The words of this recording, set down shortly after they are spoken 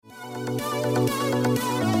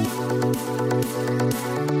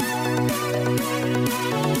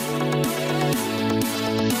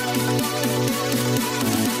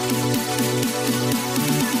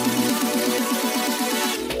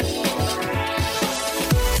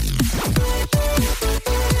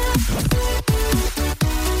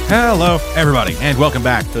Hello, everybody, and welcome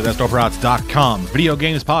back to the DesktopRots.com video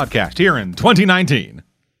games podcast here in 2019.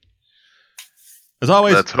 As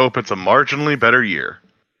always... Let's hope it's a marginally better year.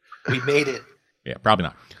 We made it. Yeah, probably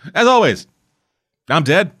not. As always, I'm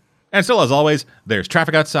dead. And still, as always, there's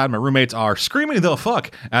traffic outside. My roommates are screaming the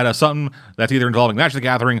fuck out of something that's either involving Magic the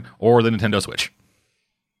Gathering or the Nintendo Switch.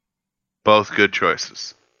 Both good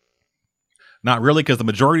choices. Not really, because the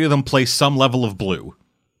majority of them play some level of blue.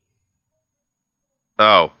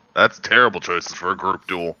 Oh, that's terrible choices for a group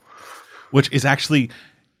duel. Which is actually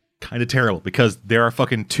kind of terrible, because there are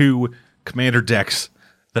fucking two commander decks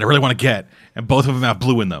that I really want to get, and both of them have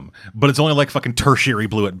blue in them. But it's only like fucking tertiary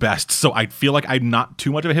blue at best, so I feel like I'm not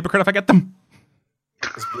too much of a hypocrite if I get them.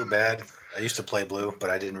 Is blue bad? I used to play blue, but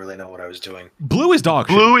I didn't really know what I was doing. Blue is dog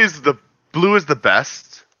shit. Blue is the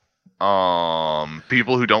best.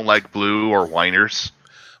 People who don't like blue are whiners.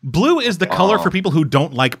 Blue is the color for people who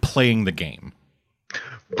don't like playing the game.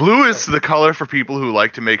 Blue is the color for people who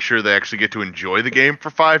like to make sure they actually get to enjoy the game for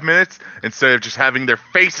 5 minutes instead of just having their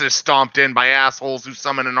faces stomped in by assholes who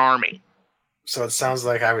summon an army. So it sounds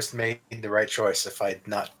like I was made the right choice if I'd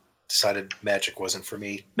not decided Magic wasn't for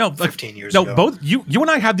me 15 years ago. No, both you and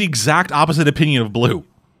I have the exact opposite opinion of blue.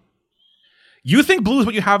 You think blue is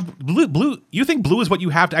what you have you think blue is what you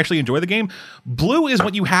have to actually enjoy the game? Blue is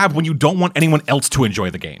what you have when you don't want anyone else to enjoy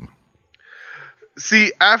the game.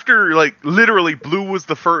 See, after literally blue was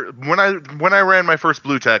the first when I ran my first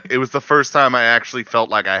blue tech, it was the first time I actually felt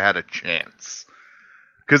like I had a chance.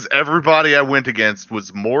 Cuz everybody I went against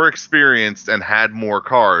was more experienced and had more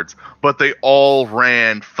cards, but they all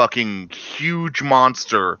ran fucking huge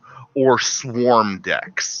monster or swarm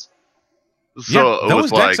decks. So yeah,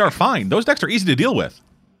 those decks are fine. Those decks are easy to deal with.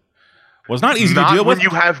 Well, it's not easy to deal with. When you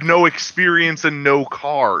have no experience and no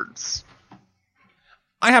cards.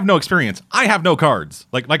 I have no experience. I have no cards.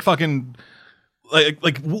 Like what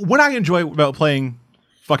I enjoy about playing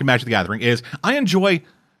fucking Magic the Gathering is I enjoy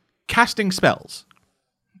casting spells.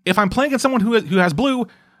 If I'm playing against someone who has blue,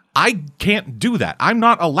 I can't do that. I'm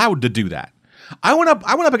not allowed to do that. I went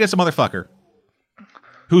up against a motherfucker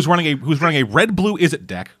who's running a red blue Izzet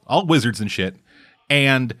deck, all wizards and shit,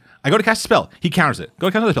 and I go to cast a spell. He counters it. Go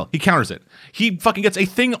to cast another spell. He counters it. He fucking gets a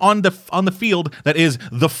thing on the field that is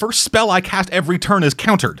the first spell I cast every turn is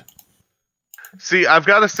countered. See, I've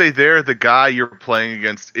got to say the guy you're playing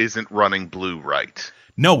against isn't running blue right.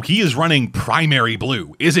 No, he is running primary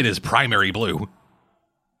blue. Izzet is primary blue.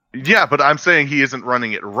 Yeah, but I'm saying he isn't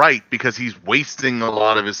running it right because he's wasting a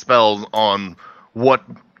lot of his spells on what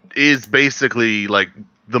is basically like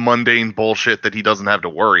the mundane bullshit that he doesn't have to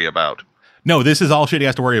worry about. No, this is all shit he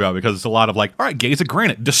has to worry about because it's a lot of all right, Gaze of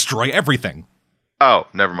Granite, destroy everything. Oh,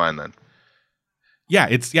 never mind then.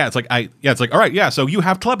 It's like, all right, yeah, so you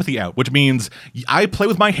have telepathy out, which means I play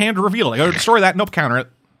with my hand revealed. I go to destroy that, nope, counter it.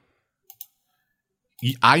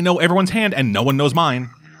 I know everyone's hand and no one knows mine.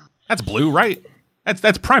 That's blue, right?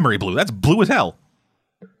 That's primary blue. That's blue as hell.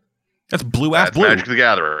 That's blue ass blue. Magic the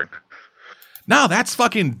Gathering. No, that's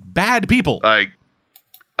fucking bad people. I'm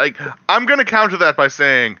gonna counter that by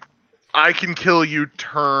saying I can kill you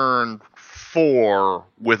turn 4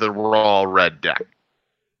 with a raw red deck.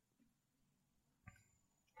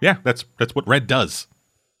 Yeah, that's what red does.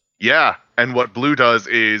 Yeah, and what blue does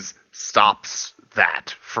is stops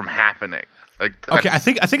that from happening. Okay, I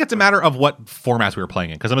think it's a matter of what formats we were playing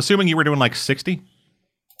in, because I'm assuming you were doing 60?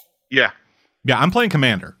 Yeah. Yeah, I'm playing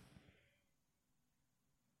Commander.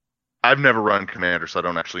 I've never run Commander, so I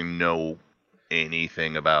don't actually know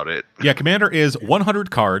anything about it. Yeah, Commander is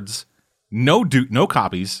 100 cards, no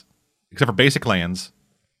copies, except for basic lands,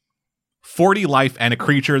 40 life, and a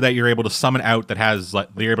creature that you're able to summon out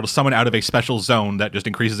you're able to summon out of a special zone that just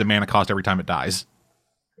increases the mana cost every time it dies.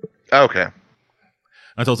 Okay.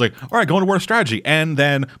 And so it's like, all right, go into War Strategy, and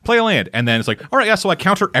then play a land, and then it's like, all right, yeah, so I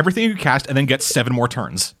counter everything you cast, and then get 7 more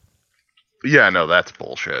turns. Yeah, no, that's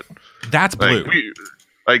bullshit. That's blue.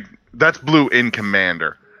 That's blue in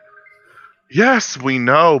Commander. Yes, we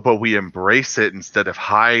know, but we embrace it instead of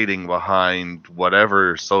hiding behind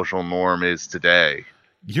whatever social norm is today.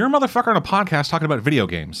 You're a motherfucker on a podcast talking about video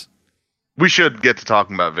games. We should get to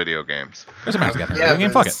talking about video games. There's a Magic the Gathering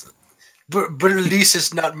game, fuck it. But at least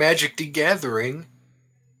it's not Magic the Gathering.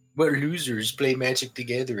 Where losers play Magic the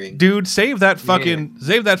Gathering. Dude, save that fucking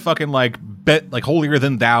holier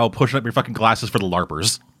than thou pushing up your fucking glasses for the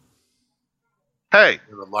LARPers. Hey,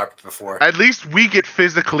 Never LARPed before. at least we get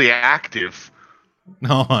physically active.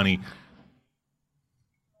 No, honey.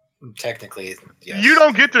 Technically, yes. You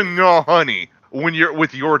don't get to know honey when you're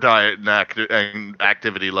with your diet and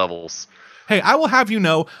activity levels. Hey, I will have you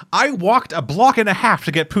know, I walked a block and a half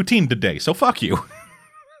to get poutine today, so fuck you.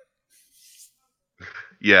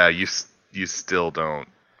 yeah, you still don't.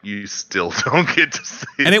 You still don't get to see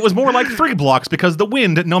it. And it was more like 3 blocks because the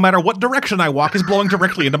wind, no matter what direction I walk, is blowing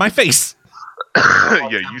directly into my face. Yeah,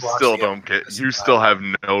 you still don't get. You still have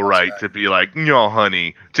no right to be like, no,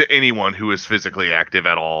 honey, to anyone who is physically active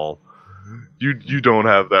at all. You don't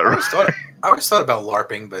have that right. I always thought about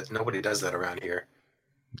LARPing, but nobody does that around here.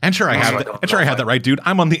 And sure, I have that right, dude.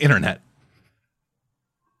 I'm on the internet.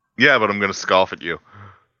 Yeah, but I'm gonna scoff at you.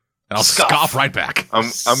 And I'll scoff right back. I'm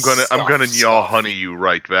gonna yaw honey you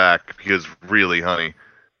right back because really, honey,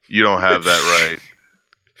 you don't have that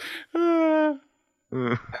right.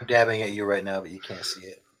 I'm dabbing at you right now, but you can't see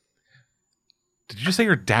it. Did you just say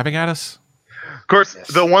you're dabbing at us? Of course, yes.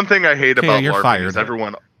 The one thing I hate about you're LARPing fired, is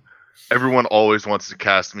everyone always wants to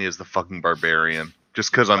cast me as the fucking barbarian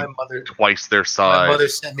just because I'm twice their size. My mother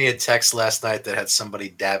sent me a text last night that had somebody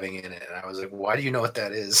dabbing in it, and I was like, "Why do you know what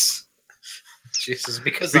that is?" She says,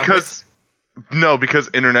 because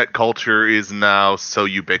internet culture is now so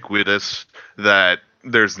ubiquitous that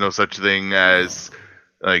there's no such thing as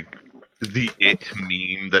like the it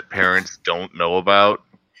meme that parents don't know about.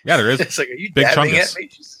 Yeah, there is. It's like, are you big dabbing chungus at me?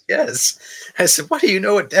 Yes. I said, why do you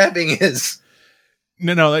know what dabbing is?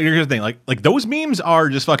 No, here's the thing. Like those memes are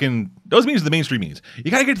just fucking. Those memes are the mainstream memes. You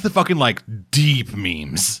gotta get to the fucking like deep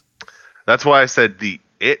memes. That's why I said the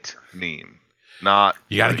it meme. Not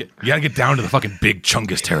you gotta get down to the fucking big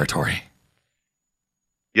chungus territory.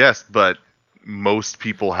 Yes, but most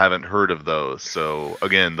people haven't heard of those. So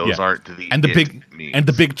again, those aren't the memes. And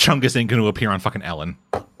the big chungus ain't gonna appear on fucking Ellen.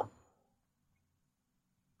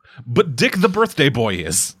 But Dick the Birthday Boy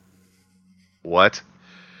is. What?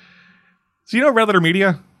 So you know Red Letter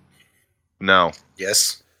Media? No.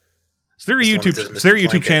 Yes. So their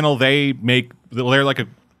YouTube channel. They're like a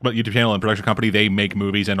YouTube channel and production company. They make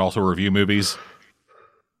movies and also review movies.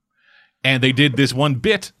 And they did this one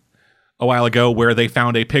bit a while ago where they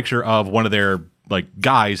found a picture of one of their like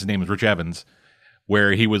guys. His name is Rich Evans,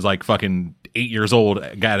 where he was like fucking 8 years old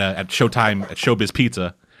at Showtime at Showbiz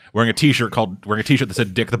Pizza, wearing a T-shirt that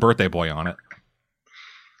said "Dick the Birthday Boy" on it.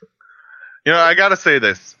 You know, I gotta say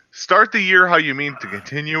this. Start the year how you mean to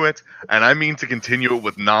continue it, and I mean to continue it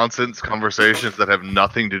with nonsense conversations that have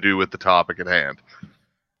nothing to do with the topic at hand.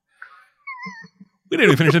 We didn't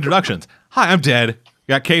even finish introductions. Hi, I'm Dead.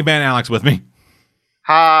 Got Caveman Alex with me.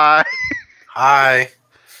 Hi. Hi.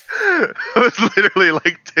 It was literally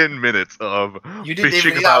like 10 minutes of you didn't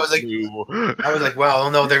even. I was like, wow,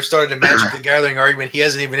 no, they've started a Magic the Gathering argument. He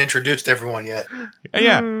hasn't even introduced everyone yet.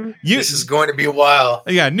 Yeah, this is going to be a while.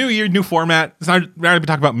 Yeah, new year, new format. It's not. We're going to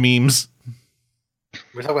talk about memes.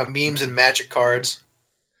 We're talking about memes and Magic cards.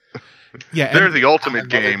 Yeah, they're the ultimate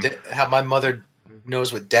game. How my mother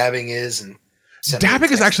knows what dabbing is, and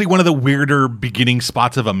dabbing is actually one of the weirder beginning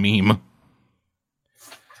spots of a meme.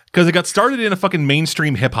 Because it got started in a fucking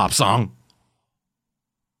mainstream hip-hop song.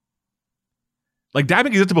 Like,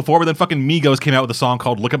 dabbing existed before, but then fucking Migos came out with a song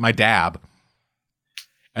called Look at My Dab.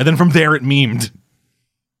 And then from there, it memed.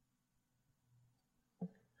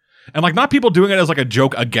 And, like, not people doing it as, like, a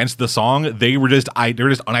joke against the song. They were just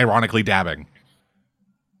unironically dabbing.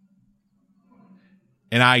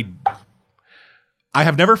 And I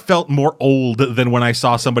have never felt more old than when I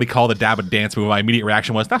saw somebody call the dab a dance move. My immediate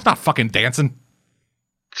reaction was, that's not fucking dancing.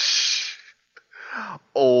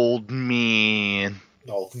 Old man.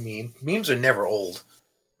 Old meme. Memes are never old.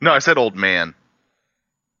 No, I said old man.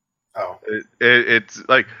 Oh. It's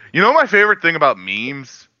like, you know my favorite thing about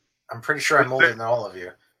memes? I'm pretty sure I'm older than all of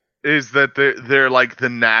you. Is that they're like the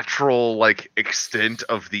natural like extent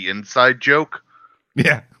of the inside joke.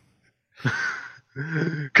 Yeah.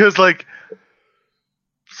 Because like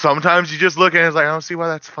sometimes you just look at it and it's like, I don't see why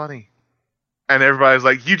that's funny. And everybody's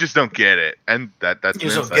like, you just don't get it. And that's you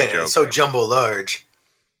just don't get it. It's so jumbo large.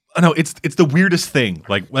 Oh, no, it's the weirdest thing.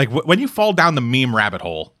 Like when you fall down the meme rabbit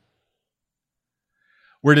hole,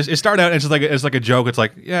 where it started out and it's like a joke. It's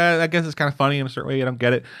like, yeah, I guess it's kind of funny in a certain way. I don't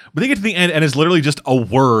get it. But they get to the end and it's literally just a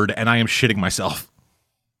word, and I am shitting myself.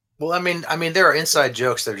 Well, I mean, there are inside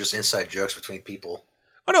jokes. They're just inside jokes between people.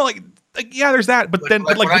 Oh no, like yeah, there's that. But then,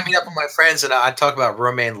 when I meet up with my friends and I talk about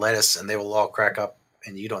romaine lettuce, and they will all crack up.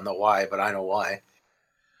 And you don't know why, but I know why.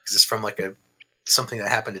 Because it's from like something that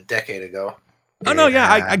happened a decade ago. Oh no,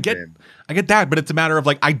 yeah, I get that, but it's a matter of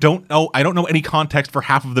like I don't know any context for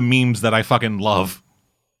half of the memes that I fucking love.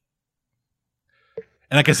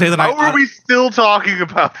 And I can say that How are we still talking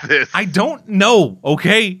about this? I don't know,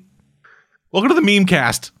 okay? Welcome to the meme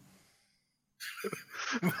cast.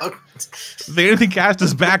 The Anything Cast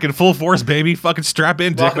is back in full force, baby. Fucking strap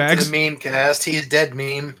in, dickbags. Welcome to the meme cast. He's dead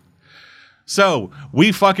meme. So,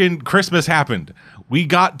 Christmas happened. We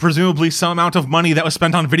got presumably some amount of money that was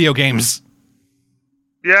spent on video games.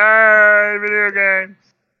 Yay, video games.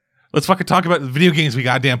 Let's fucking talk about the video games we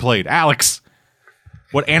goddamn played. Alex,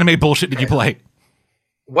 what anime bullshit did you play?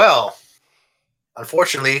 Well,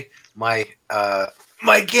 unfortunately, my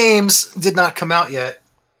games did not come out yet,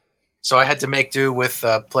 so I had to make do with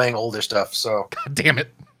playing older stuff. So God damn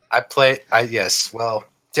it. Well,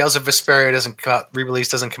 Tales of Vesperia doesn't come out, re-release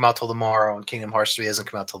doesn't come out till tomorrow, and Kingdom Hearts 3 doesn't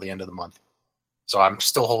come out till the end of the month. So I'm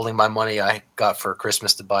still holding my money I got for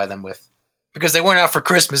Christmas to buy them with, because they weren't out for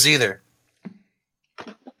Christmas either.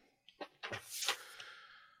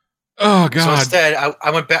 Oh god. So instead,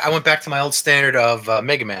 I went back to my old standard of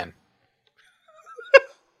Mega Man.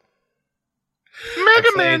 Mega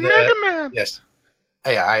Man. Yes.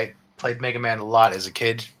 Hey, I played Mega Man a lot as a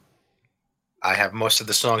kid. I have most of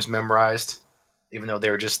the songs memorized, even though they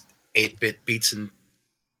were just 8-bit beats and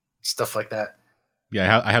stuff like that.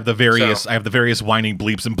 Yeah, I have the various whining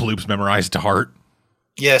bleeps and bloops memorized to heart.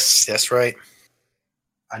 Yes, that's right.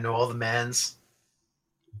 I know all the mans.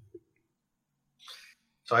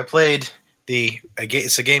 So I played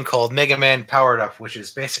it's a game called Mega Man Powered Up, which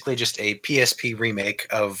is basically just a PSP remake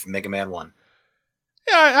of Mega Man 1.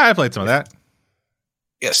 Yeah, I played some of that.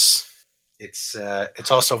 Yes. It's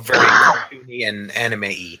also very cartoony and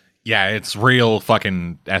anime-y. Yeah, it's real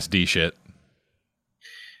fucking SD shit.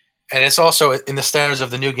 And it's also, in the standards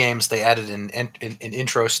of the new games, they added an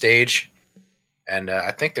intro stage. And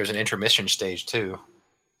I think there's an intermission stage, too.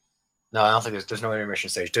 No, I don't think there's no intermission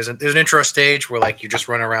stage. There's an intro stage where like you just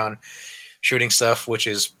run around shooting stuff, which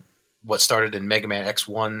is what started in Mega Man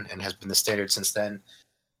X1 and has been the standard since then.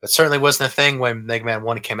 But certainly wasn't a thing when Mega Man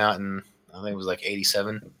 1 came out in, I think it was like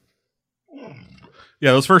 87.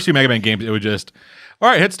 Yeah, those first two Mega Man games, it would just, all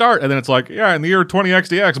right, hit start. And then it's like, yeah, in the year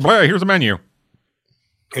 20XDX, boy, here's a menu.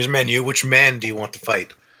 Here's a menu. Which man do you want to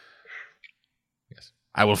fight? Yes.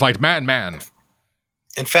 I will fight Man.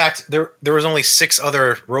 In fact, there was only 6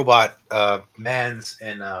 other robot mans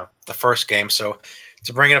in the first game. So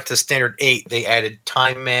to bring it up to standard 8, they added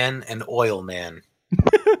Time Man and Oil Man.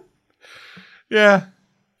 Yeah,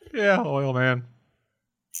 Oil Man.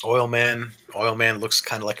 Oil Man looks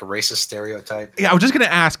kind of like a racist stereotype. Yeah, I was just gonna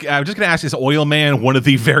ask. Is Oil Man one of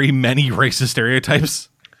the very many racist stereotypes?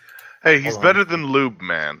 Hey, he's better than Lube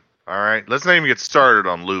Man. All right, let's not even get started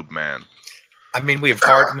on Lube Man. I mean, we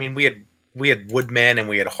had Wood Man and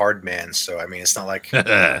we had Hard Man. So I mean, it's not like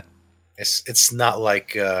it's not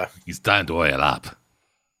like he's time to oil up.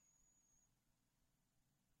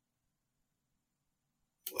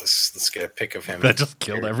 Let's get a pic of him. That just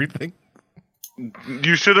killed everything.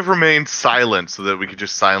 You should have remained silent so that we could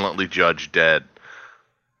just silently judge dead.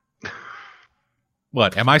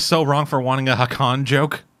 What? Am I so wrong for wanting a Hakan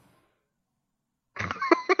joke?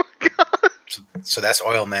 So that's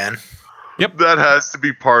Oil Man. Yep. That has to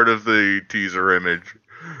be part of the teaser image.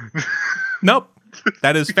 Nope.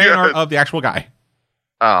 That is fan art of the actual guy.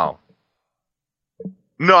 Oh.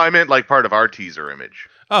 No, I meant like part of our teaser image.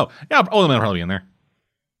 Oh, yeah, Oil Man will probably be in there.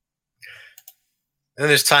 And then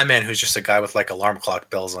there's Time Man, who's just a guy with like alarm clock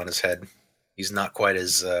bells on his head. He's not quite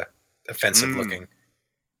as offensive looking.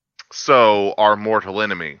 So, our mortal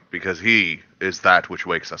enemy, because he is that which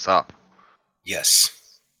wakes us up. Yes.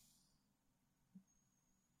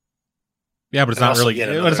 Yeah, but it's not really.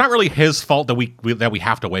 It's not really his fault that we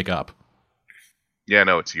have to wake up. Yeah,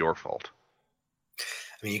 no, it's your fault.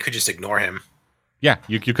 I mean, you could just ignore him. Yeah,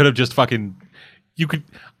 you could have just fucking. You could.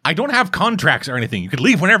 I don't have contracts or anything. You could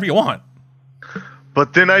leave whenever you want.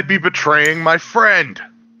 But then I'd be betraying my friend.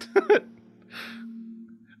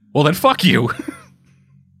 Well, then fuck you.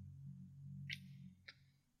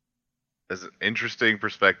 That's an interesting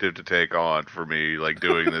perspective to take on for me, like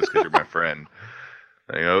doing this because you're my friend.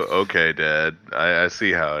 Like, oh, okay, Dad. I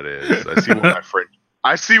see how it is. I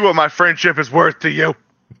see what my friendship is worth to you.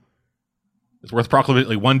 It's worth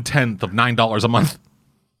approximately 1/10 of $9 a month.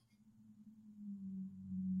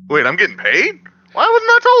 Wait, I'm getting paid? Why wasn't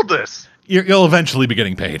I told this? You'll eventually be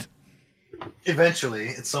getting paid. Eventually,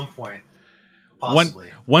 at some point, possibly.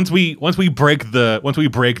 Once we break the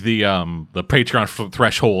Patreon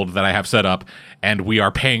threshold that I have set up, and we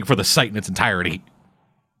are paying for the site in its entirety.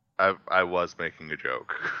 I was making a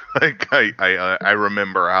joke. Like I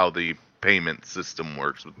remember how the payment system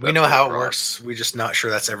works. We know how it works. We're just not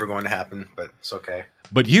sure that's ever going to happen, but it's okay.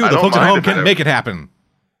 But you, the folks at home, can make it happen.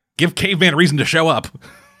 Give Caveman a reason to show up.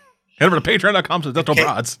 Head over to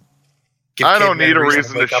patreon.com/DestroBroads. I don't need a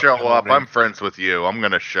reason to show up. I'm friends with you. I'm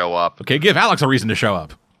going to show up. Okay, give Alex a reason to show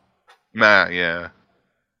up. Nah, yeah.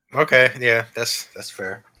 Okay, yeah, that's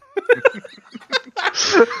fair.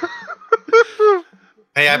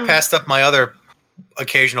 Hey, I passed up my other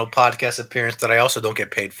occasional podcast appearance that I also don't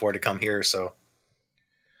get paid for to come here, so.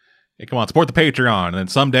 Hey, come on, support the Patreon, and then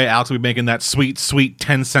someday Alex will be making that sweet, sweet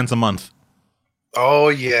 10 cents a month. Oh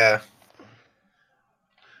yeah.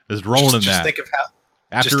 Just rolling in Just that.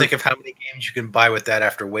 Just think of how many games you can buy with that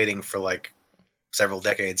after waiting for like several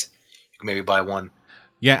decades. You can maybe buy one.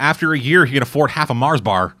 Yeah, after a year, you can afford half a Mars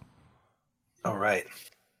bar. All right.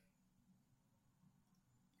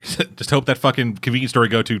 Just hope that fucking convenience store you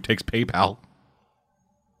go to takes PayPal.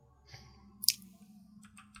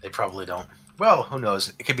 They probably don't. Well, who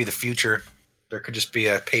knows? It could be the future. There could just be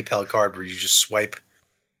a PayPal card where you just swipe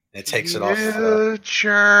and it takes it off.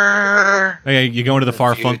 Future. Yeah, you go into the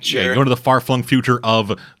far flung. Yeah, you go into the far flung future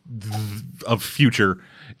of future,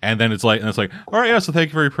 and then it's like, all right, yeah. So thank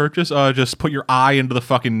you for your purchase. Just put your eye into the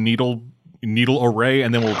fucking needle array,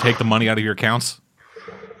 and then we'll take the money out of your accounts.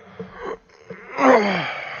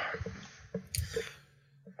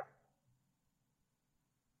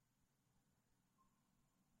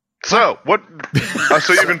 So what?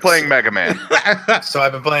 So you've been playing Mega Man. So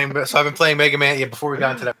I've been playing Mega Man. Yeah, before we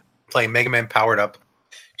got into that, playing Mega Man Powered Up,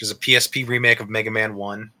 which is a PSP remake of Mega Man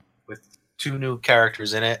 1 with 2 new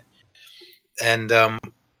characters in it. And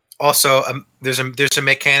also, there's a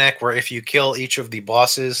mechanic where if you kill each of the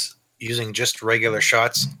bosses using just regular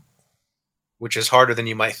shots, which is harder than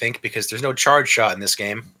you might think because there's no charge shot in this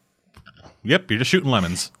game. Yep, you're just shooting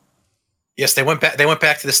lemons. Yes, they went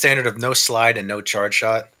back to the standard of no slide and no charge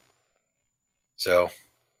shot. So,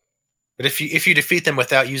 but if you defeat them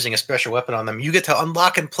without using a special weapon on them, you get to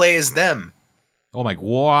unlock and play as them. Oh my,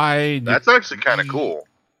 why? That's actually kind of cool.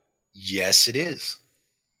 Yes, it is.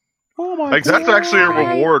 Oh my, like that's actually a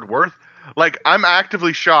reward worth. Like I'm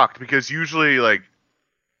actively shocked because usually like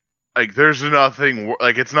there's nothing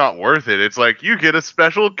like it's not worth it. It's like you get a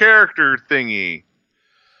special character thingy.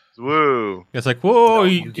 Woo! It's like whoa, No,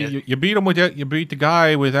 you beat him without you beat the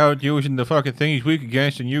guy without using the fucking thing he's weak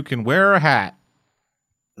against, and you can wear a hat.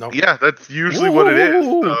 Nope. Yeah, that's usually what it is.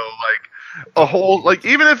 So like a whole like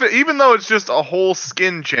even though it's just a whole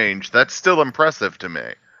skin change, that's still impressive to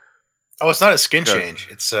me. Oh, it's not a skin change.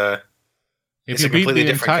 It's a completely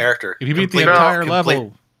different character. If you beat the entire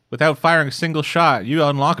level without firing a single shot, you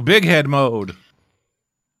unlock Big Head mode.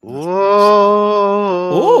 Whoa!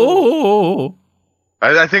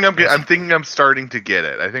 I think I'm thinking I'm starting to get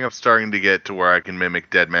it. I think I'm starting to get to where I can mimic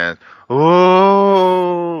Deadman.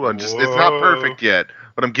 Oh, it's not perfect yet,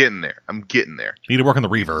 but I'm getting there. You need to work on the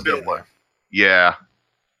reverb. Yeah.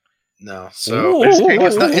 No, so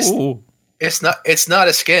it's not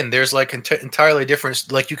a skin. There's like entirely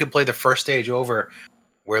different. Like you can play the first stage over,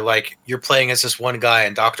 where like you're playing as this one guy,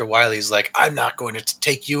 and Dr. Wily's like, "I'm not going to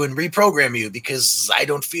take you and reprogram you because I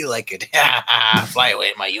don't feel like it." Fly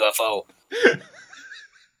away, my UFO.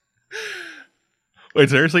 Wait,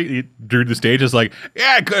 seriously? During the stage is like,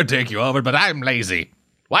 yeah, I could take you over, but I'm lazy.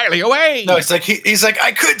 Wily, away! No, it's like he's like,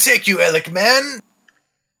 I could take you, Alec, man,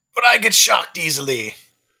 but I get shocked easily.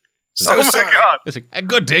 So oh my god! It's like, I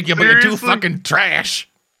could take you, but you're too fucking trash.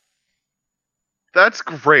 That's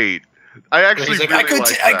great. I actually like,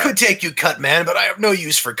 really I could take you, cut man, but I have no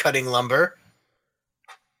use for cutting lumber.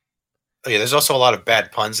 Oh yeah, there's also a lot of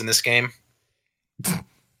bad puns in this game.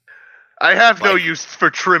 I have no use for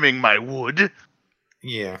trimming my wood.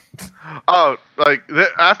 Yeah. Oh, like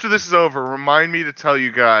after this is over, remind me to tell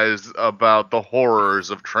you guys about the horrors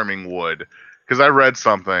of trimming wood, because I read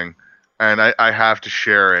something, and I have to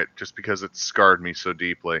share it just because it scarred me so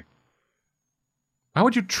deeply. Why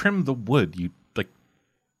would you trim the wood? You like?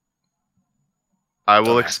 I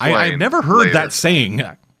will explain. I've never heard later. that saying.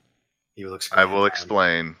 I will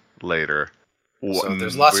explain later. So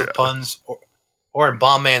there's lots of puns. Or in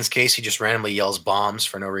Bomb Man's case, he just randomly yells bombs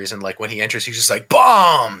for no reason. Like when he enters, he's just like,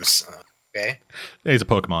 bombs! Okay. He's a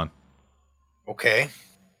Pokemon. Okay.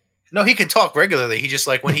 No, he can talk regularly. He just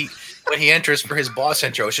like when he enters for his boss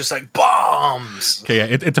intro, it's just like bombs. Okay, yeah,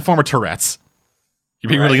 it's a form of Tourette's. You're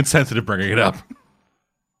being really insensitive bringing it up.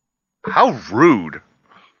 How rude. I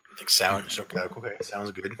think sounds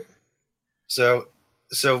good. So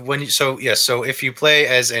if you play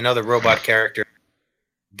as another robot character,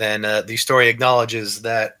 then the story acknowledges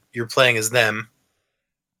that you're playing as them.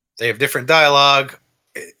 They have different dialogue.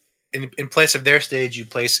 In place of their stage, you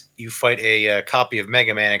fight a copy of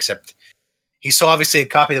Mega Man, except he's so obviously a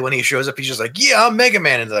copy that when he shows up, he's just like, yeah, I'm Mega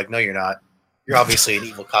Man. And they're like, no, you're not. You're obviously an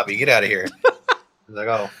evil copy. Get out of here. He's like,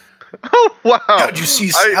 oh. Oh, wow. How'd you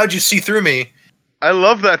see through me? I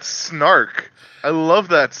love that snark.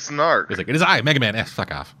 It's like, it is I, Mega Man.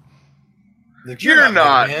 Fuck off. Like, you're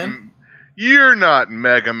not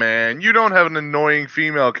Mega Man. You don't have an annoying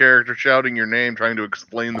female character shouting your name trying to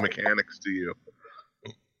explain the mechanics to you.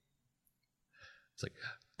 It's like,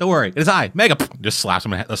 don't worry, it is I, Mega. Just slaps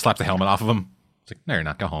the helmet off of him. It's like, no, you're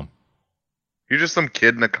not. Go home. You're just some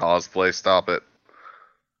kid in a cosplay. Stop it.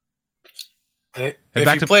 If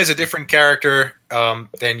you play as a different character,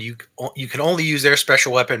 then you can only use their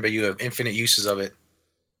special weapon, but you have infinite uses of it.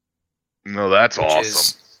 No, that's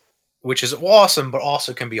awesome. Which is awesome, but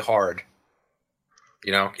also can be hard.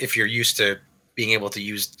 You know, if you're used to being able to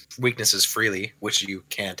use weaknesses freely, which you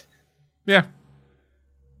can't. Yeah.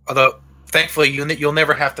 Although, thankfully, you'll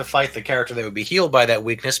never have to fight the character that would be healed by that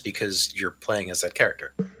weakness because you're playing as that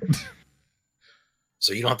character.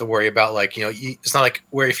 So you don't have to worry about, like, you know, it's not like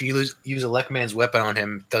where if you use a Lekman's weapon on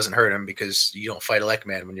him, it doesn't hurt him because you don't fight a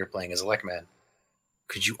Lekman when you're playing as a Lekman.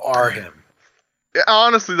 Because you are him. Yeah,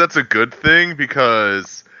 honestly, that's a good thing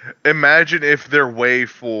because imagine if their way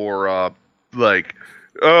for, like,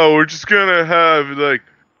 oh, we're just gonna have, like,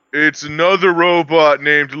 it's another robot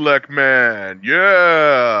named Lekman.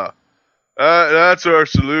 Yeah! That's our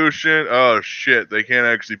solution. Oh, shit, they can't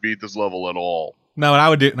actually beat this level at all. No, what I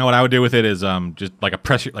would do. No, what I would do with it is just like a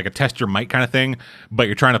test your might kind of thing, but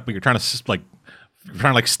you're trying to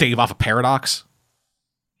stave off a paradox.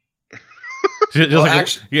 So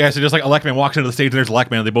just like a Lekman walks into the stage and there's a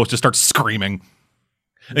Lekman, and they both just start screaming.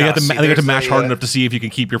 They have to match hard enough to see if you can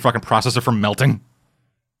keep your fucking processor from melting.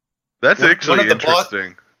 That's actually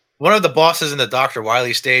interesting. One of the bosses in the Dr.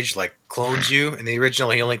 Wily stage like clones you. In the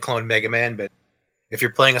original, he only cloned Mega Man, but if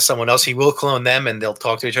you're playing as someone else, he will clone them and they'll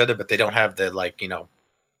talk to each other, but they don't have the, like, you know,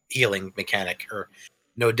 healing mechanic or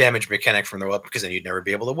no damage mechanic from their weapon because then you'd never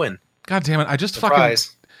be able to win. God damn it.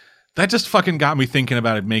 That just fucking got me thinking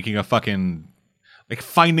about it, making a fucking, like,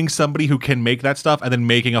 finding somebody who can make that stuff and then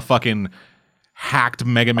making a fucking hacked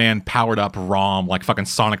Mega Man powered up ROM like fucking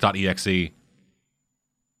Sonic.exe.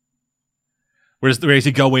 Whereas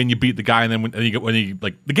you go in, you beat the guy, and then when you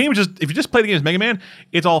like the game is just, if you just play the game as Mega Man,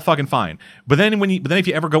 it's all fucking fine. But then if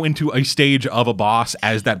you ever go into a stage of a boss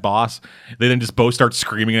as that boss, they then just both start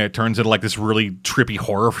screaming and it turns into like this really trippy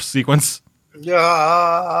horror sequence.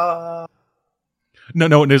 Yeah.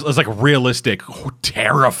 No, it's like realistic,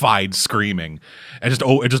 terrified screaming, and it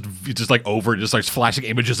just like over, it just starts flashing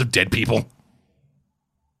images of dead people.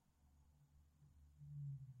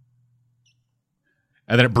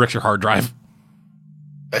 And then it bricks your hard drive.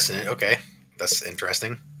 Okay. That's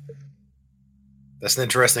interesting. That's an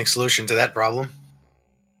interesting solution to that problem.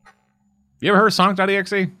 You ever heard of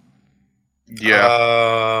Sonic.exe?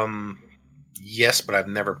 Yeah. Yes, but I've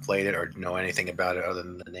never played it or know anything about it other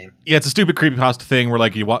than the name. Yeah, it's a stupid creepypasta thing where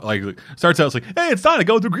like you walk, like starts out it's like, hey, it's Sonic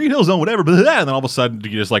going through Green Hill Zone, whatever, blah, blah, blah, and then all of a sudden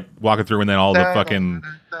you just like walking through, and then all the fucking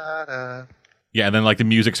yeah, and then like the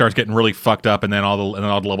music starts getting really fucked up, and then all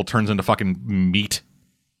the level turns into fucking meat.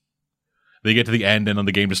 They get to the end, and then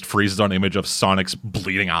the game just freezes on an image of Sonic's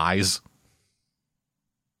bleeding eyes.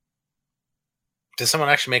 Did someone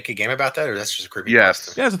actually make a game about that, or that's just a creepypasta?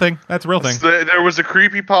 Yes. Yeah, that's a thing. That's a real thing. There was a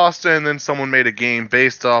creepypasta, and then someone made a game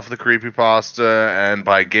based off the creepypasta, and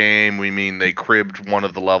by game, we mean they cribbed one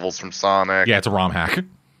of the levels from Sonic. Yeah, it's a ROM hack.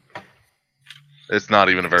 It's not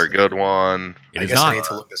even a very good one. I guess I need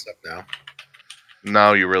to look this up now.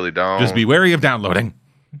 No, you really don't. Just be wary of downloading.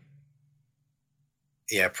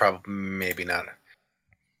 Yeah, probably, maybe not.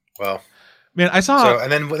 Well, man, I saw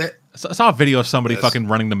a video of somebody fucking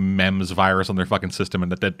running the MEMS virus on their fucking system,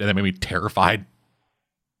 and that made me terrified.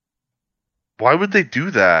 Why would they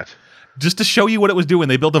do that? Just to show you what it was doing.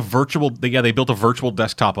 They built a virtual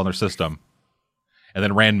desktop on their system, and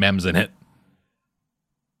then ran MEMS in it,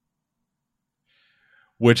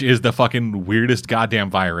 which is the fucking weirdest goddamn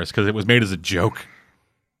virus because it was made as a joke.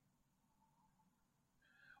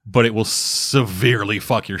 But it will severely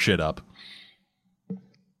fuck your shit up.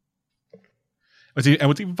 And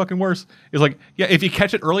what's even fucking worse is like, yeah, if you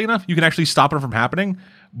catch it early enough, you can actually stop it from happening,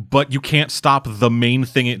 but you can't stop the main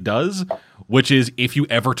thing it does, which is if you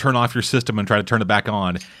ever turn off your system and try to turn it back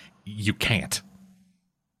on, you can't.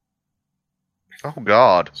 Oh,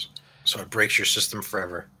 God. So it breaks your system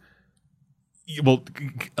forever. Well,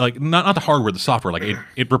 like, not the hardware, the software. Like,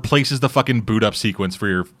 it replaces the fucking boot up sequence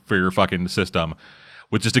for your fucking system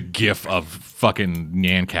with just a GIF of fucking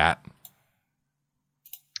Nyan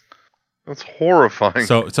That's horrifying.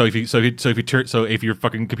 So if your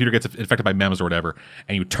fucking computer gets infected by MEMS or whatever,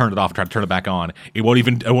 and you turn it off and try to turn it back on, it won't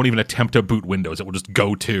even attempt to boot Windows. It will just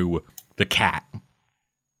go to the cat.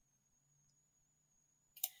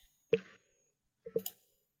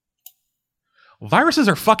 Viruses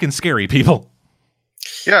are fucking scary, people.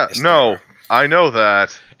 Yeah, no, I know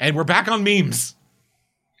that. And we're back on memes.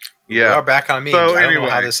 Yeah, we are back on memes. So I don't anyway,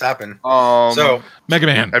 know how this happened. Mega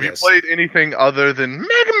Man. Have you played anything other than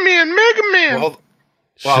Mega Man? Mega Man. Well,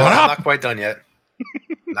 Shut I'm up. not quite done yet.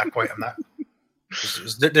 Not quite. I'm not.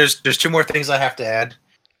 There's two more things I have to add.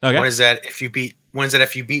 Okay. One is that if you beat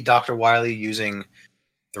Dr. Wily using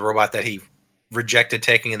the robot that he rejected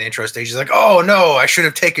taking in the intro stage, he's like, "Oh no, I should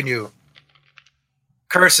have taken you.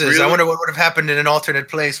 Curses! Really? I wonder what would have happened in an alternate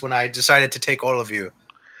place when I decided to take all of you."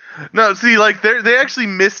 No, see, like they actually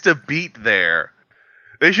missed a beat there.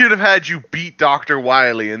 They should have had you beat Dr.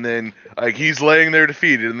 Wily, and then like he's laying there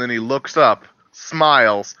defeated, and then he looks up,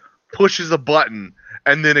 smiles, pushes a button,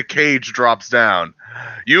 and then a cage drops down.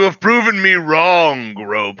 You have proven me wrong,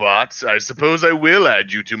 robots. I suppose I will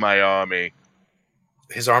add you to my army.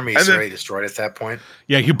 His army is already destroyed at that point.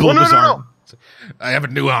 Yeah, you blew Well, up his no. arm. I have a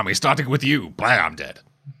new army starting with you. Blah, I'm dead.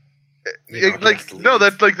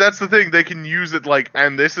 That's the thing. They can use it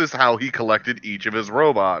and this is how he collected each of his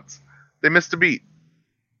robots. They missed a beat.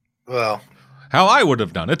 Well, How I would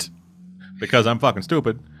have done it, because I'm fucking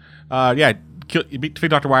stupid. Defeat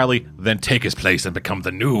Dr. Wily, then take his place and become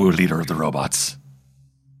the new leader of the robots.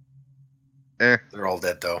 they're all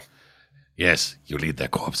dead though. Yes, you lead their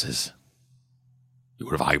corpses. You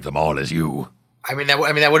revive them all as you. I mean that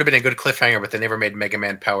would have been a good cliffhanger, but they never made Mega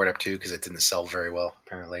Man Powered Up 2 because it didn't sell very well,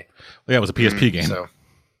 apparently. Well, yeah, it was a PSP game. So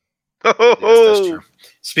Oh, yes, that's true.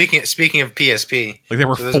 Speaking of PSP, Like there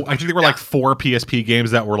were, so I think there were like 4 PSP games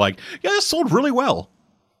that were like, yeah, this sold really well.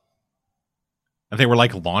 And they were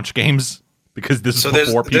like launch games because this is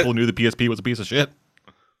before people knew the PSP was a piece of shit.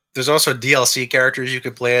 there's also DLC characters you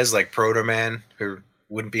could play as, like Proto Man, who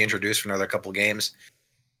wouldn't be introduced for another couple games,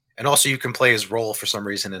 and also you can play his role for some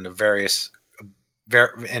reason in various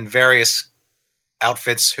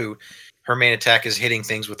outfits. Who her main attack is hitting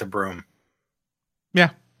things with a broom. Yeah.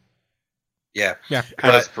 Yeah.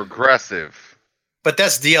 That's progressive. But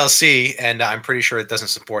that's DLC, and I'm pretty sure it doesn't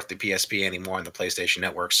support the PSP anymore on the PlayStation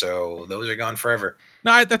Network, so those are gone forever.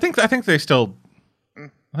 No, I think they still.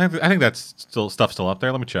 I think that's still up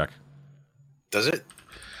there. Let me check. Does it?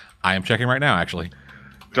 I am checking right now, actually.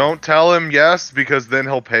 Don't tell him yes, because then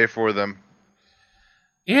he'll pay for them.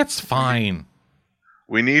 It's fine.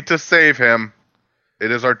 We need to save him.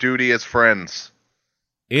 It is our duty as friends.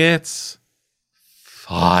 It's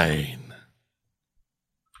fine.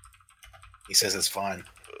 He says it's fine.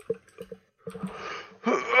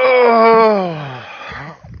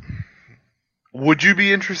 Would you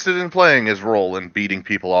be interested in playing his role in beating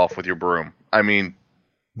people off with your broom? I mean,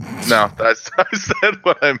 no, I said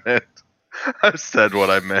what I meant. I said what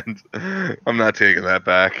I meant. I'm not taking that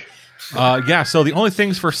back. Yeah. So the only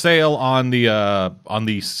things for sale on the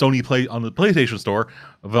PlayStation Store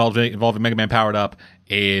involving Mega Man Powered Up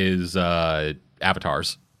is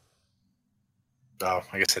avatars. Oh,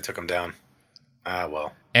 I guess I took him down.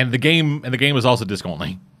 Well. And the game is also disc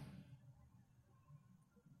only.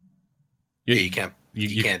 You can't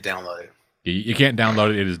download it. You can't download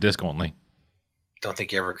it. It is disc only. Don't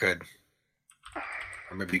think you ever could.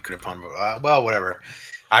 Or maybe you could upon. Well, whatever.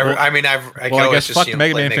 I guess fuck the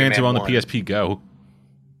Mega Man fans who own the PSP Go.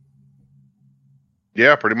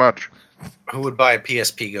 Yeah, pretty much. Who would buy a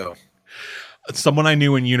PSP Go? Someone I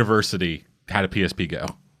knew in university had a PSP Go.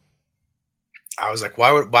 I was like,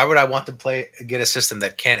 why would I want to get a system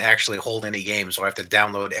that can't actually hold any games, so I have to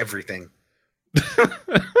download everything?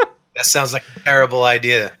 That sounds like a terrible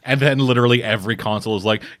idea. And then literally every console is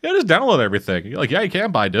like, yeah, just download everything. You're like, yeah, you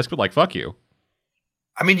can buy a disc, but like, fuck you.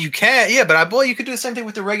 I mean, you can, yeah, but you could do the same thing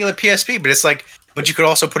with the regular PSP. But it's like, but you could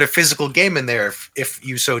also put a physical game in there if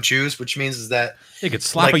you so choose, which means is that you could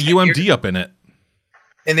slap a UMD up in it.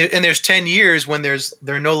 And there's 10 years when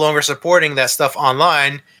they're no longer supporting that stuff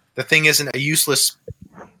online. The thing isn't a useless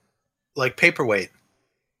like paperweight.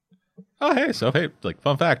 Oh, hey,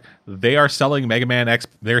 fun fact, they are selling Mega Man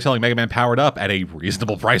Powered Up at a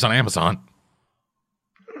reasonable price on Amazon.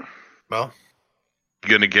 Well, you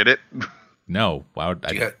gonna get it? No. Why would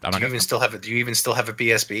do you even still have a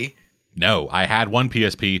PSP? No, I had one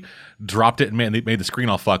PSP, dropped it, and made the screen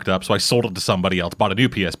all fucked up, so I sold it to somebody else, bought a new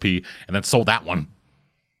PSP, and then sold that one.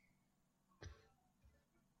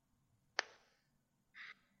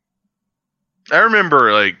 I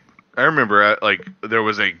remember there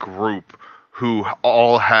was a group who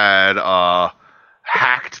all had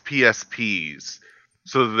hacked PSPs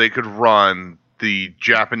so that they could run the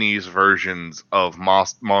Japanese versions of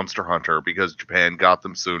Monster Hunter because Japan got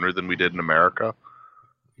them sooner than we did in America.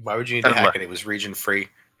 Why would you need to hack it? It was region free.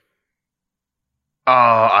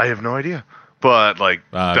 I have no idea. But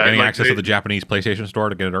getting access to the Japanese PlayStation Store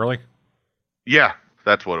to get it early? Yeah,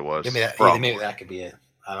 that's what it was. Maybe that could be it.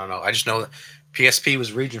 I don't know. I just know that PSP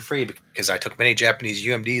was region free because I took many Japanese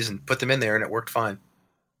UMDs and put them in there and it worked fine.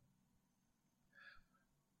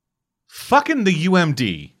 Fucking the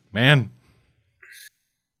UMD, man.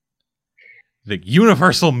 The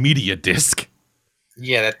Universal Media Disc.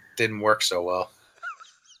 Yeah, that didn't work so well.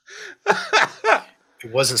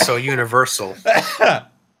 It wasn't so universal.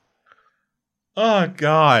 Oh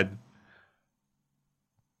God.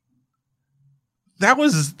 That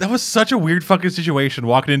was such a weird fucking situation,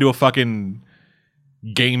 walking into a fucking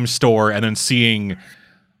game store and then seeing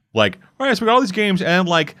like, all right, so we got all these games and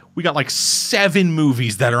like we got like 7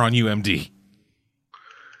 movies that are on UMD.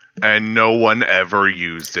 And no one ever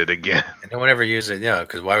used it again. And no one ever used it, yeah,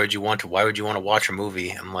 because why would you want to watch a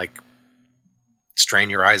movie and like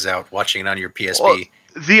strain your eyes out watching it on your PSP? Well,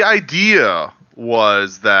 the idea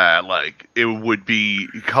was that like it would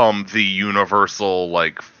become the universal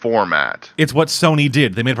like format. It's what Sony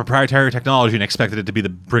did. They made proprietary technology and expected it to be the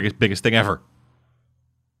biggest thing ever.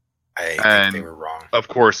 I think they were wrong. Of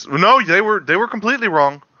course, no, they were completely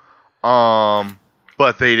wrong.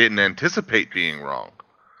 But they didn't anticipate being wrong,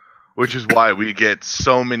 which is why we get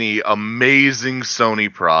so many amazing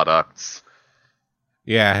Sony products.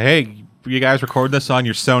 Yeah, hey, you guys record this on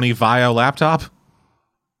your Sony Vaio laptop?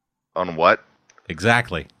 On what?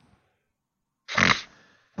 Exactly.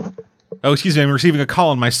 Oh, excuse me, I'm receiving a call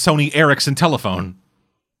on my Sony Ericsson telephone.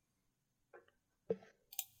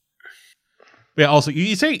 Yeah, also,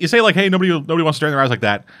 you say like, hey, nobody wants to strain their eyes like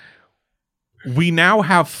that. We now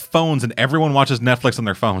have phones and everyone watches Netflix on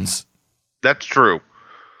their phones. That's true.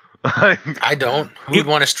 I don't. Who would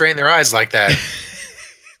want to strain their eyes like that?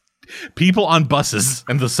 People on buses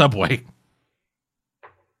and the subway.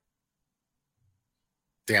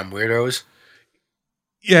 Damn weirdos.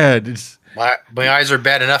 Yeah, it's... My eyes are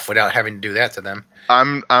bad enough without having to do that to them.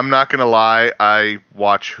 I'm not gonna lie. I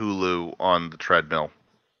watch Hulu on the treadmill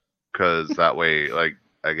because that way, like,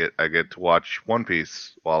 I get to watch One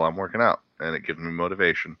Piece while I'm working out, and it gives me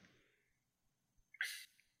motivation.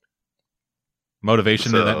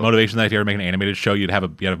 Motivation that if you ever make an animated show, you'd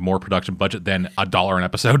have more production budget than $1 an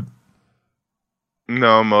episode.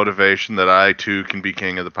 No, motivation that I too can be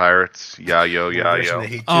king of the pirates. Yeah, yo.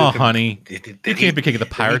 Oh, honey, you can't be king of the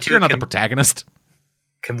pirates. You're not the protagonist.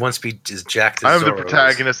 Can once be as jacked as I'm Zoro the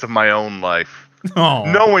protagonist of my own life. Oh.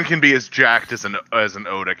 No one can be as jacked as an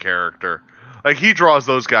Oda character. Like, he draws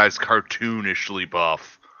those guys cartoonishly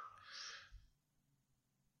buff.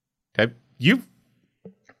 Okay, you've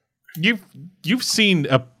seen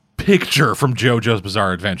a picture from JoJo's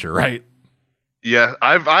Bizarre Adventure, right? Yeah,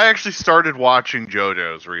 I actually started watching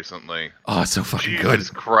JoJo's recently. Oh, it's so fucking Jesus good. Jesus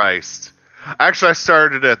Christ. Actually, I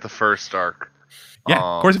started at the first arc. Yeah,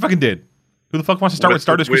 of course you fucking did. Who the fuck wants to start with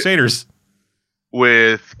Stardust Crusaders?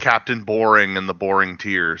 With Captain Boring and the Boring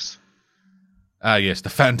Tears. Ah, yes, the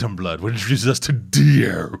Phantom Blood, which introduces us to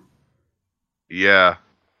Dio. Yeah.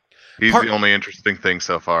 He's the only interesting thing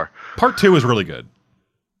so far. Part 2 is really good.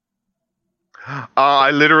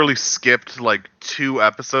 I literally skipped like 2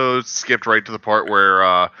 episodes, skipped right to the part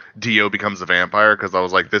where Dio becomes a vampire, because I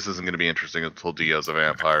was like, this isn't going to be interesting until Dio's a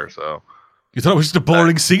vampire, so... You thought it was just a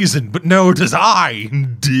boring season, but no, it is I,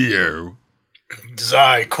 Dio.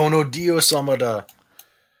 Zai, Kono Dio Samada.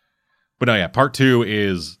 But no, yeah, part 2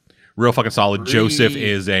 is real fucking solid. Joseph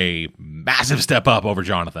is a massive step up over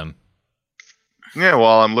Jonathan. Yeah,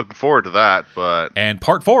 well, I'm looking forward to that, but... And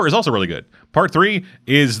part 4 is also really good. Part 3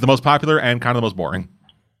 is the most popular and kind of the most boring.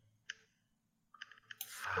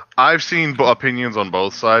 I've seen opinions on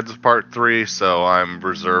both sides of part 3, so I'm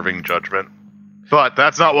reserving judgment. But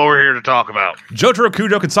that's not what we're here to talk about. Jotaro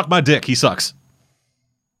Kujo can suck my dick. He sucks.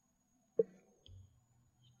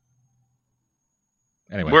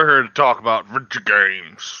 Anyway. We're here to talk about video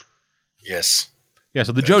games. Yes. Yeah,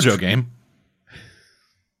 so the JoJo game.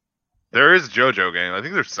 There is a JoJo game. I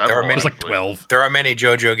think there's several. There's like 12. There are many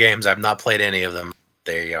JoJo games. I've not played any of them.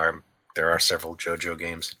 There are several JoJo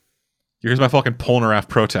games. Here's my fucking Polnareff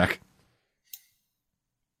Protec.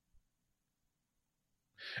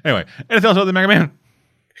 Anyway, anything else about the Mega Man?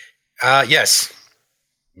 Yes.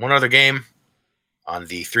 One other game on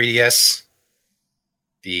the 3DS.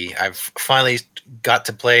 I've finally got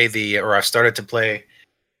to play I've started to play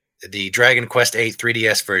the Dragon Quest VIII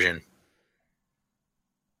 3DS version,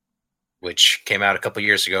 which came out a couple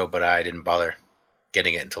years ago, but I didn't bother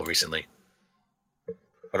getting it until recently.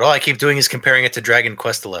 But all I keep doing is comparing it to Dragon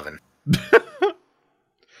Quest XI.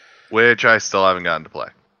 Which I still haven't gotten to play.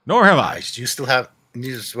 Nor have I. You still have...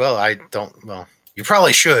 Well, I don't... Well, you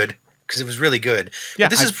probably should, because it was really good. Yeah,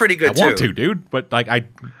 but this is pretty good, too. I want to, dude, but like I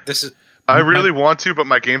really want to, but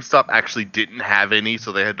my GameStop actually didn't have any,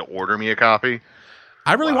 so they had to order me a copy.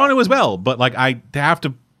 I really want to as well, but like I have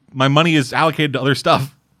to... My money is allocated to other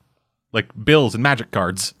stuff. Like bills and magic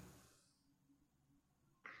cards.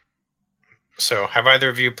 So, have either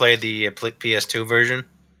of you played the PS2 version?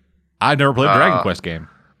 I've never played a Dragon Quest game.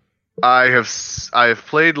 I have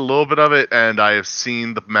played a little bit of it, and I have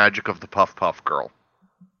seen the magic of the Puff Puff Girl.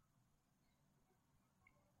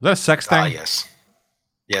 that a sex thing? Yes.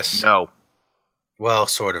 Yes. No. Well,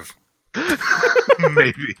 sort of.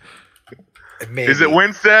 Maybe. Maybe. Is it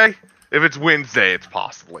Wednesday? If it's Wednesday, it's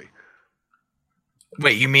possibly.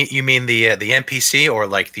 Wait, you mean the NPC or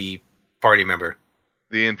like the party member?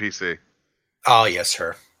 The NPC. Oh yes,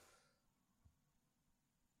 her.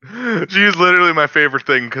 She's literally my favorite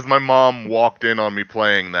thing because my mom walked in on me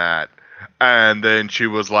playing that, and then she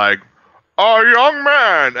was like, "Oh, young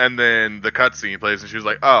man," and then the cutscene plays, and she was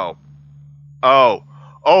like, "Oh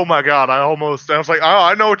my God!" I was like, "Oh,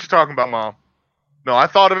 I know what you're talking about, Mom." No, I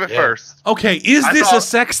thought of it first, Okay, is this a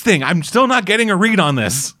sex thing? I'm still not getting a read on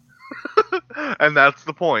this. and that's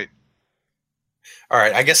the point. All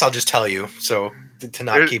right, I guess I'll just tell you to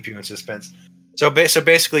not keep you in suspense. So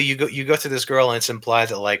basically, you go to this girl, and it's implied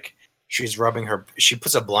that like she's rubbing her. She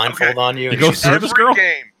puts a blindfold on you. You And go she's through this girl?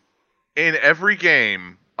 In every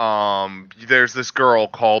game, there's this girl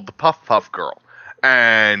called the Puff Puff Girl,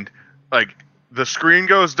 and like the screen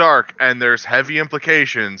goes dark, and there's heavy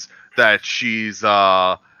implications that she's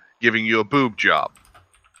giving you a boob job.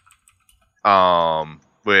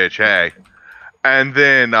 Which hey, and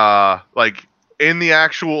then like in the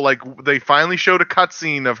actual like they finally showed a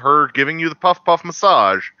cutscene of her giving you the Puff Puff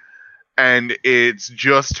massage, and it's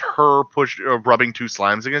just her rubbing two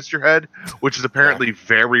slimes against your head, which is apparently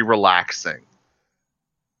very relaxing.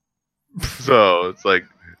 So it's like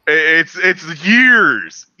it's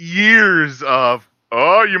years of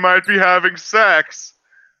you might be having sex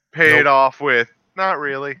paid off with not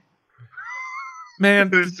really. Man,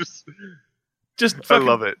 It's just I fucking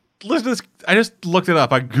love it. listen to this. I just looked it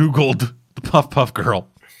up. I googled the Puff Puff Girl,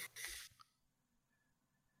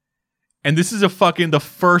 and this is the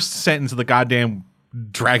first sentence of the goddamn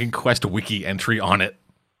Dragon Quest wiki entry on it.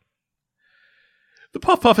 The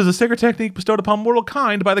Puff Puff is a sacred technique bestowed upon mortal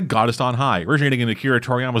kind by the goddess on high. Originating in Akira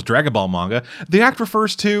Toriyama's Dragon Ball manga, the act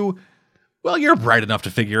refers to, well, you're bright enough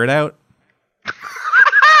to figure it out.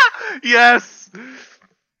 Yes,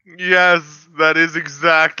 that is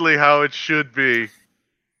exactly how it should be.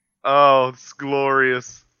 Oh, it's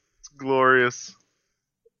glorious. It's glorious.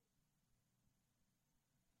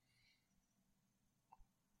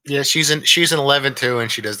 Yeah, she's in 11 too,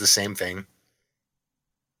 and she does the same thing.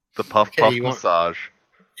 The Puff Okay, Puff you want- massage.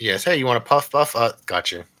 Yes, hey, you want a puff?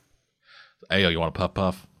 Gotcha. Hey, yo, you want a puff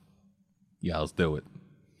puff? Yeah, let's do it.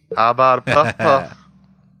 How about a Puff Puff?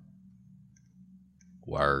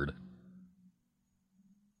 Word.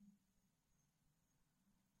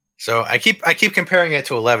 So I keep comparing it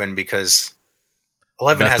to 11 because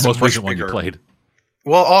 11 That's has the a most much recent one you bigger- played.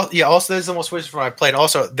 Well, also there's the most recent one I played.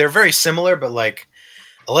 Also, they're very similar, but like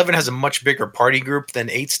 11 has a much bigger party group than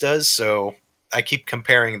 8's does. So I keep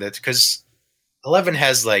comparing that because 11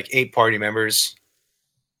 has like 8 party members.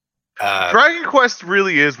 Dragon Quest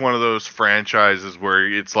really is one of those franchises where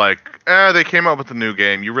it's like, they came up with a new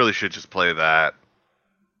game. You really should just play that.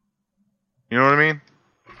 You know what I mean?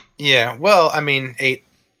 Yeah, well, I mean, 8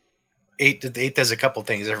 does a couple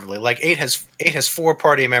things differently. Like 8 has 4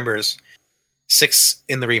 party members, 6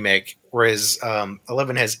 in the remake, whereas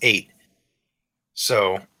 11 has 8.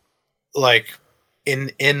 So, like in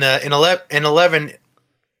 11,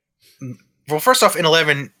 well, first off, in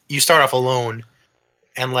 11 you start off alone,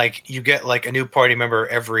 and like you get like a new party member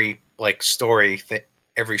every like story,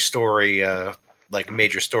 like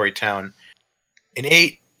major story town. In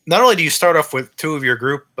 8, not only do you start off with 2 of your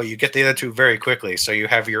group, but you get the other 2 very quickly. So you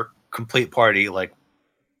have your complete party like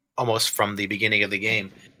almost from the beginning of the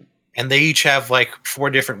game. And they each have like 4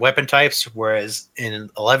 different weapon types, whereas in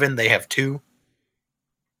 11 they have 2.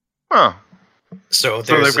 Huh. So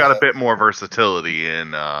So they've there's got a bit more versatility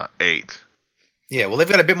in 8. Yeah, well, they've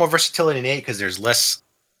got a bit more versatility in 8 because there's less,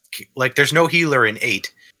 like, there's no healer in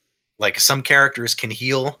 8. Like, some characters can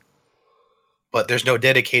heal, but there's no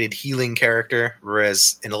dedicated healing character,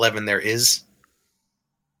 whereas in 11 there is.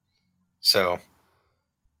 So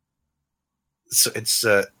it's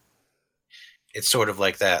sort of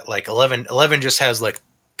like that. Like 11 just has like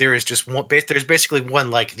there's basically one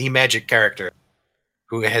like the magic character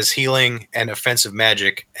who has healing and offensive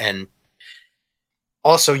magic and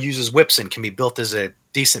also uses whips and can be built as a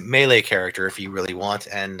decent melee character if you really want.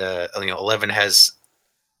 And 11 has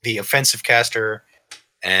the offensive caster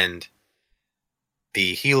and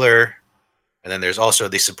the healer, and then there's also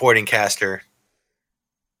the supporting caster.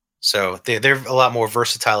 So they're a lot more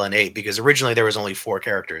versatile in 8 because originally there was only 4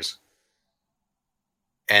 characters.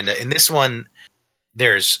 And in this one,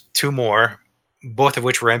 there's 2 more, both of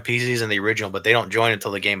which were NPCs in the original, but they don't join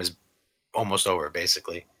until the game is almost over,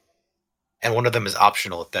 basically. And one of them is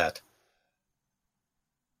optional at that.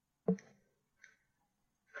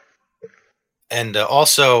 And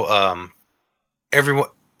also, everyone,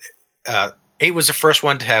 8 was the first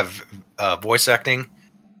one to have voice acting,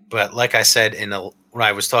 but like I said when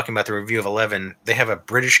I was talking about the review of 11, they have a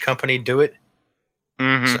British company do it.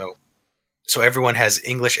 Mm-hmm. So everyone has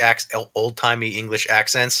old-timey English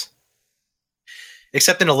accents.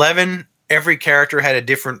 Except in 11, every character had a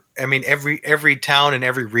different. I mean, every town and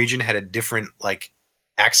every region had a different like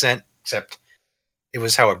accent. Except it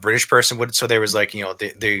was how a British person would. So there was like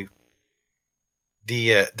the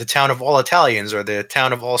town of all Italians, or the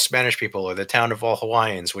town of all Spanish people, or the town of all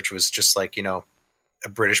Hawaiians, which was just like a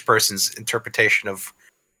British person's interpretation of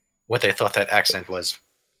what they thought that accent was.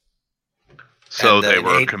 So they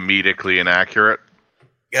were comedically inaccurate?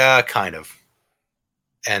 Kind of.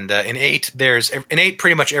 And in 8,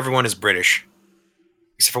 pretty much everyone is British,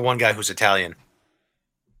 except for one guy who's Italian,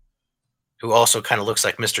 who also kind of looks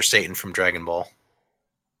like Mr. Satan from Dragon Ball.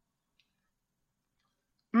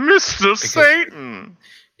 Mr. Satan!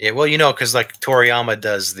 Yeah, well, because like Toriyama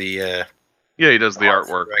does the... he does the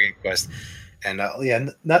artwork. Dragon Quest. And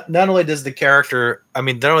not only does the character... I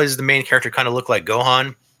mean, not only does the main character kind of look like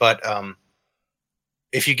Gohan, but...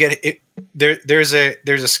 if you get it, there's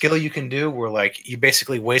a skill you can do where like you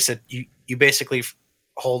basically you basically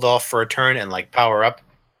hold off for a turn and like power up,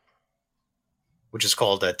 which is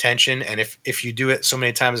called tension. And if you do it so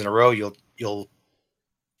many times in a row, you'll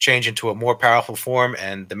change into a more powerful form,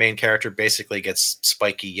 and the main character basically gets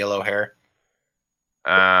spiky yellow hair.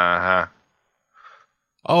 Uh-huh.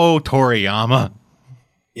 Oh, Toriyama.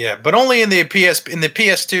 Yeah, but only in the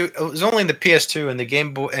PS2. It was only in the PS2 and the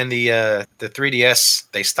Game Boy and the 3DS.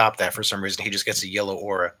 They stopped that for some reason. He just gets a yellow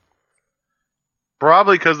aura.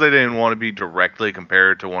 Probably because they didn't want to be directly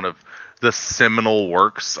compared to one of the seminal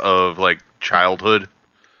works of like childhood.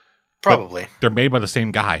 Probably. But they're made by the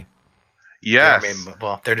same guy. Yes.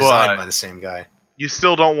 They're designed by the same guy. You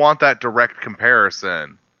still don't want that direct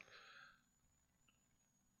comparison.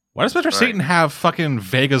 Why does Mr. Satan have fucking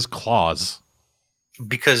Vega's claws?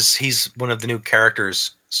 Because he's one of the new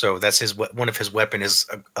characters, so that's one of his weapon is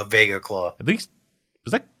a Vega claw. At least,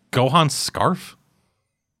 is that Gohan's scarf?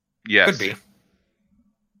 Yes. Could be.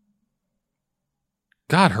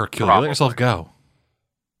 God, Hercule, you let yourself go.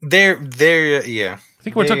 They're yeah. I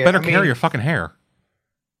think it would have took better care of your fucking hair.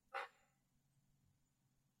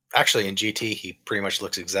 Actually, in GT, he pretty much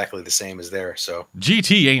looks exactly the same as there. So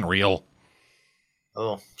GT ain't real.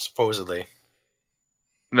 Oh, supposedly.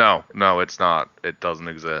 No, it's not. It doesn't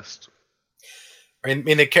exist.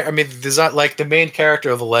 The main character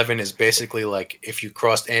of 11 is basically like if you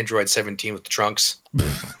crossed Android 17 with the Trunks.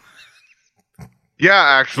 Yeah,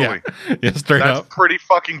 actually. Yeah, straight up. That's pretty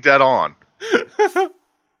fucking dead on.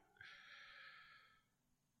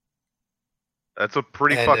 That's a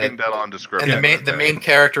pretty fucking dead on description. And the main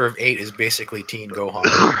character of 8 is basically Teen Gohan.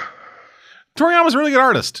 Toriyama's a really good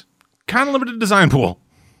artist. Kind of limited design pool.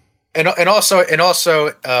 And also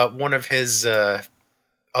one of his one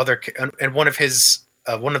of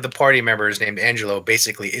the party members named Angelo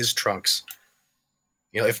basically is Trunks.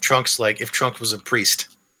 If Trunks was a priest.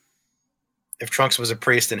 If Trunks was a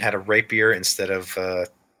priest and had a rapier instead of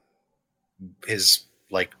his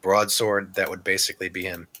like broadsword, that would basically be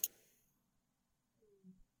him.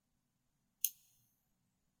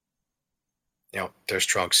 There's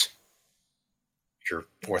Trunks. Your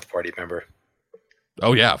fourth party member.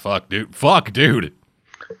 Oh yeah, fuck dude.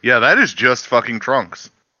 Yeah, that is just fucking Trunks.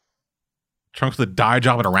 Trunks with a dye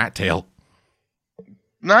job and a rat tail.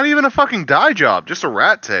 Not even a fucking dye job, just a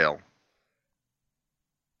rat tail.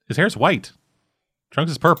 His hair's white.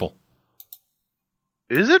 Trunks is purple.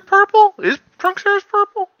 Is it purple? Is Trunks' hair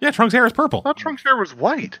purple? Yeah, Trunks' hair is purple. I thought Trunks' hair was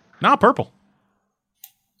white. Not purple.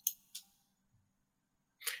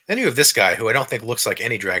 Then you have this guy who I don't think looks like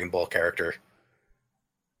any Dragon Ball character.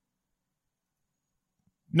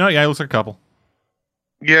 No, yeah, he looks like a couple.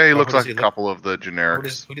 Yeah, he looks like a couple of the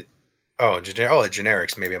generics. The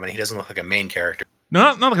generics maybe. I mean, he doesn't look like a main character.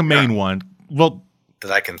 No, not like a main one. Well,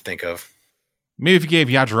 that I can think of. Maybe if you gave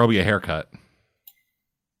Yajirobe a haircut.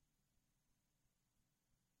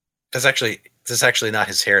 That's actually not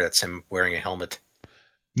his hair. That's him wearing a helmet.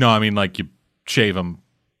 No, I mean like you shave him.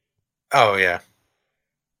 Oh yeah.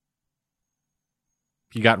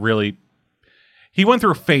 He went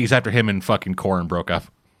through a phase after him and fucking Korn broke up.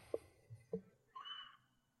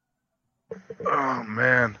 Oh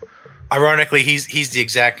man. Ironically, he's the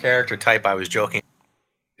exact character type I was joking.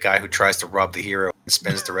 The guy who tries to rob the hero and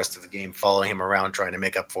spends the rest of the game following him around trying to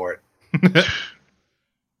make up for it.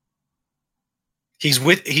 He's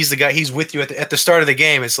the guy. He's with you at the start of the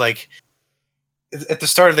game. It's like at the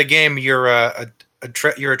start of the game, you're a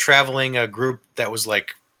traveling group that was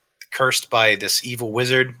like cursed by this evil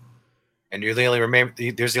wizard, and you're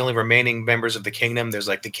there's the only remaining members of the kingdom. There's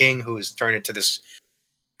like the king who is turned into this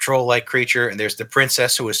troll-like creature, and there's the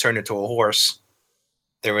princess who was turned into a horse.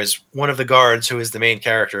 There was one of the guards who is the main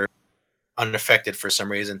character, unaffected for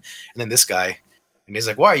some reason, and then this guy, and he's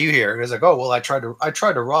like, "Why are you here?" And he's like, "Oh, well, I tried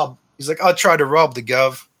to rob." He's like, "I tried to rob the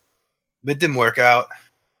gov, but it didn't work out.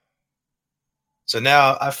 So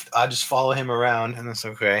now I just follow him around, and that's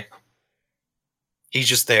okay. He's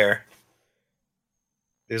just there."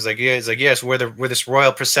 He's like, yes, we're this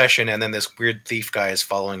royal procession, and then this weird thief guy is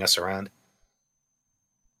following us around.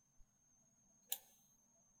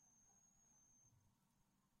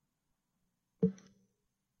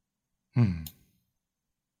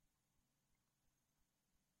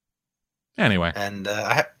 Anyway, and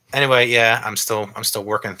I'm still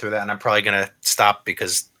working through that, and I'm probably gonna stop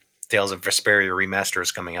because Tales of Vesperia Remaster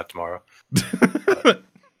is coming out tomorrow.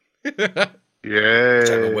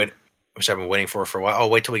 Yay! Which I've been waiting for a while. Oh,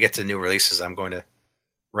 wait till we get to new releases. I'm going to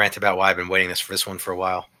rant about why I've been waiting for this one for a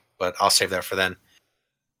while, but I'll save that for then.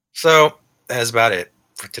 So that's about it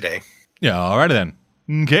for today. Yeah, alrighty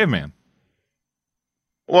then. Caveman.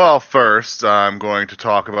 Well, first, I'm going to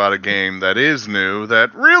talk about a game that is new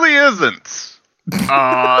that really isn't.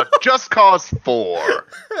 Just Cause 4.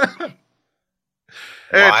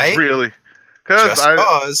 Why? It's really... Just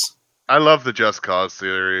Cause. I love the Just Cause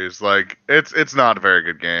series. Like, it's not a very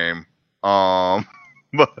good game. But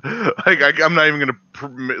I'm not even gonna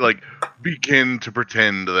begin to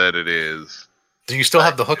pretend that it is. Do you still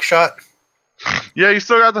have the hook shot? Yeah, you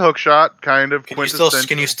still got the hook shot, kind of. Can you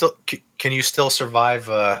still survive?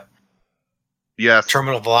 Yes.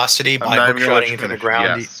 Terminal velocity by hook shotting into the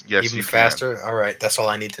ground yes, even faster. All right, that's all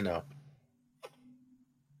I need to know.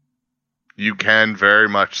 You can very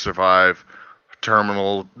much survive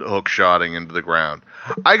terminal hook shotting into the ground.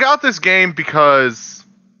 I got this game because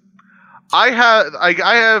I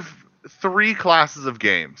have 3 classes of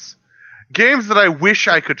games. Games that I wish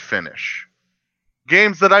I could finish.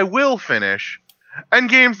 Games that I will finish. And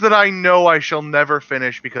games that I know I shall never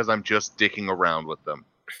finish because I'm just dicking around with them.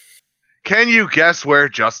 Can you guess where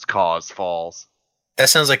Just Cause falls? That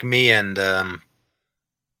sounds like me and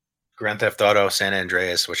Grand Theft Auto San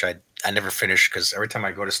Andreas, which I never finished because every time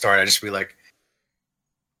I go to start, I just be like,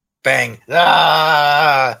 bang,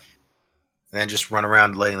 and then just run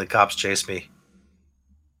around letting the cops chase me.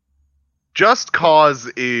 Just Cause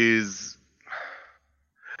is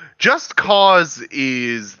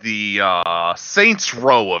the Saints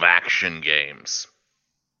Row of action games.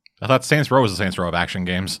 I thought Saints Row was the Saints Row of action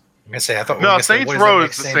games. I'm gonna say I thought no, Saints Row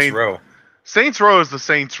is the Saints Row. Saints Row is the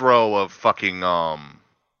Saints Row of fucking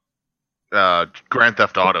Grand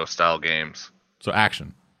Theft Auto style games. So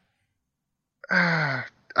action.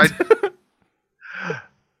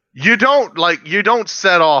 You don't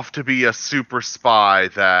set off to be a super spy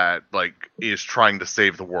that is trying to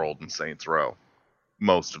save the world in Saints Row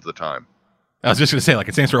most of the time. I was just gonna say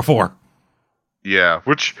in Saints Row 4. Yeah,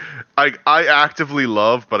 which I actively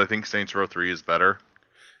love, but I think Saints Row 3 is better.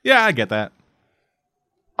 Yeah, I get that.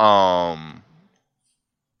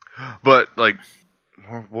 But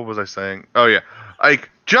what was I saying? Oh yeah,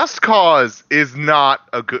 Just Cause is not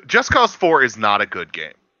a good. Just Cause 4 is not a good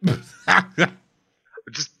game.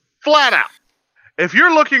 Just flat out. If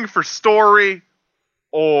you're looking for story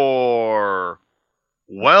or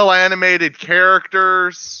well animated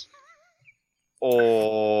characters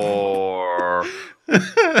or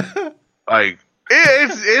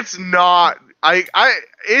it's not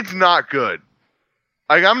it's not good.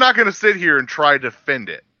 I'm not gonna sit here and try to defend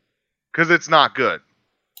it because it's not good.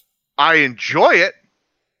 I enjoy it,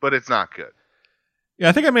 but it's not good. Yeah,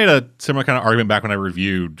 I think I made a similar kind of argument back when I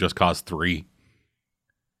reviewed Just Cause 3.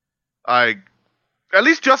 At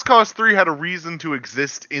least Just Cause 3 had a reason to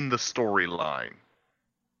exist in the storyline.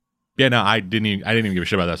 Yeah, no, I didn't even give a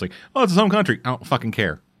shit about that. It's like, oh, it's his home country. I don't fucking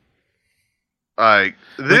care. I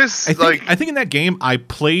think in that game I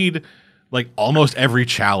played almost every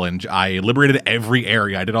challenge. I liberated every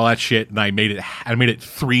area. I did all that shit, and I made it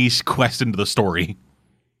 3 quests into the story.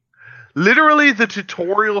 Literally, the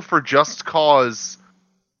tutorial for Just Cause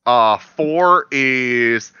 4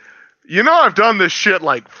 is, I've done this shit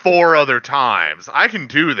 4 other times. I can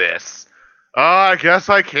do this. I guess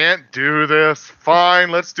I can't do this.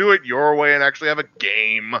 Fine, let's do it your way and actually have a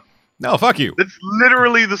game. No, fuck you. That's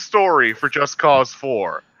literally the story for Just Cause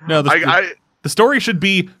 4. No, the story should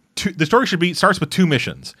be starts with 2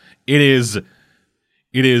 missions. It is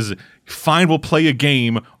fine, we'll play a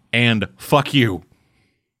game and fuck you.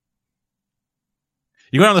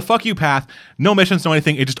 You go down the fuck you path, no missions, no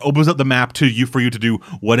anything. It just opens up the map for you to do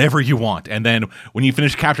whatever you want. And then when you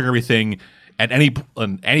finish capturing everything, At any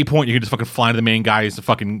point, you can just fucking fly into the main guy's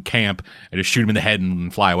fucking camp and just shoot him in the head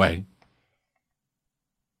and fly away.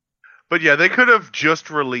 But yeah, they could have just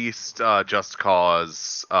released Just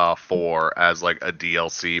Cause 4 as like a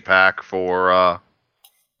DLC pack for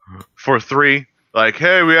 3. Like,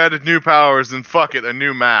 hey, we added new powers and fuck it, a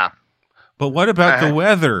new map. But what about the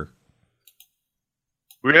weather?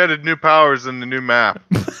 We added new powers in the new map.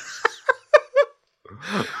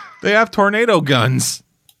 They have tornado guns.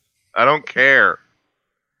 I don't care.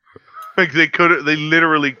 Like they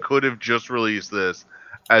literally could have just released this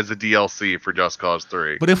as a DLC for Just Cause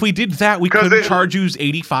 3. But if we did that, we couldn't charge you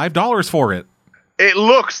 $85 for it. It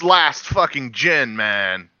looks last fucking gen,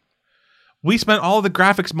 man. We spent all the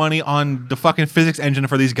graphics money on the fucking physics engine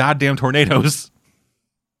for these goddamn tornadoes.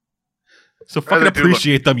 So fucking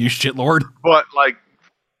appreciate them, you shitlord. But like,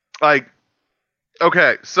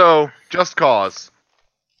 okay, so Just Cause,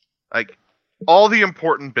 like, all the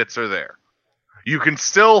important bits are there. You can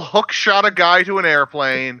still hook shot a guy to an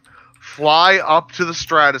airplane, fly up to the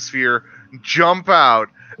stratosphere, jump out,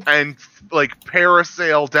 and like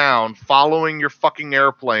parasail down, following your fucking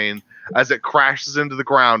airplane as it crashes into the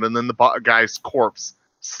ground, and then the guy's corpse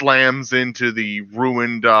slams into the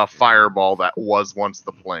ruined fireball that was once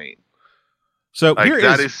the plane. So like, here's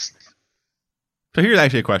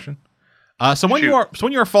actually a question. So when you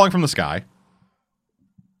are falling from the sky,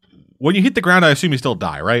 when you hit the ground, I assume you still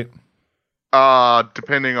die, right?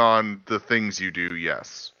 Depending on the things you do,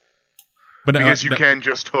 yes. But because you can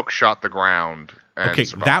just hook shot the ground. And okay,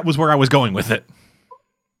 survive. That was where I was going with it.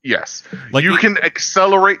 Yes, like you can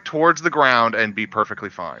accelerate towards the ground and be perfectly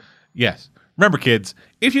fine. Yes. Remember, kids,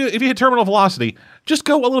 if you hit terminal velocity, just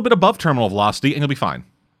go a little bit above terminal velocity, and you'll be fine.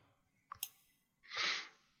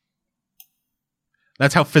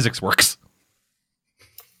 That's how physics works.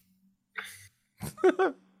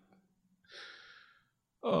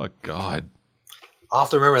 Oh, God. I'll have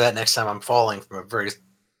to remember that next time I'm falling from a very...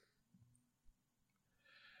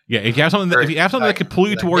 Yeah, if you have something that can pull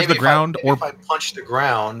you towards the ground, or if I punch the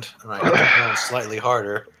ground and I hit the ground slightly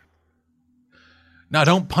harder. No,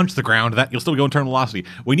 don't punch the ground. That you'll still go in terminal velocity.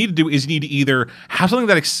 What you need to do is you need to either have something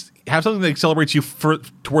that accelerates you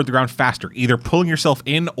toward the ground faster, either pulling yourself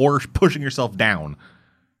in or pushing yourself down.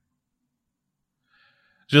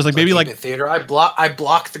 Just like maybe like theater, I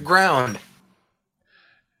block the ground.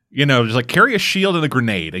 You know, just like carry a shield and a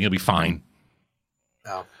grenade, and you'll be fine.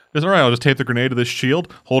 Oh. Just, all right, I'll just tape the grenade to this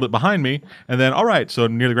shield, hold it behind me, and then, all right, so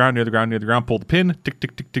near the ground, pull the pin, tick,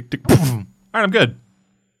 tick, tick, tick, tick, boom. All right, I'm good.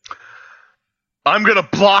 I'm going to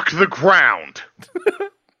block the ground.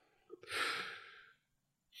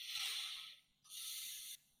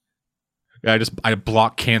 Yeah, I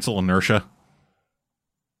block cancel inertia.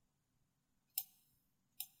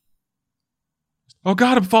 Oh,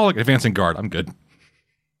 God, I'm falling. Advancing guard. I'm good.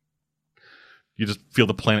 You just feel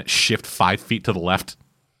the planet shift 5 feet to the left.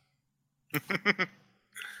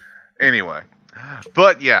 Anyway,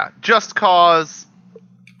 but yeah, Just Cause,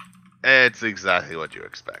 it's exactly what you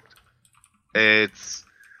expect. It's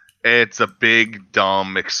a big,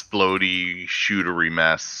 dumb, explodey, shootery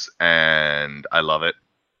mess, and I love it.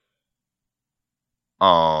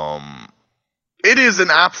 It is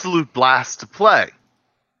an absolute blast to play,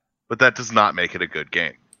 but that does not make it a good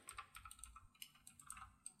game.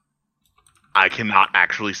 I cannot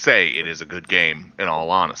actually say it is a good game, in all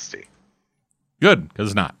honesty. Good, because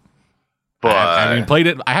it's not. But I haven't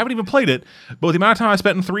even played it, but with the amount of time I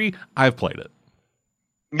spent in 3, I've played it.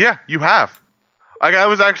 Yeah, you have. Like, I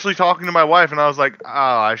was actually talking to my wife, and I was like, oh,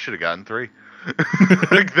 I should have gotten 3.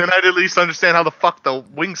 Like, then I'd at least understand how the fuck the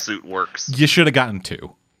wingsuit works. You should have gotten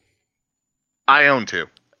 2. I own 2.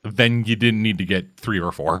 Then you didn't need to get 3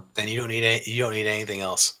 or 4. Then you don't need anything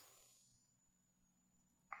else.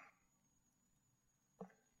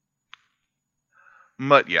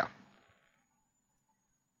 But yeah.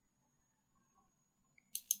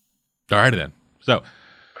 Alrighty then. So,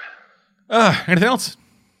 anything else?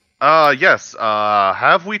 Yes.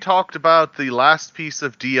 Have we talked about the last piece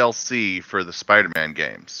of DLC for the Spider-Man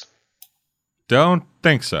games? Don't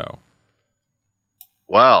think so.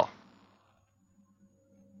 Well.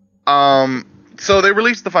 So they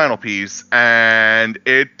released the final piece, and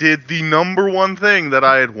it did the number one thing that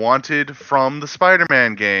I had wanted from the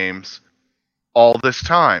Spider-Man games all this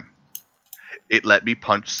time. It let me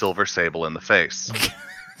punch Silver Sable in the face.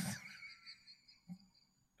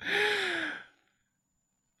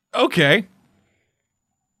 Okay.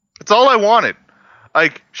 That's all I wanted.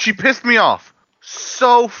 Like, she pissed me off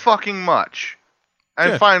so fucking much.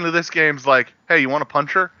 And finally this game's like, hey, you want to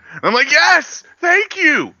punch her? And I'm like, yes! Thank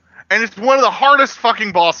you! And it's one of the hardest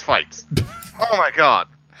fucking boss fights. Oh my god.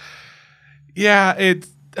 Yeah,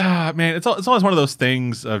 man, it's always one of those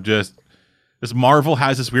things of just this Marvel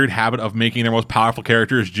has this weird habit of making their most powerful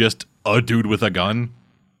characters just a dude with a gun.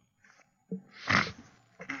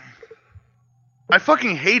 I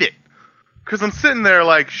fucking hate it. Because I'm sitting there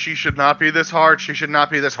like, she should not be this hard, she should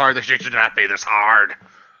not be this hard, she should not be this hard.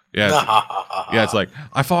 Yeah, it's like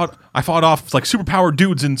I fought off like superpowered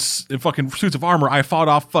dudes in fucking suits of armor. I fought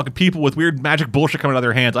off fucking people with weird magic bullshit coming out of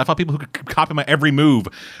their hands. I fought people who could copy my every move.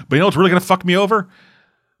 But you know what's really gonna fuck me over?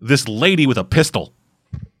 This lady with a pistol.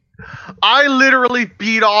 I literally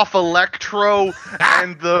beat off Electro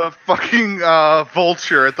and the fucking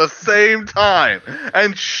Vulture at the same time,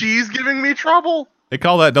 and she's giving me trouble. They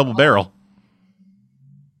call that double barrel.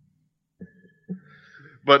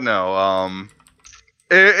 But no,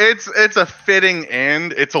 it's a fitting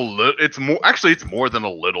end. It's more than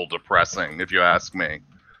a little depressing, if you ask me.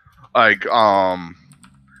 Like, I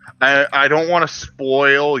don't want to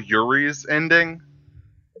spoil Yuri's ending,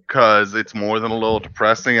 because it's more than a little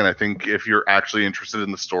depressing, and I think if you're actually interested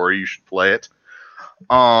in the story, you should play it.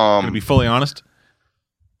 To be fully honest,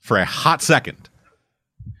 for a hot second,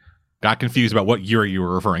 got confused about what Yuri you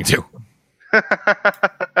were referring to.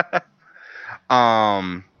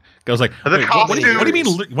 I was like, wait, what do you mean?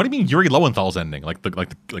 What do you mean Yuri Lowenthal's ending? Like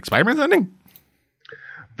Spider-Man's ending?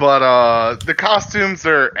 But the costumes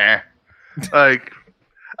are like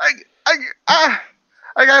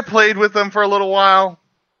I played with them for a little while.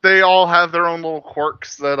 They all have their own little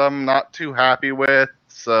quirks that I'm not too happy with.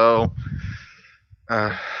 So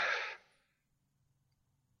that's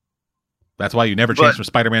why you never changed from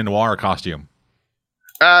Spider-Man Noir costume.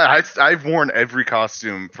 I've worn every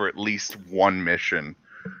costume for at least one mission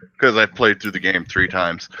because I've played through the game 3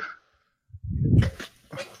 times.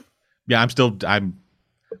 Yeah, I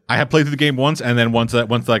have played through the game once, and then once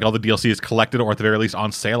like all the DLC is collected or at the very least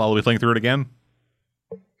on sale, I'll be playing through it again.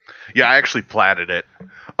 Yeah, I actually platted it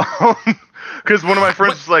because one of my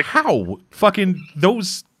friends was like, "How fucking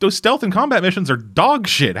those stealth and combat missions are dog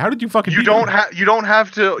shit? How did you fucking? You don't have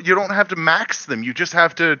to max them. You just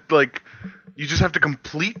have to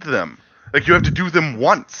complete them. Like, you have to do them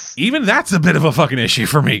once. Even that's a bit of a fucking issue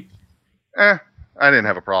for me. I didn't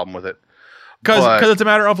have a problem with it. Because it's a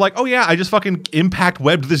matter of like, oh yeah, I just fucking impact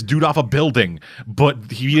webbed this dude off a building,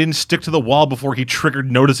 but he didn't stick to the wall before he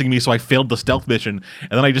triggered noticing me, so I failed the stealth mission,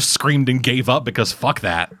 and then I just screamed and gave up because fuck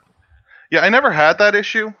that. Yeah, I never had that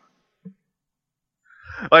issue.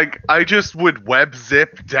 Like, I just would web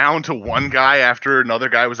zip down to one guy after another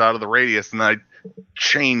guy was out of the radius, and I'd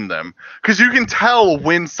chain them. Because you can tell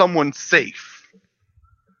when someone's safe.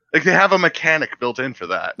 Like, they have a mechanic built in for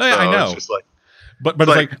that. No, yeah, so I know. It's just like, but it's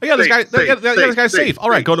like, oh, yeah, this guy's safe.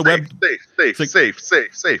 All right, go to web.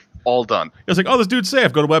 Safe. All done. It's like, oh, this dude's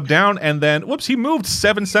safe. Go to web down, and then, whoops, he moved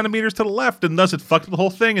 7 centimeters to the left, and thus it fucked up the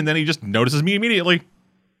whole thing, and then he just notices me immediately.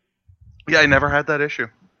 Yeah, I never had that issue.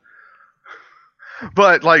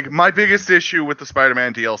 But, like, my biggest issue with the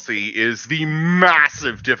Spider-Man DLC is the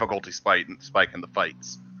massive difficulty spike in the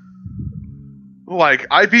fights. Like,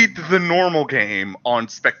 I beat the normal game on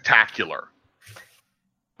Spectacular.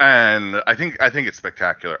 And I think it's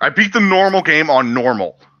Spectacular. I beat the normal game on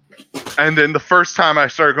normal. And then the first time I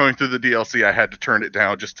started going through the DLC, I had to turn it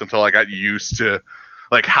down just until I got used to,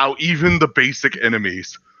 like, how even the basic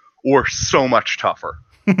enemies were so much tougher.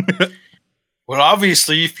 Well,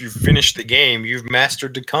 obviously, if you've finished the game, you've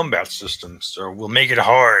mastered the combat system, so we'll make it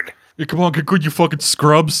hard. Yeah, come on, get good, you fucking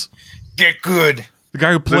scrubs. Get good. The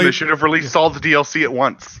guy who played... Then they should have released all the DLC at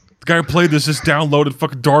once. The guy who played this just downloaded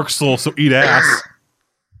fucking Dark Souls, so eat ass.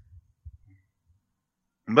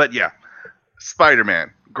 But yeah, Spider-Man,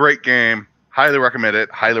 great game. Highly recommend it.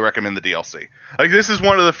 Highly recommend the DLC. Like, this is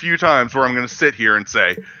one of the few times where I'm going to sit here and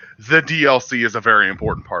say the DLC is a very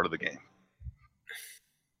important part of the game.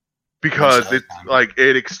 Because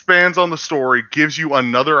it expands on the story, gives you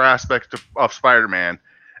another aspect of Spider-Man,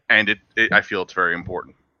 and I feel it's very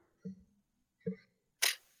important.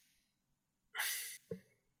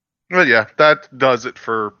 But yeah, that does it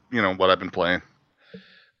for, what I've been playing.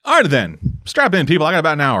 All right, then. Strap in, people. I got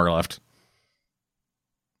about an hour left.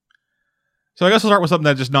 So I guess we'll start with something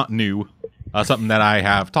that's just not new. Something that I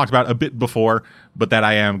have talked about a bit before, but that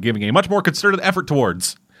I am giving a much more concerted effort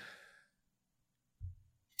towards.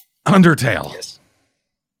 Undertale. Yes.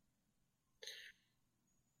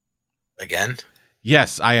 Again?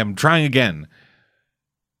 Yes, I am trying again.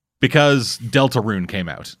 Because Deltarune came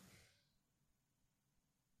out.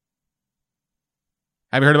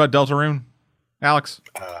 Have you heard about Deltarune, Alex?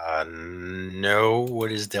 No.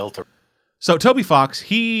 What is Delta? So Toby Fox,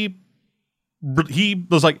 he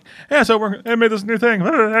was like, yeah, so I made this new thing.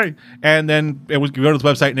 And then we go to the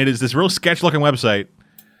website, and it is this real sketch-looking website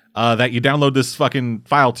that you download this fucking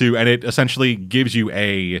file to, and it essentially gives you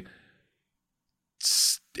a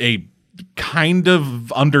kind of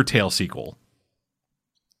Undertale sequel.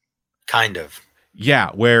 Kind of. Yeah,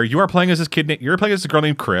 where you are playing as this kid, you're playing as a girl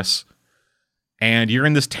named Chris, and you're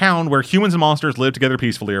in this town where humans and monsters live together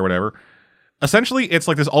peacefully or whatever. Essentially, it's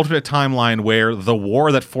like this alternate timeline where the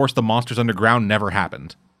war that forced the monsters underground never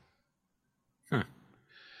happened.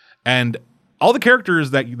 And all the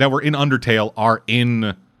characters that were in Undertale are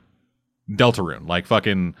in Deltarune. Like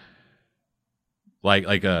fucking like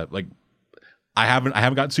I haven't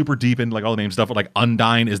gotten super deep into like all the name stuff, but like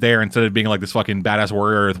Undyne is there instead of being like this fucking badass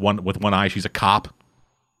warrior with one eye, she's a cop.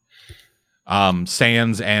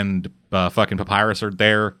 Sans and fucking Papyrus are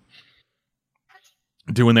there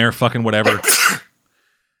doing their fucking whatever.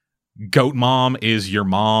 Goat Mom is your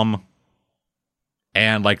mom.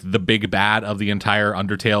 And like the big bad of the entire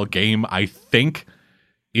Undertale game, I think,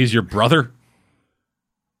 is your brother.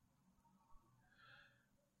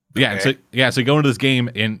 Yeah, Okay. so you go into this game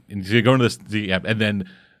and you go into this and then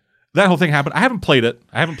that whole thing happened. I haven't played it.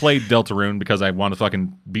 I haven't played Deltarune because I want to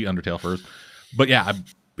fucking beat Undertale first. But yeah,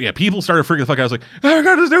 people started freaking the fuck out. I was like, I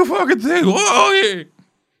got this new fucking thing. Whoa, yeah.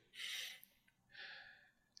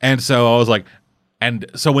 And so I was like, and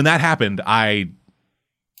so when that happened, I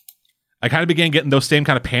kind of began getting those same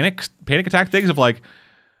kind of panic attack things of like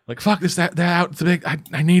fuck this, that out. It's big.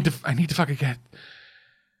 I need to fucking get.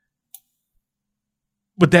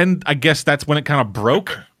 But then I guess that's when it kind of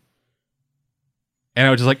broke. And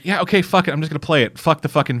I was just like, yeah, okay, fuck it. I'm just going to play it. Fuck the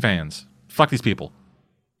fucking fans. Fuck these people.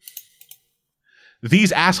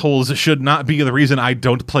 These assholes should not be the reason I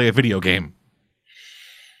don't play a video game.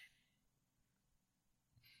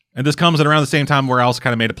 And this comes at around the same time where I also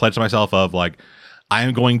kind of made a pledge to myself of like, I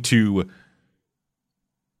am going to,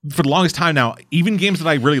 for the longest time now, even games that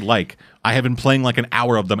I really like, I have been playing like an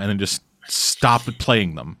hour of them and then just stopped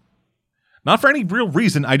playing them. Not for any real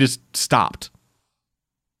reason, I just stopped.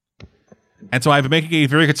 And so I've been making a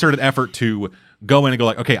very concerted effort to go in and go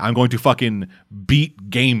like, okay, I'm going to fucking beat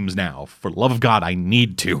games now. For the love of God, I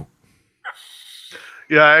need to.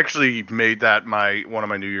 Yeah, I actually made that one of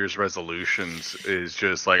my New Year's resolutions is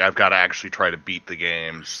just like I've got to actually try to beat the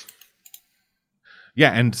games.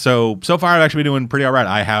 Yeah, and so far I've actually been doing pretty all right.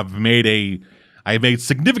 I have made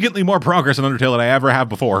significantly more progress in Undertale than I ever have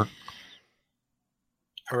before.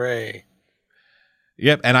 Hooray.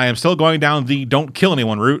 Yep, and I am still going down the don't kill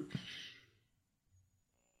anyone route.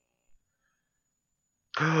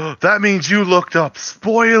 That means you looked up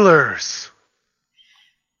spoilers.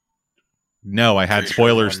 No, I had Pretty sure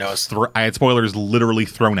spoilers. everyone knows. I had spoilers literally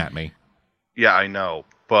thrown at me. Yeah, I know,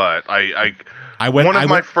 but I went. One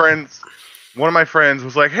of my friends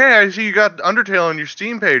was like, "Hey, I see you got Undertale on your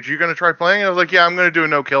Steam page. You gonna try playing it?" I was like, "Yeah, I'm gonna do a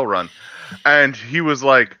no kill run." And he was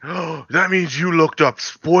like, "Oh, that means you looked up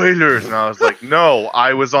spoilers." And I was like, "No,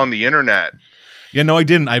 I was on the internet." Yeah, no, I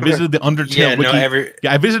didn't. I visited the Undertale wiki.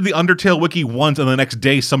 I visited the Undertale wiki once, and the next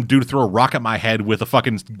day, some dude threw a rock at my head with a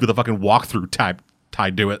fucking walkthrough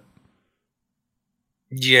tied to it.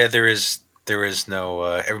 Yeah, there is no.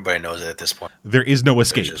 Everybody knows it at this point. There is no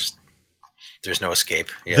escape. There's no escape.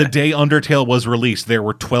 Yeah. The day Undertale was released, there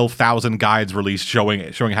were 12,000 guides released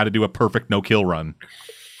showing how to do a perfect no-kill run.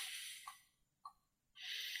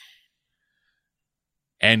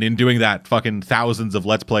 And in doing that, fucking thousands of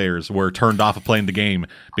Let's Players were turned off of playing the game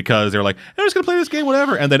because they're like, I'm just going to play this game,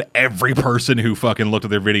 whatever. And then every person who fucking looked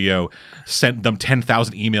at their video sent them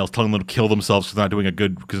 10,000 emails telling them to kill themselves because they're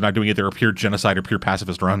not doing either a pure genocide or pure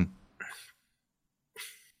pacifist run.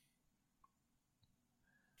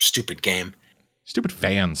 Stupid game. Stupid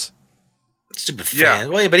fans. Stupid fans. Yeah.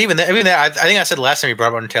 Well, but even that, I think I said last time you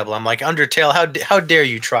brought up Undertale, I'm like, Undertale, how dare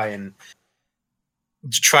you try and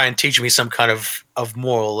teach me some kind of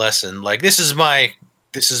moral lesson? Like, this is my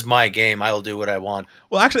game. I will do what I want.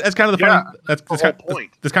 Well, actually, that's kind of the funny. That's the whole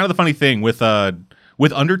point. That's kind of the funny thing with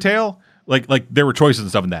Undertale. Like there were choices and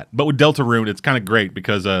stuff in that, but with Deltarune, it's kind of great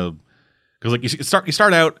because like you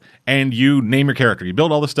start out and you name your character, you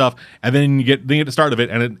build all this stuff, and then you get the start of it,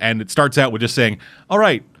 and it starts out with just saying, "All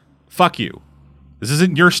right, fuck you. This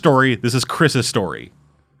isn't your story. This is Chris's story.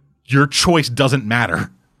 Your choice doesn't matter."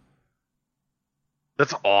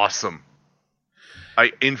 That's awesome.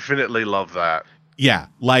 I infinitely love that. Yeah,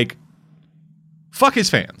 like, fuck his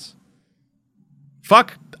fans.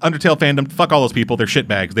 Fuck Undertale fandom. Fuck all those people. They're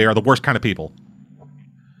shitbags. They are the worst kind of people.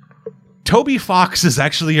 Toby Fox is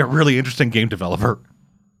actually a really interesting game developer.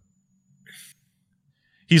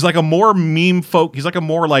 He's like a more meme folk. He's like a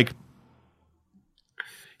more like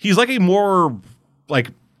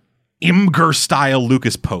Imgur style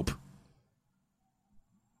Lucas Pope.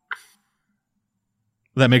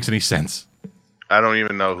 If that makes any sense. I don't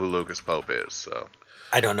even know who Lucas Pope is. So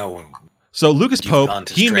I don't know. So Lucas You've Pope, gone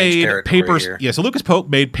to he strange made territory Papers. here. Yeah, so Lucas Pope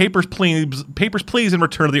made Papers, Please, and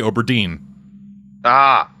Return of the Obra Dinn.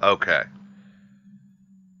 Okay.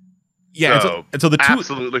 Yeah, and so the two,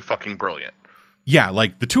 absolutely fucking brilliant. yeah,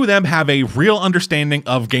 like the two of them have a real understanding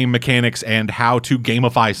of game mechanics and how to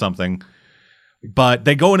gamify something, but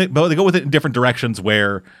they go with it in different directions.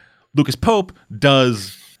 Where Lucas Pope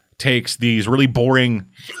takes these really boring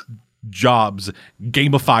jobs,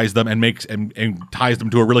 gamifies them, and ties them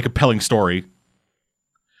to a really compelling story.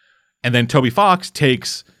 And then Toby Fox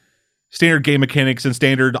takes standard game mechanics and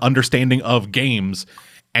standard understanding of games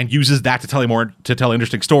and uses that to tell an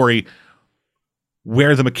interesting story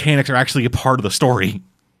where the mechanics are actually a part of the story.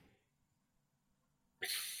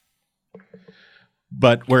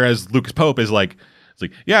 But whereas Lucas Pope is like, it's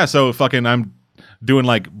like, yeah, so fucking I'm doing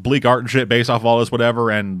like bleak art and shit based off of all this whatever,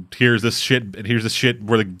 and here's this shit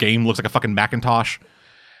where the game looks like a fucking Macintosh.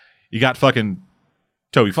 You got fucking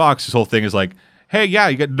Toby Fox, his whole thing is like, hey, yeah,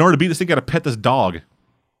 in order to beat this thing, you gotta pet this dog.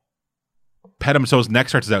 Pet him so his neck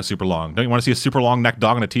stretches out super long. Don't you want to see a super long neck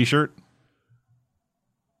dog on a t-shirt?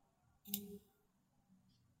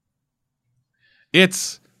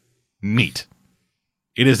 It's neat.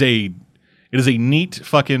 It is a neat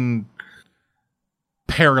fucking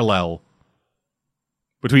parallel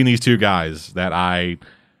between these two guys that I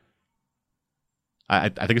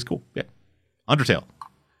think it's cool. Yeah. Undertale.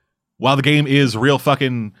 While the game is real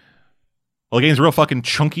fucking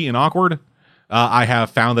chunky and awkward, I have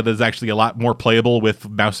found that it's actually a lot more playable with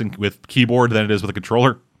mouse and with keyboard than it is with a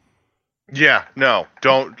controller. Yeah, no,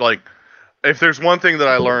 don't like. If there's one thing that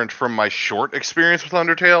I learned from my short experience with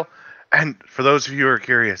Undertale, and for those of you who are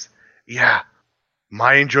curious, yeah,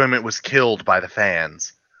 my enjoyment was killed by the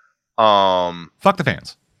fans. Fuck the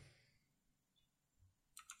fans.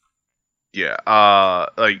 Yeah,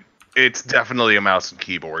 like it's definitely a mouse and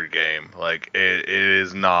keyboard game. Like it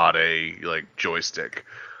is not a like joystick.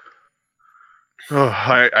 Oh,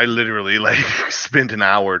 I literally like spent an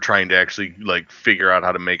hour trying to actually like figure out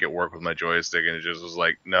how to make it work with my joystick, and it just was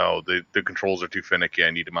like, no, the controls are too finicky. I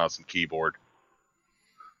need a mouse and keyboard.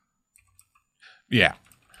 Yeah.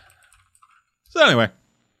 So anyway,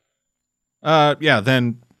 yeah.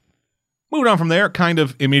 Then moving on from there, kind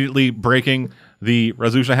of immediately breaking the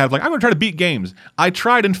resolution I had, like I'm gonna try to beat games. I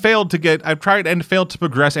tried and failed to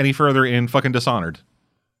progress any further in fucking Dishonored.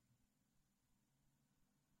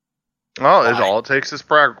 Well, all it takes is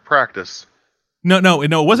practice. No,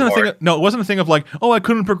 it wasn't a thing. No, it wasn't a thing of like, oh, I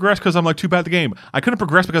couldn't progress because I'm like too bad at the game. I couldn't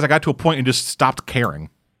progress because I got to a point and just stopped caring.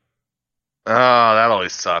 Oh, that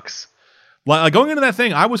always sucks. Like going into that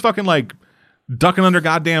thing, I was fucking like ducking under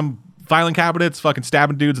goddamn filing cabinets, fucking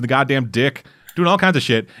stabbing dudes in the goddamn dick, doing all kinds of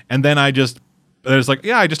shit, and then I just like,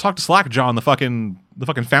 yeah, I just talked to Slackjaw in the fucking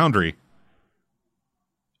Foundry.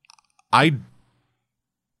 I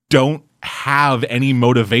don't have any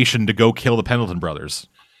motivation to go kill the Pendleton brothers.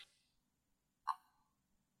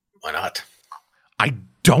 Why not? I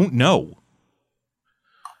don't know.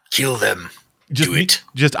 Kill them. Do it.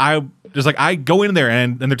 I go in there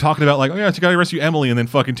and they're talking about like, oh yeah, you gotta rescue Emily and then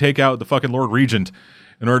fucking take out the fucking Lord Regent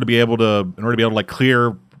in order to be able to like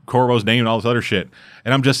clear Corvo's name and all this other shit.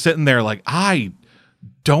 And I'm just sitting there like, I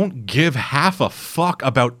don't give half a fuck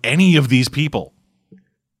about any of these people.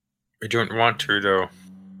 I don't want to though.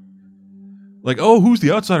 Like, oh, who's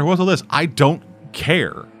the outsider? What's all this? I don't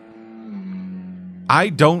care. I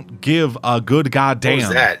don't give a good goddamn. What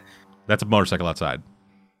was that? That's a motorcycle outside.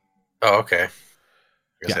 Oh, okay.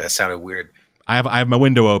 Yeah. That sounded weird. I have my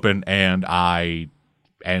window open and I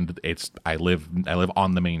live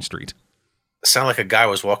on the main street. It sounded like a guy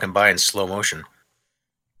was walking by in slow motion.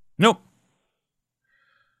 Nope.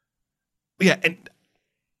 Yeah, and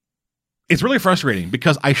it's really frustrating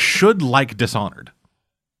because I should like Dishonored.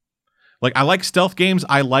 Like, I like stealth games.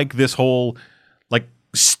 I like this whole, like,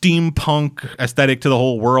 steampunk aesthetic to the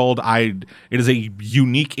whole world. It is a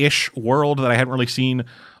unique-ish world that I haven't really seen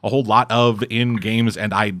a whole lot of in games,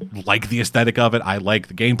 and I like the aesthetic of it. I like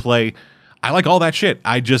the gameplay. I like all that shit.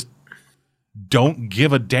 I just don't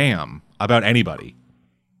give a damn about anybody.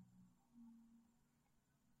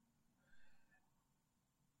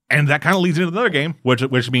 And that kind of leads into another game,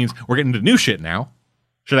 which means we're getting into new shit now.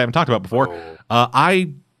 Shit I haven't talked about before.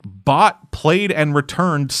 I bought, played, and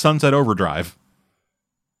returned Sunset Overdrive.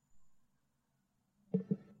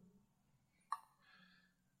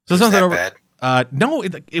 So Sunset Overdrive. No,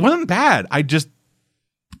 it wasn't bad. I just,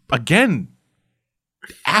 again,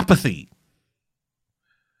 apathy.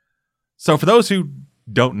 So for those who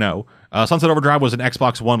don't know, Sunset Overdrive was an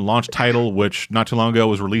Xbox One launch title, which not too long ago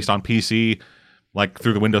was released on PC, like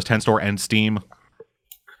through the Windows 10 store and Steam.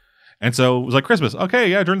 And so it was like Christmas. Okay,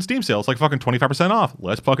 yeah, during the Steam sale, it's like fucking 25% off.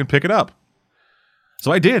 Let's fucking pick it up.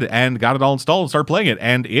 So I did and got it all installed and started playing it.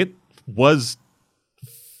 And it was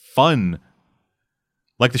fun.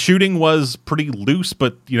 Like the shooting was pretty loose,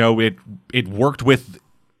 but it worked with,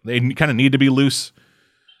 it kind of needed to be loose.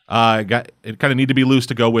 It kind of needed to be loose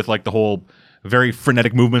to go with like the whole very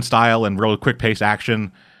frenetic movement style and real quick paced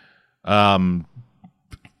action. And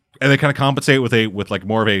they kind of compensate with like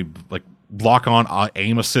more of a like lock on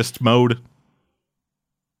aim assist mode.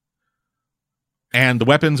 And the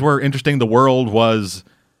weapons were interesting. The world was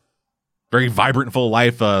very vibrant and full of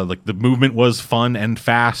life. Like the movement was fun and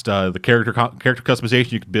fast. The character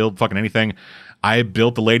customization, you could build fucking anything. I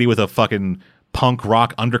built the lady with a fucking punk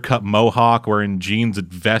rock undercut mohawk wearing jeans and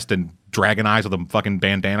vest and dragon eyes with a fucking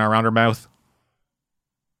bandana around her mouth.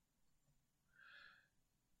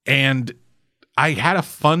 And I had a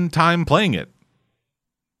fun time playing it.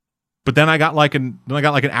 But then I got like an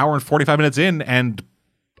hour and 45 minutes in, and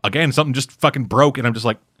again, something just fucking broke, and I'm just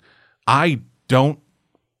like, I don't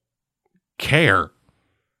care.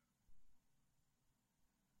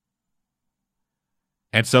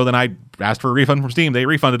 And so then I asked for a refund from Steam. They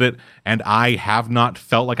refunded it, and I have not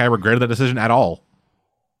felt like I regretted that decision at all.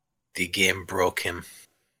 The game broke him.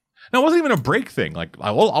 No, it wasn't even a break thing. Like,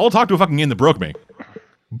 I'll talk to a fucking game that broke me.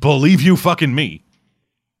 Believe you fucking me.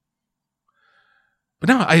 But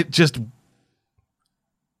no, I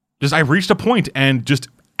reached a point and just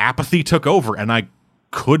apathy took over, and I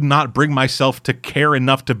could not bring myself to care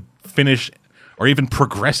enough to finish or even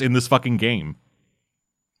progress in this fucking game.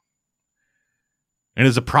 And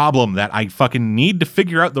it's a problem that I fucking need to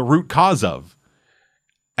figure out the root cause of.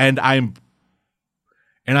 And I'm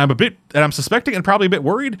suspecting and probably a bit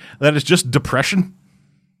worried that it's just depression.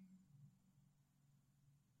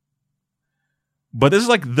 But this is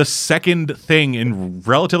like the second thing in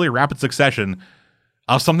relatively rapid succession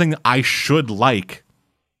of something I should like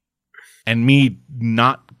and me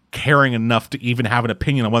not caring enough to even have an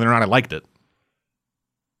opinion on whether or not I liked it.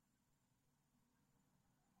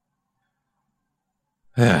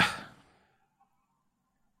 Anyway,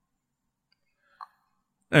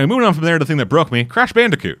 moving on from there to the thing that broke me, Crash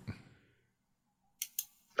Bandicoot.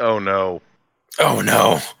 Oh no. Oh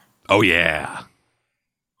no. Oh yeah.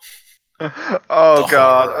 Oh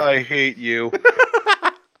God, I hate you.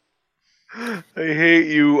 I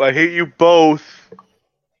hate you. I hate you both.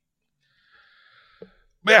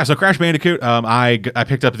 But yeah, so Crash Bandicoot, I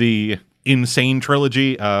picked up the Insane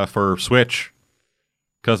trilogy for Switch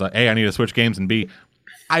because A, I need to switch games, and B,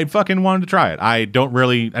 I fucking wanted to try it. I never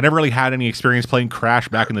really had any experience playing Crash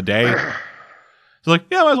back in the day. So like,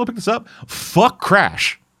 yeah, might as well pick this up. Fuck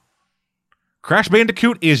Crash. Crash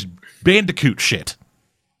Bandicoot is Bandicoot shit.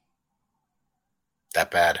 That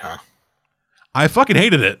bad, huh? I fucking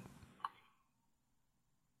hated it.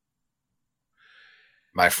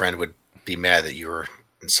 My friend would be mad that you were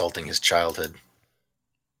insulting his childhood.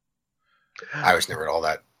 I was never all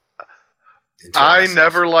that. I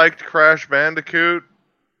never liked Crash Bandicoot.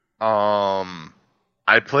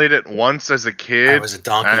 I played it once as a kid. I was a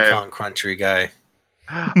Donkey Kong Country guy.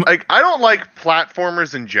 Like, I don't like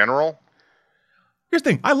platformers in general. Here's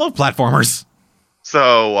the thing, I love platformers.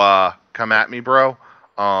 So, come at me, bro.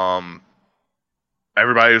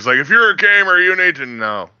 Everybody was like, if you're a gamer, you need to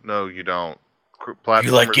know. No, you don't.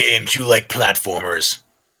 You like games, you like platformers.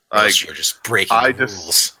 Like, you're just breaking the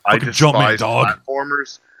rules. I despise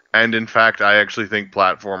platformers. And in fact, I actually think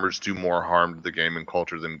platformers do more harm to the gaming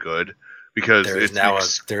culture than good. Because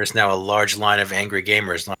there is now a large line of angry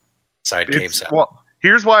gamers inside GameStop. Well,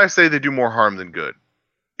 here's why I say they do more harm than good.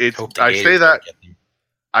 I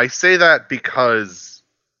say that because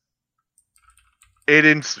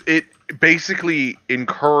it basically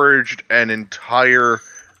encouraged an entire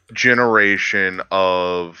generation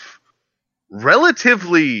of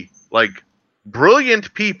relatively like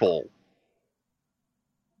brilliant people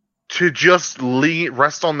to just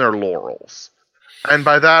rest on their laurels. And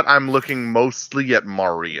by that, I'm looking mostly at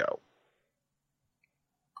Mario.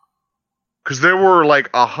 Because there were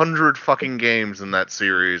like 100 fucking games in that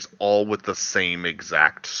series, all with the same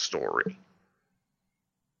exact story.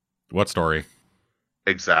 What story?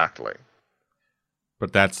 Exactly.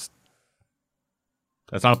 But that's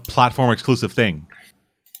not a platform exclusive thing.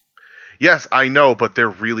 Yes, I know, but they're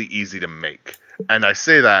really easy to make. And I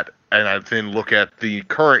say that, and I then look at the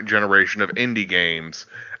current generation of indie games,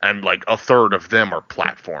 and like a third of them are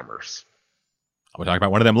platformers. We'll talk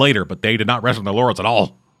about one of them later, but they did not rest on their laurels at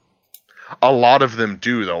all. A lot of them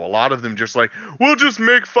do, though. A lot of them just like, we'll just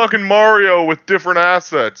make fucking Mario with different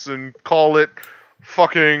assets and call it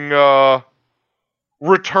fucking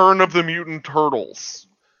Return of the Mutant Turtles.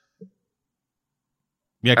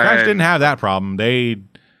 Yeah, Crash And- didn't have that problem. They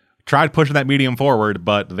tried pushing that medium forward,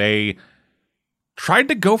 but they tried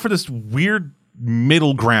to go for this weird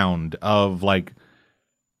middle ground of like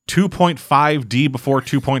 2.5D before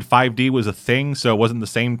 2.5D was a thing, so it wasn't the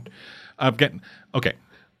same. Okay.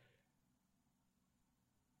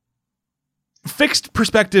 Fixed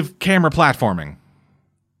perspective camera platforming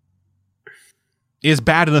is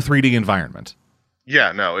bad in a 3D environment.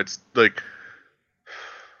 Yeah, no, it's like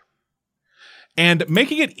And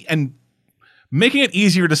making it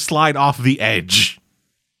easier to slide off the edge.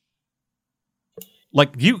 Like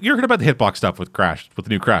you're heard about the hitbox stuff with the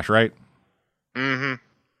new Crash, right? mm-hmm.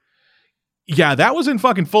 Yeah, that was in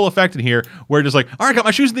fucking full effect in here, where just like, all right, got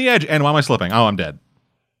my shoes in the edge, and why am I slipping? Oh, I'm dead.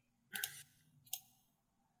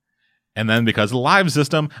 And then because of the live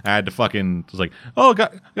system, I had to fucking was like, oh,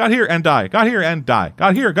 got here and die, got here and die,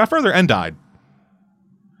 got here, got further and died.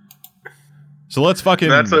 So let's fucking.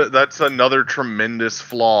 That's another tremendous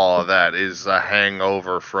flaw that is a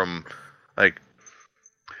hangover from, like,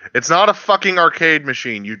 it's not a fucking arcade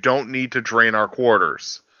machine. You don't need to drain our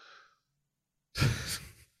quarters.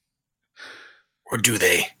 Or do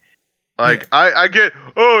they? Like, I get,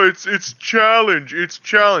 oh, it's challenge.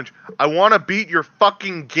 I want to beat your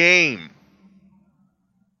fucking game.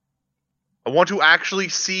 I want to actually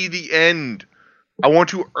see the end. I want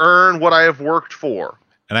to earn what I have worked for.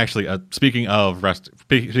 And actually, speaking of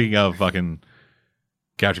fucking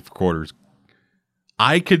capture for quarters,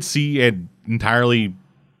 I could see it entirely.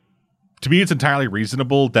 To me, it's entirely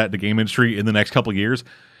reasonable that the game industry in the next couple of years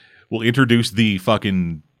will introduce the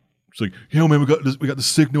fucking. It's like, yo, man, we got this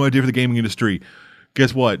sick new idea for the gaming industry.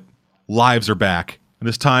 Guess what? Lives are back, and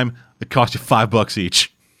this time it costs you $5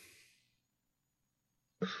 each.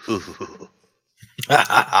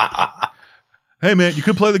 Hey, man, you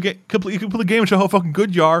could play the game. You could play the game and show how fucking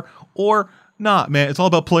good you are, or not, man. It's all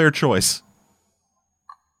about player choice.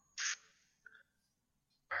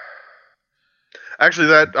 Actually,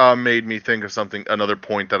 that made me think of another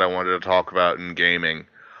point that I wanted to talk about in gaming.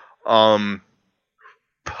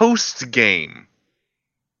 Post game.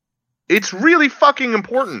 It's really fucking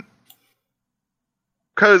important.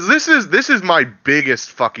 Cause this is my biggest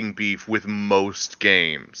fucking beef with most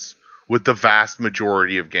games. With the vast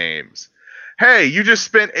majority of games. Hey, you just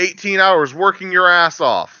spent 18 hours working your ass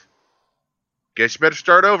off. Guess you better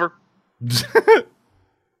start over.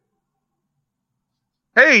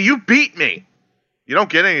 Hey, you beat me. You don't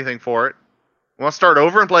get anything for it. Want to start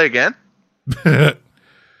over and play again?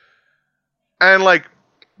 And like,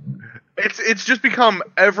 it's just become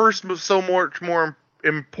ever so much more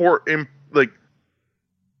important. Like,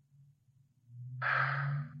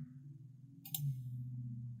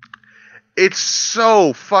 it's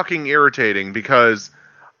so fucking irritating because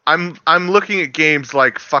I'm looking at games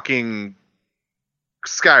like fucking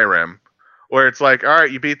Skyrim, where it's like, all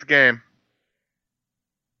right, you beat the game.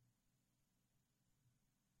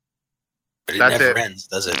 But it That's never it. ends,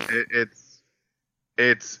 does it?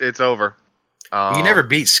 It's over. You never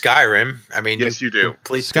beat Skyrim. I mean, Yes, you do.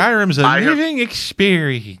 Skyrim's a living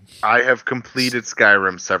experience. I have completed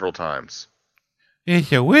Skyrim several times.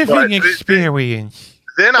 It's a living But experience.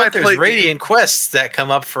 Then I But there's played. Radiant quests that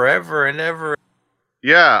come up forever and ever.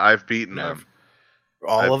 Yeah, I've beaten them.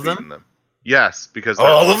 All I've of beaten them? Yes, because they're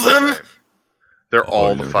All all of the them? same. They're all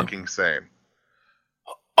All the of them. fucking same.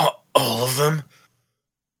 All of them?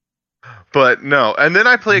 But no, and then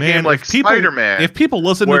I play a Man, game like if people- Spider-Man. If people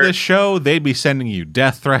listen where- to this show, they'd be sending you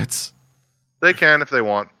death threats. They can if they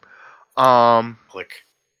want. Click.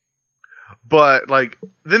 But like,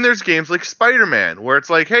 then there's games like Spider-Man where it's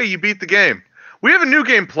like, hey, you beat the game. We have a new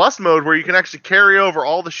game plus mode where you can actually carry over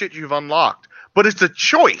all the shit you've unlocked, but it's a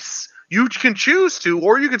choice. You can choose to,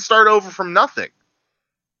 or you can start over from nothing.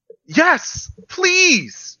 Yes,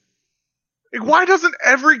 please. Like, why doesn't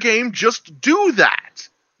every game just do that?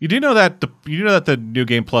 You do know that the new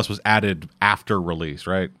game plus was added after release,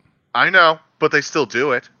 right? I know, but they still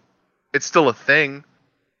do it. It's still a thing.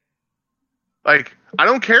 Like, I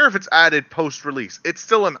don't care if it's added post-release. It's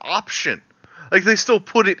still an option. Like, they still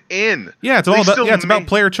put it in. Yeah, it's They all about still it's about make-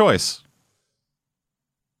 player choice.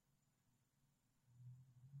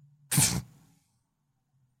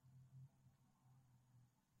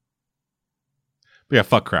 But yeah,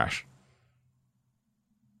 fuck Crash.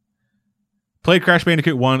 Played Crash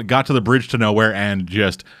Bandicoot 1, got to the bridge to nowhere, and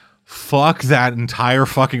just fuck that entire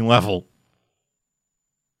fucking level.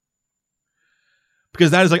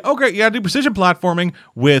 Because that is like, oh great, you gotta do precision platforming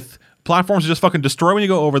with platforms that just fucking destroy when you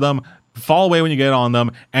go over them, fall away when you get on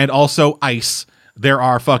them, and also ice. There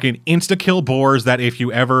are fucking insta-kill boars that if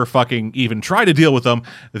you ever fucking even try to deal with them,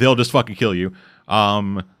 they'll just fucking kill you.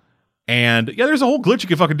 And And yeah, there's a whole glitch you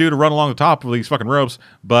can fucking do to run along the top of these fucking ropes,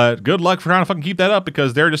 but good luck for trying to fucking keep that up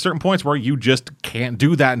because there are just certain points where you just can't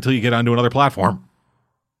do that until you get onto another platform.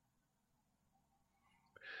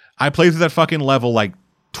 I played through that fucking level like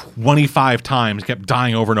 25 times, kept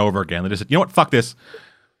dying over and over again. They just said, you know what, fuck this.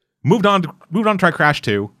 Moved on to try Crash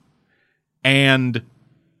 2, and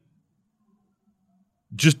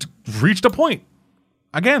just reached a point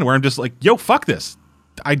again where I'm just like, yo, fuck this.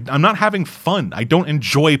 I'm not having fun. I don't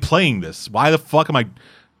enjoy playing this. Why the fuck am I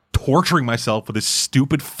torturing myself with this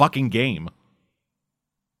stupid fucking game?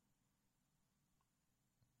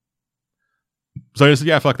 So I just said,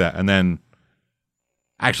 yeah, fuck that. And then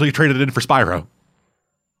actually traded it in for Spyro.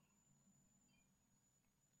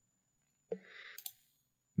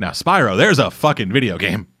 Now, Spyro, there's a fucking video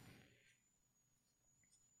game.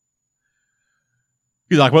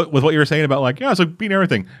 He's like, with what you were saying about, like, yeah, it's like beating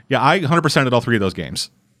everything. Yeah, I 100%ed all 3 of those games.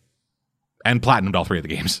 And platinumed all 3 of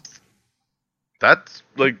the games. That's,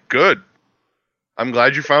 like, good. I'm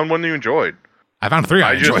glad you found one you enjoyed. I found 3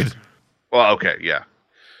 I enjoyed. Well, okay, yeah.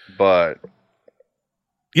 But...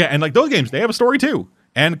 yeah, and, like, those games, they have a story, too.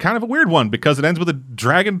 And kind of a weird one, because it ends with a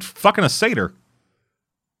dragon fucking a satyr.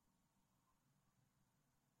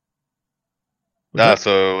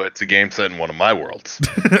 So it's a game set in one of my worlds.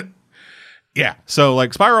 Yeah, so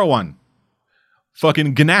like Spyro 1,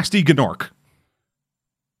 fucking Gnasty Gnorc.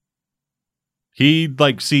 He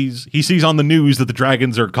sees on the news that the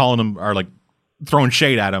dragons are like throwing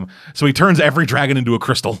shade at him, so he turns every dragon into a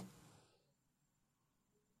crystal.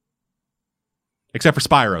 Except for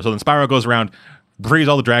Spyro. So then Spyro goes around, breeds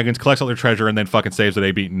all the dragons, collects all their treasure, and then fucking saves the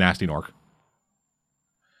day beating Gnasty Gnorc.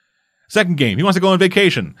 Second game, he wants to go on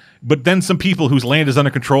vacation, but then some people whose land is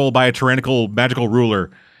under control by a tyrannical magical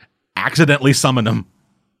ruler accidentally summon him.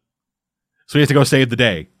 So he has to go save the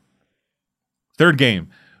day. Third game,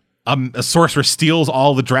 a sorcerer steals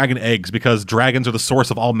all the dragon eggs because dragons are the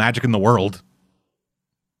source of all magic in the world.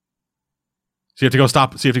 So you have to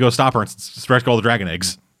go stop her and stretch all the dragon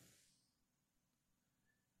eggs.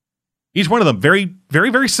 Each one of them very, very,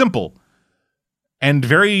 very simple. And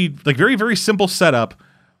very, very simple setup,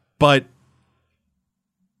 but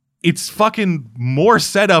it's fucking more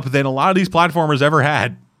setup than a lot of these platformers ever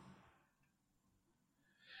had.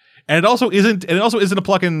 And it also isn't a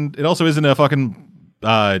fucking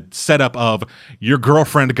setup of your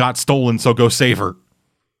girlfriend got stolen, so go save her.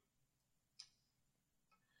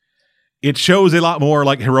 It shows a lot more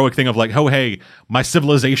like heroic thing of like, oh hey, my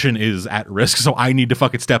civilization is at risk, so I need to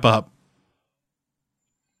fucking step up.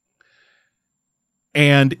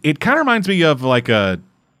 And it kind of reminds me of like the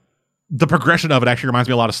progression of it actually reminds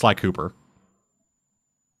me a lot of Sly Cooper.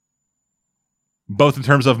 Both in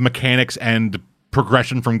terms of mechanics and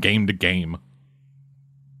progression from game to game.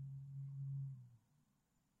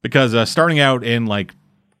 Because starting out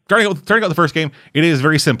the first game, it is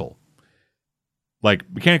very simple. Like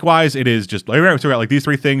mechanic wise, it is just like these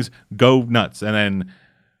 3 things, go nuts, and then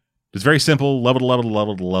it's very simple, level to level to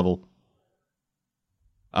level to level.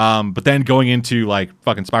 But then going into like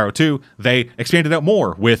fucking Spyro 2, they expanded out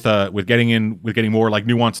more with getting more like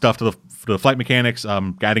nuanced stuff to the flight mechanics,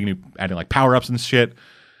 adding like power ups and shit,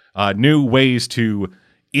 new ways to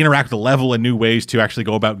interact with the level and new ways to actually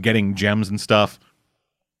go about getting gems and stuff.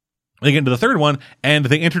 They get into the third one and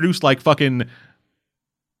they introduced like 5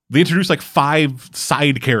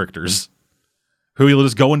 side characters who you'll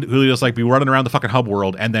just like be running around the fucking hub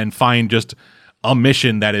world and then find just a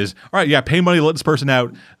mission that is, all right, yeah, pay money to let this person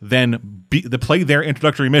out, then play their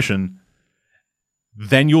introductory mission.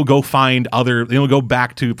 Then you'll go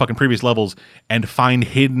back to fucking previous levels and find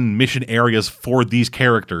hidden mission areas for these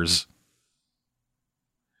characters.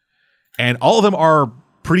 And all of them are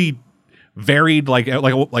pretty varied.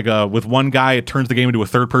 With one guy, it turns the game into a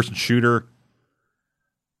third-person shooter.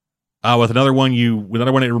 With another one,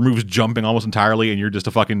 it removes jumping almost entirely, and you're just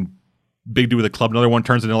a fucking big dude with a club. Another one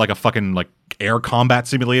turns into like a fucking like air combat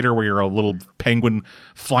simulator where you're a little penguin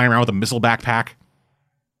flying around with a missile backpack.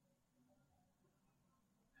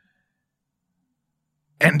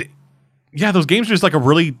 And yeah, those games are just like a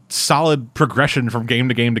really solid progression from game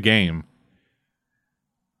to game to game.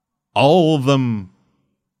 All of them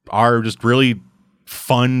are just really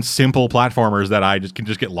fun, simple platformers that I can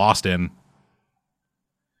just get lost in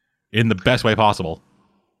the best way possible.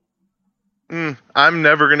 I'm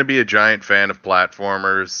never going to be a giant fan of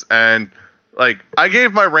platformers, and like I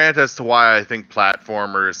gave my rant as to why I think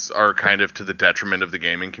platformers are kind of to the detriment of the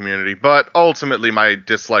gaming community, but ultimately my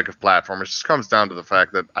dislike of platformers just comes down to the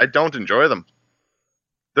fact that I don't enjoy them.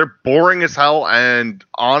 They're boring as hell and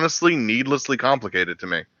honestly needlessly complicated to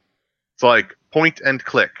me. It's like point and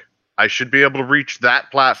click. I should be able to reach that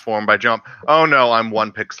platform by jump. Oh no, I'm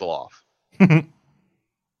 1 pixel off.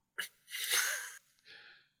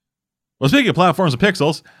 Well, speaking of platforms and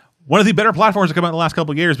pixels, one of the better platforms to come out in the last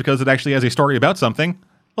couple of years because it actually has a story about something.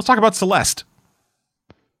 Let's talk about Celeste.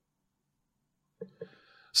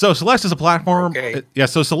 So Celeste is a platform. Okay. Yeah,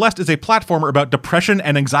 so Celeste is a platformer about depression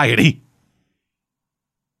and anxiety.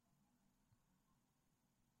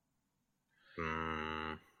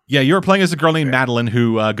 Yeah, you're playing as a girl named Madeline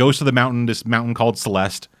who goes to the mountain, this mountain called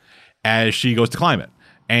Celeste, as she goes to climb it.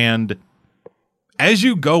 And as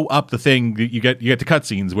you go up the thing, you get to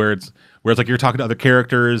cutscenes where it's like you're talking to other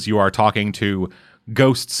characters, you are talking to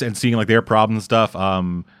ghosts and seeing like their problems and stuff.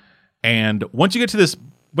 And once you get to this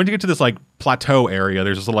like plateau area,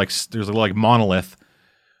 there's a little monolith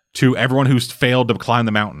to everyone who's failed to climb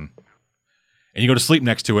the mountain. And you go to sleep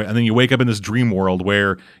next to it, and then you wake up in this dream world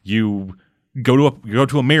where you go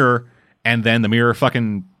to a mirror, and then the mirror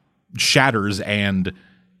fucking shatters, and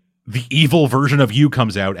the evil version of you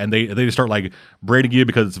comes out, and they just start like braiding you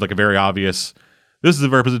because it's like a very obvious, this is a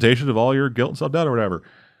representation of all your guilt and self-doubt or whatever.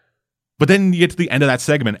 But then you get to the end of that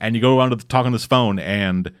segment, and you go around to talk on this phone,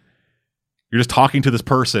 and you're just talking to this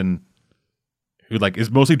person who like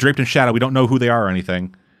is mostly draped in shadow. We don't know who they are or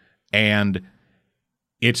anything, and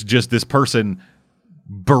it's just this person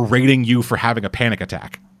berating you for having a panic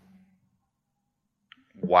attack.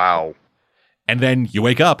 Wow. And then you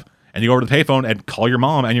wake up and you go over to the payphone and call your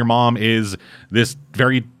mom, and your mom is this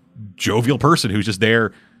very jovial person who's just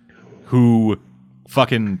there who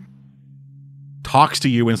fucking talks to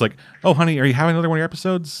you and is like, oh, honey, are you having another one of your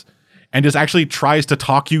episodes? And just actually tries to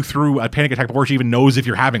talk you through a panic attack before she even knows if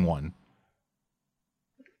you're having one.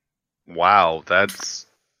 Wow, that's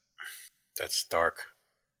dark.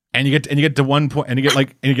 And you get to one point, and you get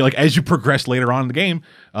like as you progress later on in the game,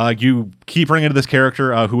 you keep running into this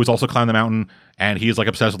character who is also climbing the mountain, and he's like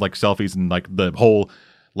obsessed with like selfies and like the whole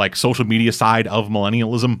like social media side of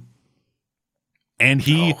millennialism. And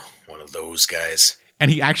he one of those guys.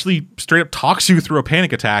 And he actually straight up talks you through a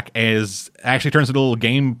panic attack, as actually turns into a little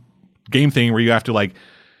game thing where you have to like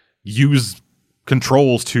use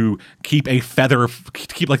controls to keep a feather,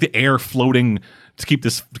 keep like the air floating, to keep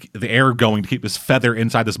the air going, to keep this feather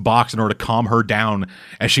inside this box in order to calm her down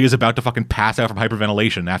as she is about to fucking pass out from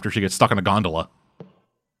hyperventilation after she gets stuck in a gondola.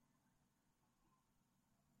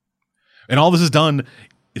 And all this is done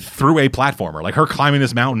through a platformer. Like, her climbing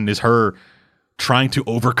this mountain is her trying to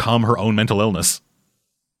overcome her own mental illness.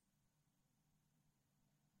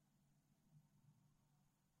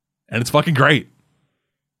 And it's fucking great.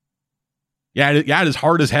 Yeah, it is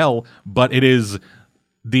hard as hell, but it is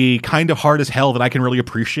the kind of hard as hell that I can really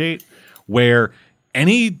appreciate, where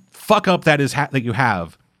any fuck up that is that you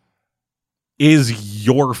have is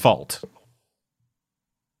your fault.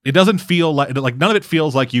 It doesn't feel like none of it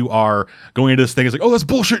feels like you are going into this thing. It's like, oh, that's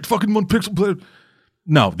bullshit. Fucking 1 pixel.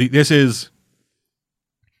 No, this is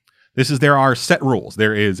there are set rules.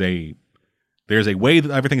 There's a way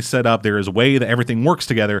that everything's set up. There is a way that everything works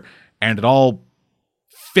together, and it all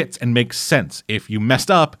fits and makes sense. If you messed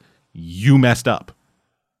up, you messed up.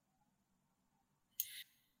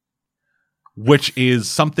 Which is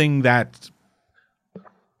something that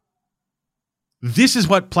this is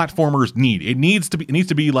what platformers need. It needs to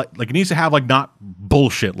be like it needs to have like not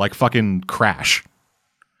bullshit like fucking Crash.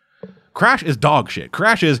 Crash is dog shit.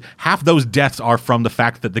 Crash is half those deaths are from the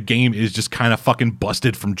fact that the game is just kind of fucking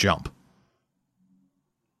busted from jump.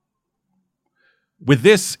 With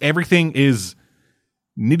this, everything is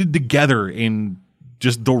knitted together in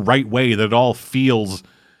just the right way, that it all feels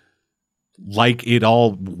like it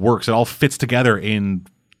all works. It all fits together in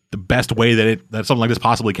the best way that something like this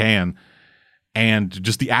possibly can. And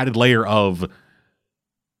just the added layer of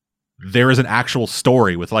there is an actual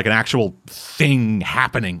story with like an actual thing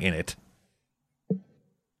happening in it.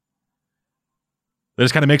 That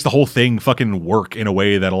just kind of makes the whole thing fucking work in a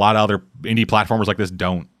way that a lot of other indie platformers like this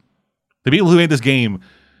don't. The people who made this game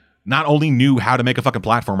not only knew how to make a fucking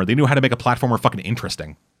platformer, they knew how to make a platformer fucking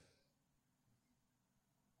interesting.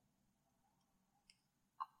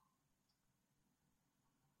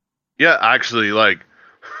 Yeah, actually, like,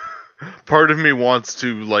 part of me wants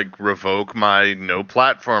to, like, revoke my no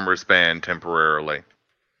platformers ban temporarily.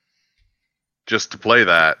 Just to play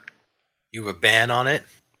that. You have a ban on it?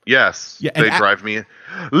 Yes. Yeah, they drive me.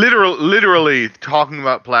 Literally, talking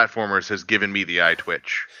about platformers has given me the eye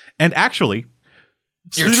twitch. And actually,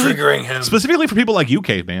 you're triggering him. Specifically for people like you,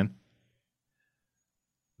 Caveman.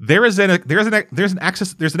 There's an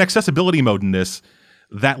accessibility mode in this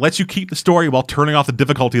that lets you keep the story while turning off the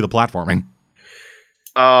difficulty of the platforming.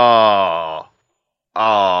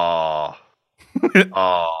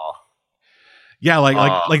 Yeah,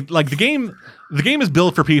 like the game is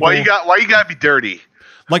built for people. Why you gotta be dirty?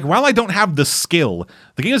 Like, while I don't have the skill,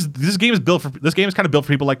 this game is kind of built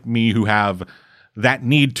for people like me who have that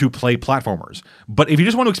need to play platformers. But if you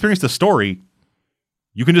just want to experience the story,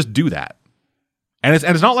 you can just do that. And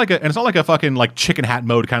it's not like a fucking like chicken hat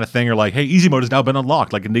mode kind of thing, or like, hey, easy mode has now been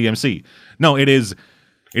unlocked like in DMC. No, it is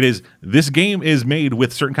this game is made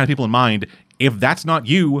with certain kind of people in mind. If that's not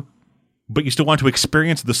you, but you still want to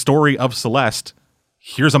experience the story of Celeste,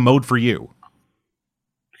 here's a mode for you.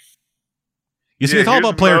 You see, it's all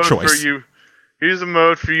about player choice. Here's a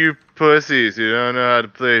mode for you pussies who don't know how to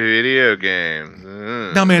play video games.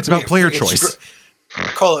 No, man, it's about player choice.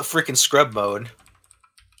 Call it freaking scrub mode.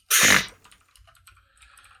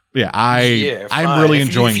 Yeah, I'm really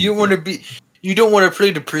enjoying. If you want to be, you don't want to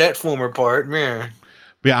play the platformer part, man.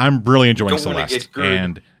 Yeah, I'm really enjoying Celeste.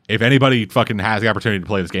 And if anybody fucking has the opportunity to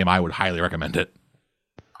play this game, I would highly recommend it.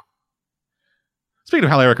 Speaking of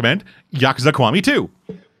highly recommend, Yakuza Kiwami 2.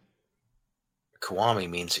 Kiwami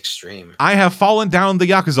means extreme. I have fallen down the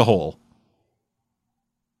Yakuza hole.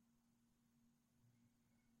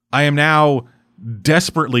 I am now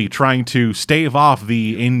desperately trying to stave off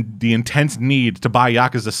the intense need to buy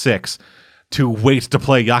Yakuza 6 to wait to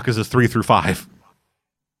play Yakuza 3 through 5.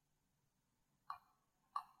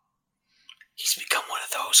 He's become one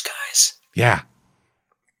of those guys. Yeah.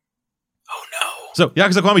 Oh no. So,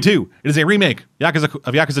 Yakuza Kiwami 2. It is a remake of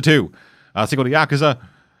Yakuza 2. Sequel to Yakuza.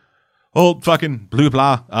 Old fucking blah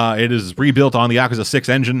blah. It is rebuilt on the Yakuza 6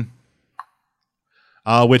 engine.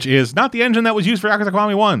 Which is not the engine that was used for Yakuza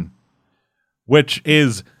Kiwami 1. Which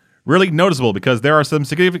is really noticeable because there are some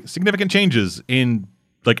significant changes in,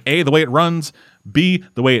 like, A, the way it runs, B,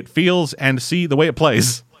 the way it feels, and C, the way it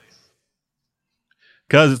plays.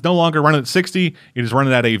 Because it's no longer running at 60, it is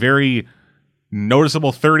running at a very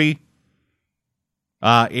noticeable 30.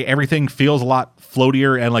 Everything feels a lot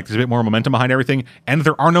floatier and like there's a bit more momentum behind everything, and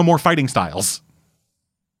there are no more fighting styles.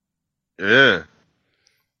 Yeah.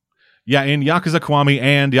 Yeah, in Yakuza Kiwami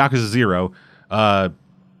and Yakuza 0,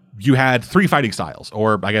 you had 3 fighting styles,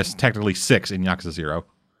 or I guess technically 6 in Yakuza 0.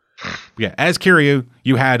 Yeah, as Kiryu,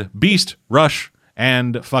 you had Beast, Rush,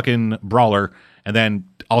 and fucking Brawler, and then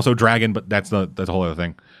also Dragon, but that's a whole other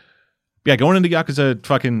thing. Yeah, going into Yakuza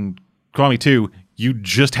fucking Kiwami 2, you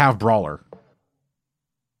just have Brawler.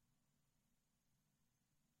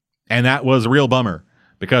 And that was a real bummer,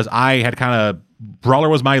 because I had Brawler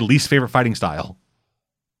was my least favorite fighting style.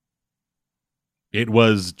 It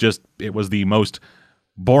was the most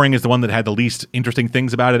boring, is the one that had the least interesting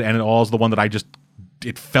things about it, and it all is the one that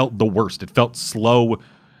it felt the worst. It felt slow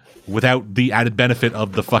without the added benefit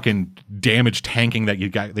of the fucking damage tanking that you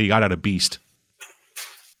got out of Beast.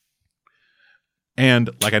 And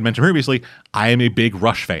like I mentioned previously, I am a big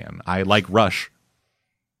Rush fan. I like Rush.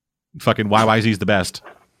 Fucking YYZ's the best.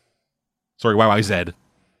 Sorry, YYZ.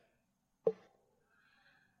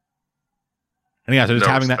 And yeah, so just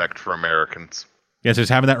having respect for Americans. Yeah, so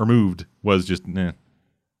just having that removed was just, nah.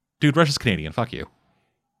 Dude, Rush is Canadian. Fuck you.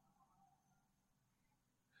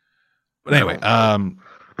 But anyway,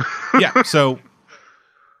 yeah, so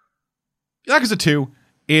Yakuza 2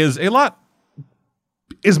 is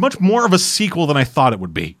much more of a sequel than I thought it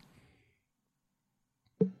would be.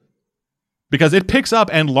 Because it picks up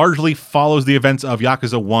and largely follows the events of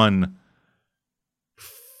Yakuza 1.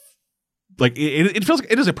 Like, it feels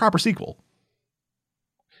like it is a proper sequel.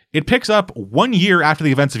 It picks up 1 year after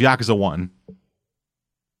the events of Yakuza 1.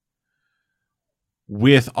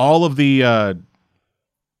 With all of the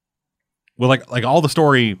like all the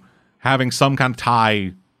story having some kind of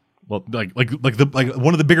tie, well, like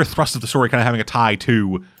one of the bigger thrusts of the story kind of having a tie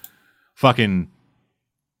to fucking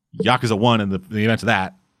Yakuza 1 and the events of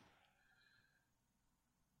that.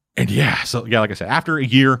 And yeah, so yeah, like I said, after a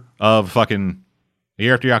year after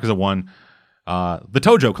Yakuza 1, the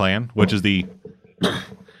Tojo clan, which is the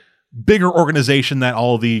bigger organization that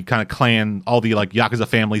all the kind of clan, all the like Yakuza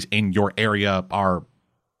families in your area are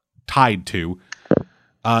tied to,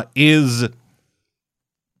 is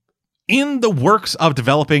in the works of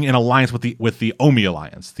developing an alliance with the Omi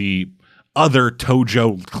Alliance, the other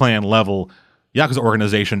Tojo clan level Yakuza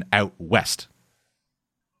organization out west.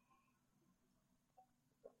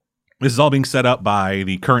 This is all being set up by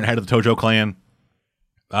the current head of the Tojo clan,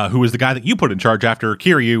 who is the guy that you put in charge after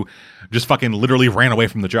Kiryu just fucking literally ran away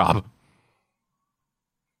from the job.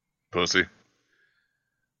 Pussy.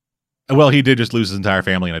 Well, he did just lose his entire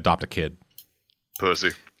family and adopt a kid.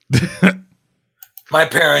 Pussy. My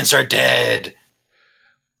parents are dead.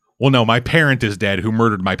 Well, no, my parent is dead who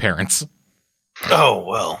murdered my parents. Oh,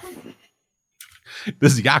 well.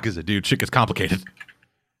 This is Yakuza, dude. Shit gets complicated.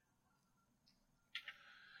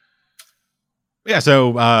 As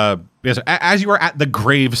you are at the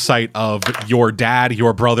grave site of your dad,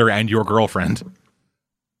 your brother, and your girlfriend,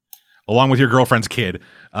 along with your girlfriend's kid,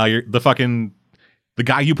 the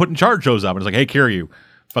guy you put in charge shows up and is like, "Hey, Kiryu,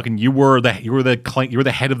 fucking you were the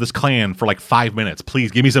head of this clan for like 5 minutes. Please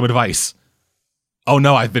give me some advice." Oh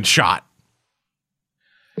no, I've been shot.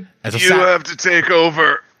 You have to take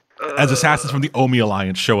over. As assassins from the Omi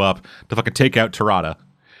Alliance show up to fucking take out Terada.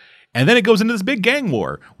 And then it goes into this big gang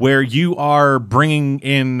war where you are going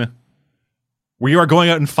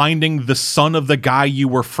out and finding the son of the guy you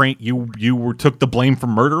took the blame for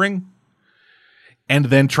murdering, and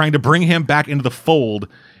then trying to bring him back into the fold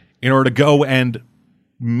in order to go and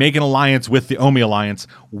make an alliance with the Omi Alliance,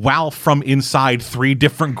 while from inside 3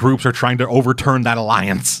 different groups are trying to overturn that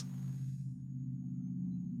alliance.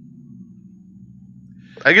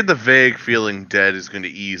 I get the vague feeling Dead is going to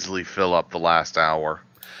easily fill up the last hour.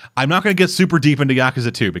 I'm not going to get super deep into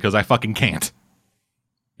Yakuza 2 because I fucking can't.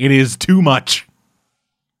 It is too much.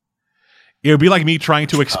 It would be like me trying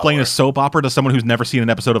to explain a soap opera to someone who's never seen an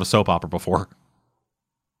episode of a soap opera before.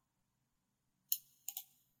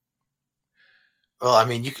 Well, I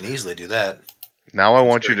mean, you can easily do that. Now I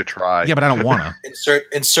want you to try. Yeah, but I don't want to.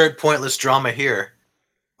 Insert pointless drama here.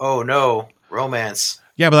 Oh no, romance.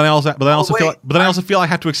 Yeah, but then I also feel I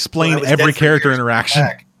have to explain every character interaction.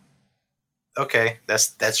 Okay,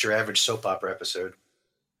 that's your average soap opera episode.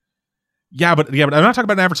 Yeah, but I'm not talking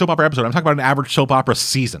about an average soap opera episode. I'm talking about an average soap opera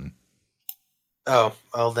season. Oh,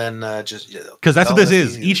 well then just because that's what this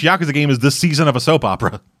is. Easy. Each Yakuza game is the season of a soap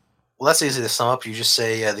opera. Well, that's easy to sum up. You just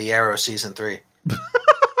say the Arrow season 3.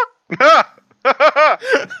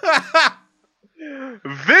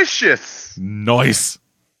 Vicious. Nice.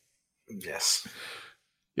 Yes.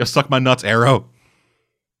 You suck my nuts, Arrow.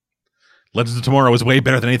 Legends of Tomorrow is way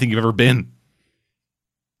better than anything you've ever been.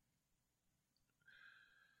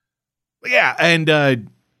 Yeah, and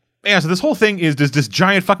so this whole thing is this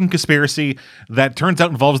giant fucking conspiracy that turns out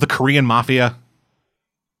involves the Korean mafia.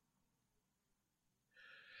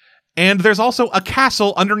 And there's also a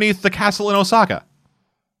castle underneath the castle in Osaka.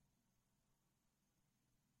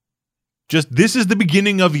 This is the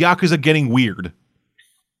beginning of Yakuza getting weird.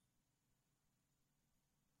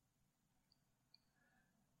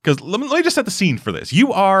 Because let me just set the scene for this.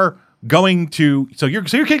 You are going to... So your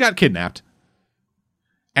kid got kidnapped.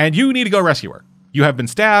 And you need to go rescue her. You have been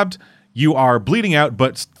stabbed. You are bleeding out,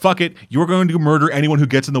 but fuck it. You're going to murder anyone who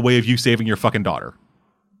gets in the way of you saving your fucking daughter.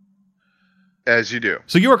 As you do.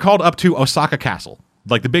 So you are called up to Osaka Castle.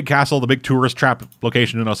 Like the big castle, the big tourist trap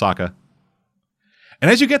location in Osaka. And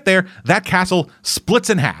as you get there, that castle splits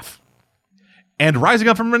in half. And rising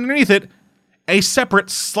up from underneath it, a separate,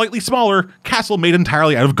 slightly smaller castle made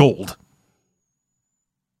entirely out of gold.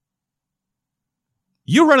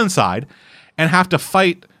 You run inside and have to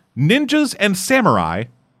fight ninjas and samurai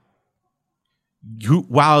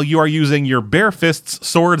while you are using your bare fists,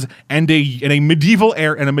 swords, and a medieval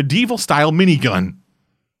style minigun.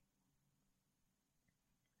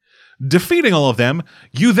 Defeating all of them,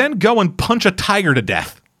 you then go and punch a tiger to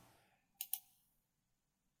death.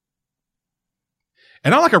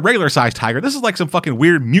 And not like a regular sized tiger. This is like some fucking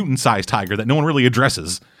weird mutant sized tiger that no one really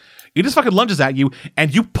addresses. It just fucking lunges at you,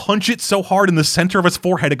 and you punch it so hard in the center of its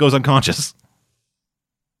forehead it goes unconscious.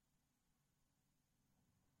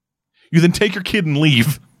 You then take your kid and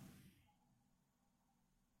leave.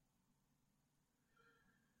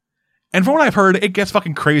 And from what I've heard, it gets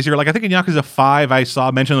fucking crazier. Like, I think in Yakuza 5, I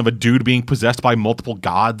saw mention of a dude being possessed by multiple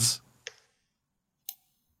gods.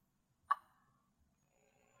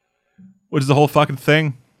 Which is the whole fucking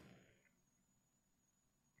thing.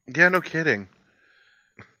 Yeah, no kidding.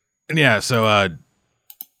 And yeah, so on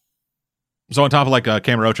top of like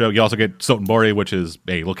Kamurocho, you also get Sotenbori, which is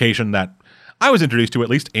a location that I was introduced to, at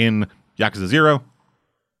least in Yakuza 0.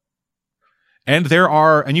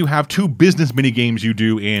 And you have 2 business mini games you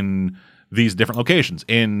do in these different locations.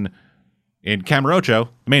 In Kamurocho,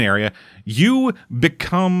 the main area, you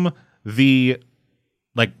become the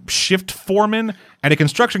shift foreman at a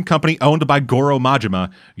construction company owned by Goro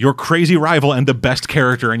Majima, your crazy rival and the best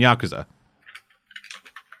character in Yakuza.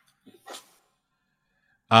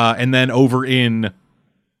 And then over in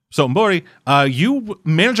Sotenbori, you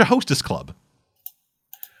manage a hostess club,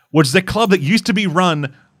 which is a club that used to be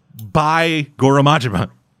run by Goro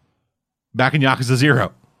Majima back in Yakuza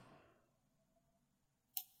 0.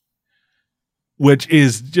 Which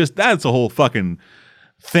is that's a whole fucking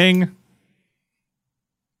thing.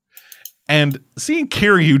 And seeing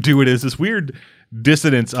Kiryu do it is this weird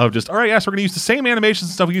dissonance of all right, yes, we're going to use the same animations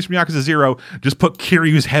and stuff we used from Yakuza 0, just put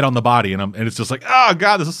Kiryu's head on the body, and it's just like, oh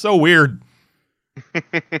god, this is so weird.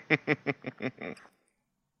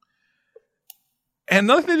 And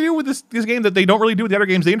another thing to do with this game that they don't really do with the other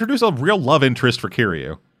games, they introduce a real love interest for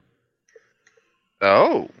Kiryu.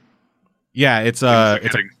 Oh. Yeah, it's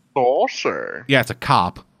getting saucy. Yeah, it's a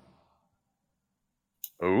cop.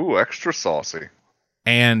 Ooh, extra saucy.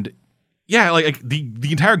 And yeah, like the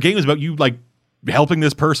entire game is about you like helping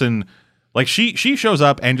this person. Like she shows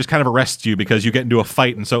up and just kind of arrests you because you get into a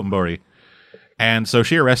fight in Sotenbori. And so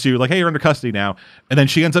she arrests you, like, hey, you're under custody now. And then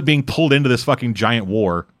she ends up being pulled into this fucking giant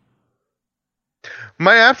war.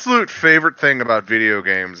 My absolute favorite thing about video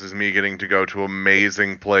games is me getting to go to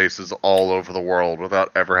amazing places all over the world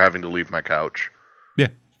without ever having to leave my couch. Yeah.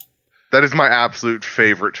 That is my absolute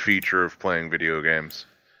favorite feature of playing video games.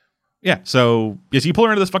 Yeah, so yes, you pull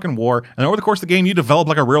her into this fucking war, and over the course of the game, you develop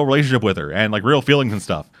like a real relationship with her and like real feelings and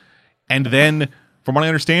stuff. And then, from what I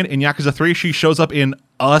understand, in Yakuza 3, she shows up in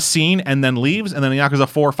a scene and then leaves, and then in Yakuza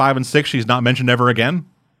 4, 5, and 6, she's not mentioned ever again.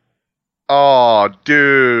 Oh,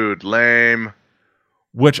 dude, lame.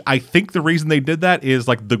 Which I think the reason they did that is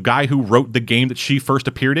like the guy who wrote the game that she first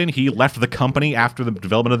appeared in, he left the company after the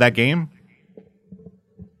development of that game.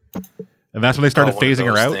 And that's when they started phasing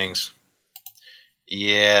her out. Things.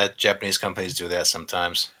 Yeah, Japanese companies do that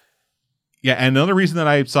sometimes. Yeah, and another reason that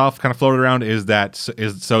I saw kind of floated around is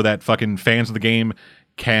so that fucking fans of the game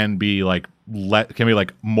can be like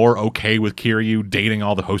more okay with Kiryu dating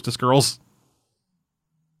all the hostess girls.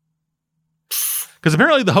 Because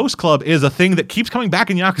apparently the host club is a thing that keeps coming back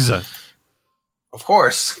in Yakuza. Of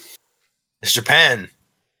course. It's Japan.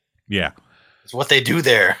 Yeah. It's what they do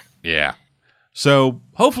there. Yeah. So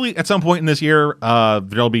hopefully at some point in this year,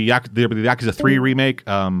 there'll be the Yakuza 3 remake.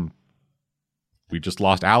 We just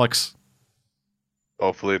lost Alex.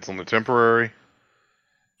 Hopefully it's on the temporary.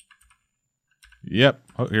 Yep.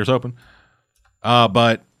 Oh, here's hoping.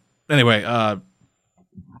 But anyway,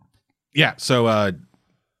 yeah, so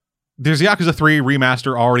there's the Yakuza 3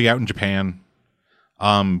 remaster already out in Japan.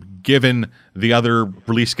 Given the other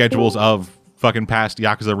release schedules of fucking past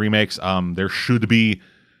Yakuza remakes, that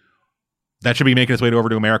should be making its way over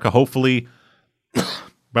to America, hopefully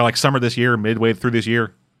by like summer this year, midway through this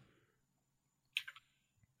year.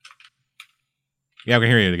 Yeah, we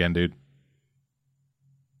can hear you again, dude.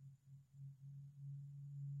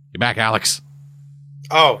 You're back, Alex.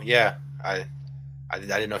 Oh, yeah. I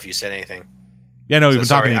didn't know if you said anything. Yeah, no, we've been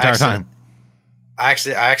talking the entire time. I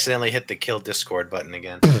accidentally hit the kill Discord button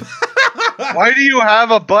again. Why do you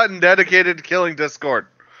have a button dedicated to killing Discord?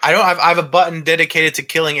 I have a button dedicated to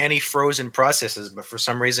killing any frozen processes, but for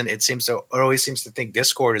some reason it always seems to think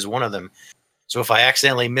Discord is one of them. So if I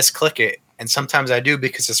accidentally misclick it, and sometimes I do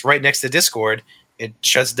because it's right next to Discord, it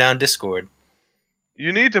shuts down Discord.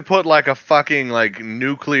 You need to put like a fucking like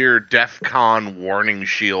nuclear DEFCON warning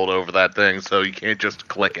shield over that thing so you can't just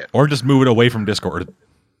click it. Or just move it away from Discord.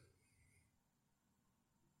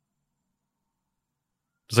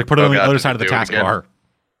 Just like put it on the other side of the taskbar.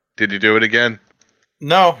 Did you do it again?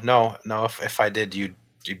 No. If I did, you'd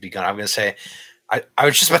be gone. I'm gonna say, I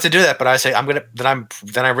was just about to do that, but I say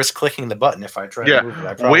then I risk clicking the button if I try to move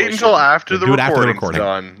it. Wait until after the recording's recording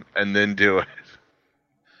done, and then do it.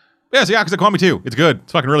 Yeah, so Yakuza Kiwami 2. It's good.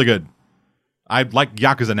 It's fucking really good. I like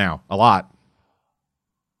Yakuza now a lot.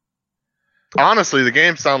 Honestly, the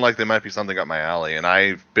games sound like they might be something up my alley, and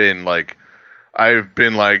I've been like, yeah,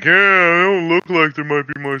 they don't look like they might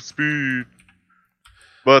be my speed.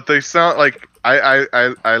 But they sound like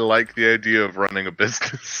I like the idea of running a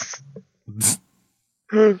business.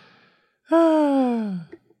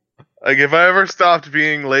 Like, if I ever stopped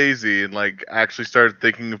being lazy and, like, actually started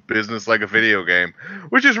thinking of business like a video game,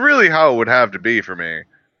 which is really how it would have to be for me,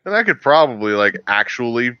 then I could probably, like,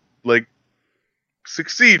 actually, like,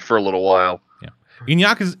 succeed for a little while. Yeah. In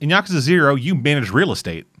Yakuza 0, you manage real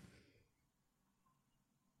estate.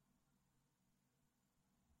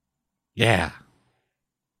 Yeah.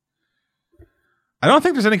 I don't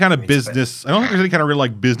think there's any kind of business. I don't think there's any kind of real,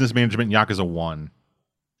 like, business management in Yakuza 1.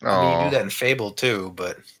 I mean, you do that in Fable, too,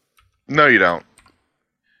 but... No, you don't.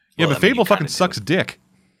 Yeah, but Fable fucking sucks dick.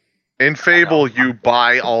 In Fable, you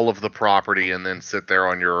buy all of the property and then sit there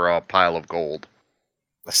on your pile of gold.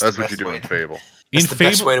 That's what you do in Fable. That's the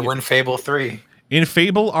best way to win Fable 3. In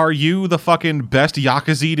Fable, are you the fucking best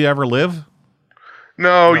Yakuza to ever live?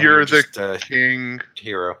 No, you're the king.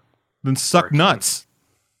 Hero. Then suck nuts.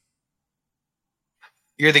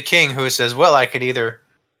 You're the king who says, well, I could either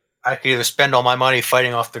spend all my money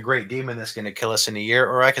fighting off the great demon that's going to kill us in a year,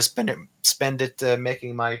 or I could spend it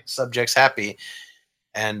making my subjects happy,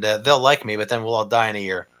 and they'll like me, but then we'll all die in a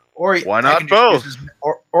year. Or why not both?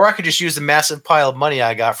 Or I could just use the massive pile of money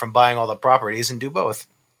I got from buying all the properties and do both.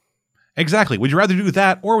 Exactly. Would you rather do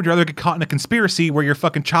that, or would you rather get caught in a conspiracy where your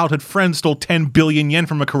fucking childhood friend stole 10 billion yen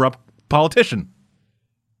from a corrupt politician?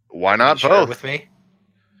 Why not Share it both? with me?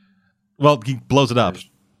 Well, he blows it up.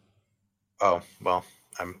 Oh well,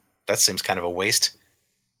 that seems kind of a waste.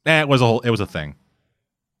 It was a thing.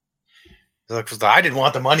 Look, I didn't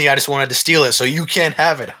want the money. I just wanted to steal it, so you can't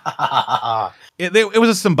have it. It was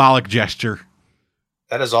a symbolic gesture.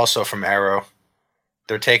 That is also from Arrow.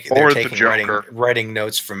 They're taking writing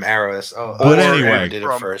notes from Arrow. But anyway, did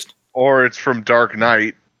it first. Or it's from Dark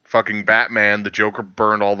Knight. Fucking Batman. The Joker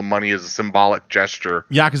burned all the money as a symbolic gesture.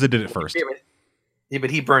 Yakuza did it first. Yeah, but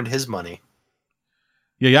he burned his money.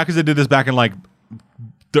 Yeah, Yakuza did this back in like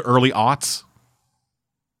the early aughts.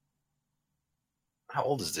 How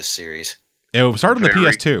old is this series? It started on the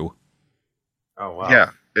PS2. Oh wow.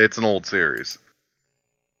 Yeah, it's an old series.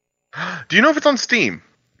 Do you know if it's on Steam?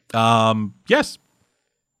 Yes.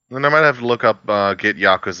 Then I might have to look up get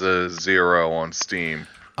Yakuza 0 on Steam.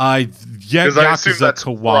 Yakuza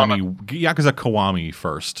Kiwami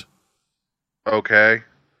first. Okay.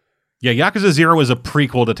 Yeah, Yakuza 0 is a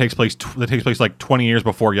prequel that takes place like 20 years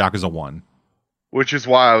before Yakuza 1. Which is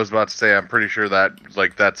why I was about to say I'm pretty sure that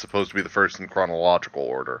that's supposed to be the first in chronological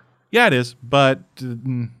order. Yeah, it is, but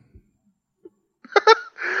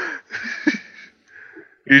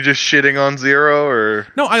You just shitting on 0 or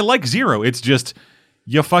no, I like 0. It's just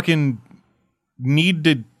you fucking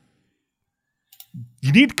need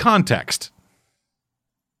context.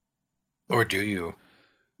 Or do you?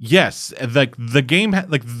 Yes, like the game,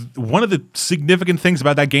 one of the significant things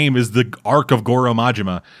about that game is the arc of Goro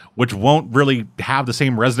Majima, which won't really have the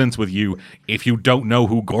same resonance with you if you don't know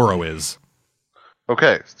who Goro is.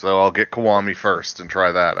 Okay, so I'll get Kiwami first and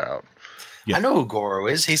try that out. Yeah. I know who Goro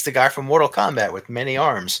is. He's the guy from Mortal Kombat with many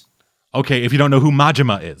arms. Okay, if you don't know who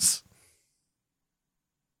Majima is.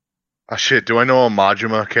 Oh shit, do I know a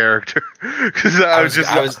Majima character? Because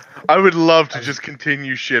I would love to just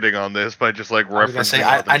continue shitting on this by just like referencing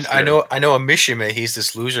I know a Mishima. He's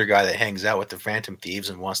this loser guy that hangs out with the Phantom Thieves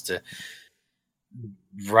and wants to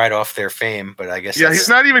write off their fame, but I guess he's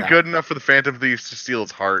not even good enough for the Phantom Thieves to steal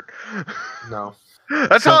his heart. No.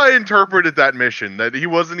 That's how I interpreted that mission, that he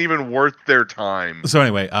wasn't even worth their time. So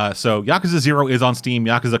anyway, so Yakuza 0 is on Steam.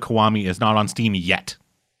 Yakuza Kiwami is not on Steam yet.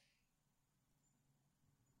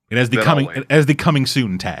 It has the coming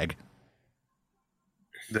soon tag.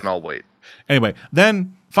 Then I'll wait. Anyway,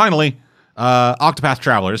 then finally, Octopath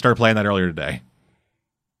Traveler. I started playing that earlier today.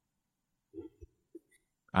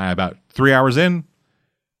 I'm about 3 hours in,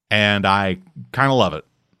 and I kind of love it.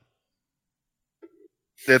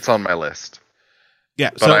 It's on my list. Yeah,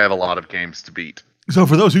 but I have a lot of games to beat. So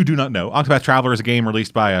for those who do not know, Octopath Traveler is a game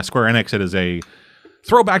released by Square Enix. It is a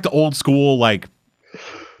throwback to old school, like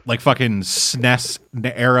fucking SNES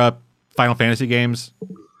era Final Fantasy games.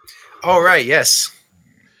 Oh right, yes.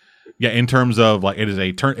 Yeah, in terms of like it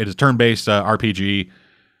is turn-based RPG.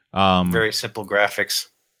 Very simple graphics.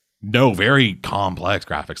 No, very complex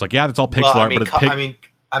graphics. Like it's all pixel art, but it's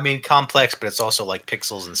I mean complex, but it's also like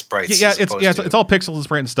pixels and sprites. Yeah, it's all pixels and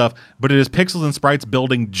sprites and stuff, but it is pixels and sprites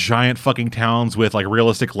building giant fucking towns with like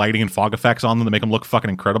realistic lighting and fog effects on them to make them look fucking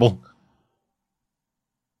incredible.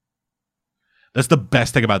 That's the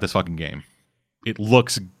best thing about this fucking game. It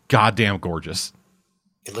looks goddamn gorgeous.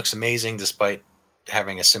 It looks amazing despite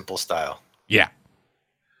having a simple style. Yeah.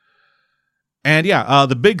 And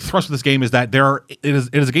the big thrust of this game is that it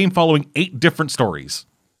is a game following 8 different stories.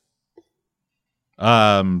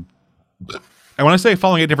 And when I say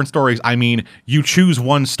following 8 different stories, I mean you choose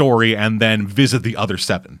one story and then visit the other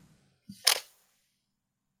 7.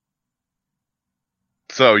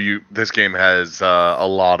 So this game has a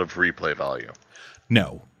lot of replay value.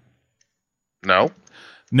 No. No?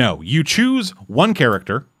 You choose one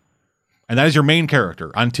character, and that is your main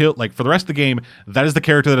character until, like, for the rest of the game, that is the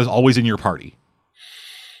character that is always in your party.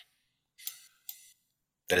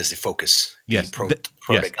 That is the focus. Yes.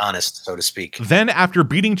 Protagonist, so to speak. Then, after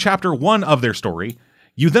beating chapter 1 of their story,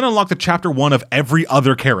 you then unlock the chapter 1 of every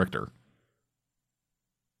other character.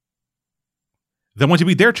 Then once you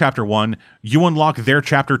beat their chapter 1, you unlock their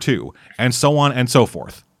chapter 2, and so on and so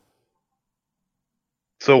forth.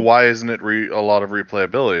 So why isn't it a lot of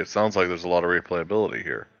replayability? It sounds like there's a lot of replayability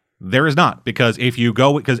here. There is not, because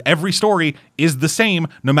because every story is the same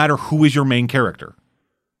no matter who is your main character.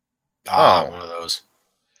 One of those.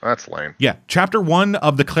 That's lame. Yeah, chapter 1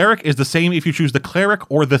 of the cleric is the same if you choose the cleric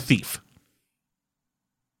or the thief.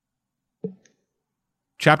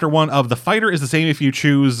 Chapter 1 of the fighter is the same if you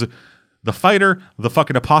choose the fighter, the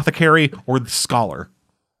fucking apothecary, or the scholar.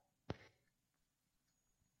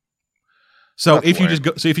 So if you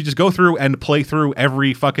just go through and play through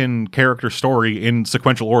every fucking character story in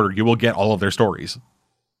sequential order, you will get all of their stories.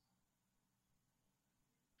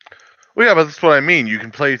 Well, yeah, but that's what I mean. You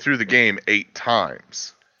can play through the game 8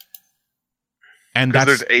 times. And Because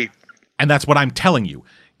there's 8. And that's what I'm telling you.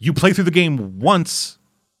 You play through the game once,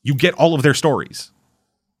 you get all of their stories.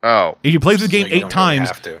 Oh. If you play through the game So you 8 don't really times,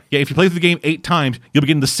 have to. if you play through the game 8 times, you'll be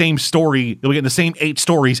getting the same story. You'll be getting the same 8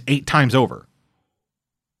 stories 8 times over.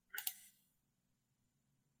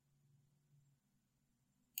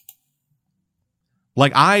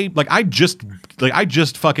 I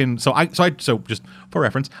just fucking so just for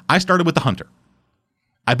reference, I started with the Hunter.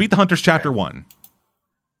 I beat the Hunter's chapter 1.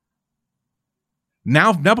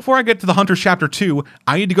 Now before I get to the Hunter's chapter 2,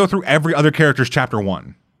 I need to go through every other character's chapter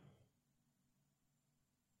 1.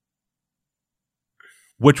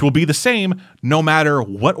 Which will be the same no matter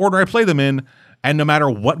what order I play them in and no matter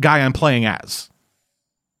what guy I'm playing as.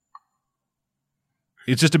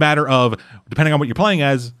 It's just a matter of, depending on what you're playing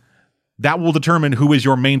as, that will determine who is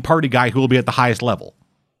your main party guy who will be at the highest level.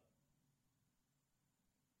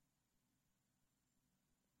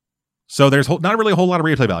 So there's not really a whole lot of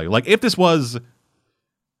replay value. Like if this was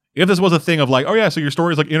a thing of like, oh yeah, so your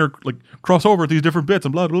stories cross over with these different bits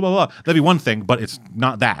and blah blah blah blah, that'd be one thing, but it's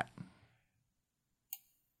not that.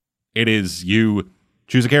 It is you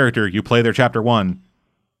choose a character, you play their chapter 1, and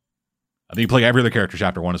then you play every other character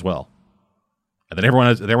chapter 1 as well. And then everyone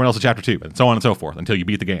else is chapter 2, and so on and so forth until you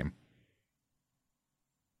beat the game.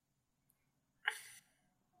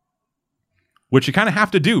 Which you kind of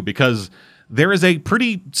have to do because there is a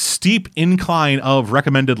pretty steep incline of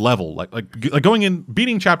recommended level. Like going in,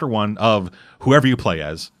 beating chapter 1 of whoever you play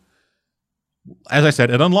as. As I said,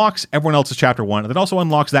 it unlocks everyone else's chapter 1, and it also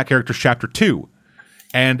unlocks that character's chapter 2.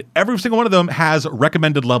 And every single one of them has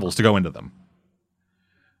recommended levels to go into them.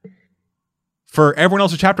 For everyone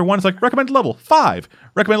else's chapter 1, it's like recommended level 5.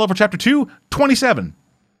 Recommended level for chapter 2, 27.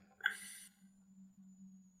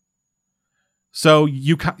 So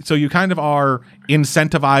you kind of are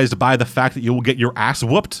incentivized by the fact that you will get your ass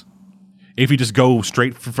whooped if you just go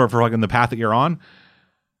straight for like in the path that you're on.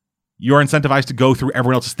 You're incentivized to go through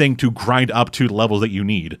everyone else's thing to grind up to the levels that you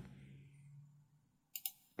need.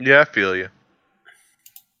 Yeah, I feel you.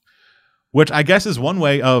 Which I guess is one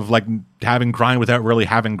way of like having grind without really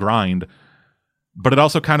having grind. But it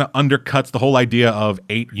also kind of undercuts the whole idea of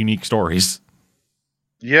 8 unique stories.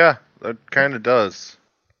 Yeah, that kind of does.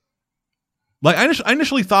 Like I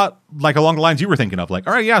initially thought like along the lines you were thinking of, like,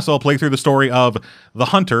 all right, yeah, so I'll play through the story of the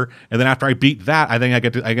Hunter, and then after I beat that, I think I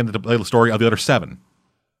get to play the story of the other 7.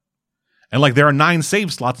 And like there are 9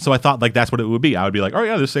 save slots, so I thought like that's what it would be. I would be like, oh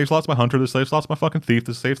yeah, this save slot's my Hunter, this save slot's my fucking Thief,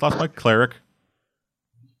 this save slot's my Cleric.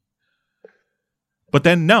 But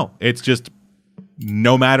then no, it's just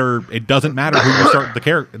it doesn't matter who you start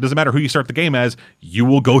it doesn't matter who you start the game as, you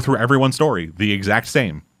will go through everyone's story the exact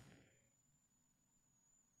same.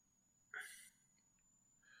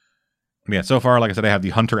 Yeah, so far, like I said, I have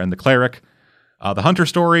the Hunter and the Cleric. The Hunter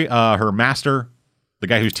story, her master, the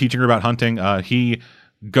guy who's teaching her about hunting, he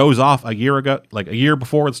goes off a year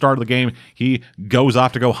before the start of the game, he goes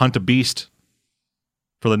off to go hunt a beast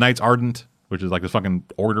for the Knights Ardent, which is like this fucking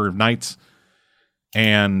order of knights.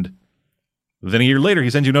 And then a year later, he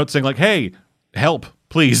sends you notes saying like, hey, help,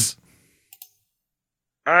 please.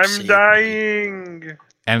 I'm dying.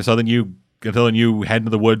 And so then you head into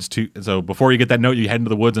the woods so before you get that note, you head into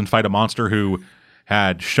the woods and fight a monster who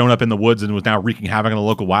had shown up in the woods and was now wreaking havoc on the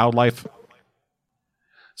local wildlife.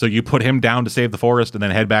 So you put him down to save the forest and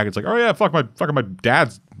then head back. It's like, oh yeah, my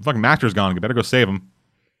dad's fucking master's gone. You better go save him.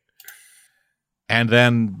 And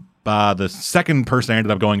then the second person I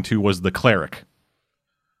ended up going to was the Cleric,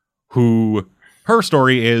 who her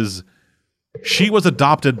story is she was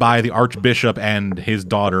adopted by the Archbishop and his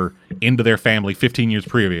daughter into their family 15 years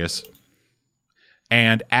previous.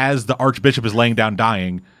 And as the Archbishop is laying down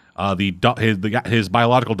dying, his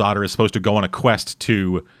biological daughter is supposed to go on a quest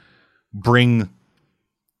to bring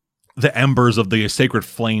the embers of the sacred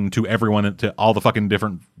flame to everyone, to all the fucking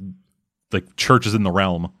different like churches in the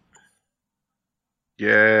realm.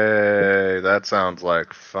 Yay, that sounds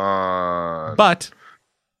like fun. But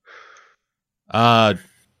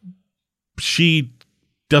she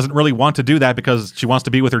doesn't really want to do that because she wants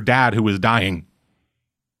to be with her dad who is dying.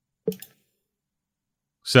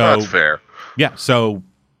 So that's fair. Yeah, so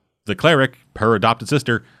the Cleric, her adopted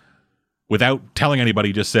sister, without telling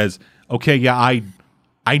anybody, just says, okay, yeah,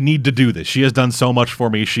 I need to do this. She has done so much for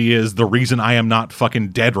me. She is the reason I am not fucking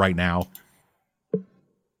dead right now.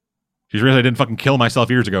 She's the reason I didn't fucking kill myself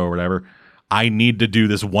years ago or whatever. I need to do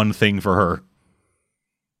this one thing for her.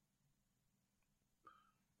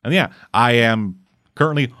 And yeah, I am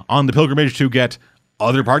currently on the pilgrimage to get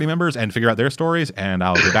other party members and figure out their stories, and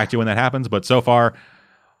I'll get back to you when that happens. But so far,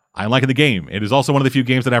 I'm liking the game. It is also one of the few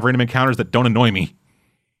games that have random encounters that don't annoy me.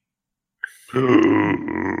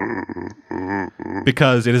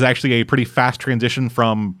 because it is actually a pretty fast transition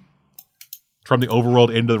from the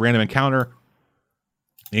overworld into the random encounter.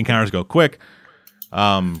 The encounters go quick,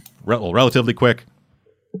 relatively quick,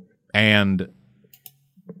 and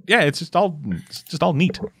yeah, it's just all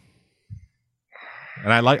neat.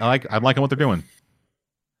 And I'm liking what they're doing.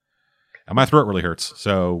 And my throat really hurts,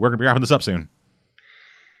 so we're gonna be wrapping this up soon.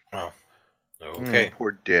 Oh, okay.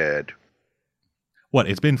 We're dead. What?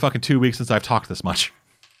 It's been fucking 2 weeks since I've talked this much.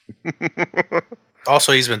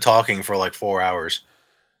 Also, he's been talking for like 4 hours.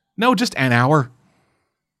 No, just an hour.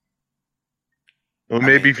 Well,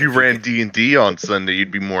 maybe if you ran D&D on Sunday,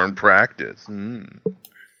 you'd be more in practice.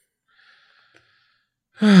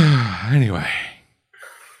 Anyway.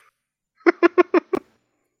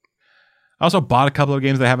 I also bought a couple of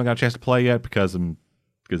games that I haven't got a chance to play yet because I'm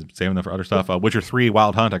saving them for other stuff. Witcher 3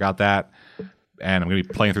 Wild Hunt, I got that. And I'm going to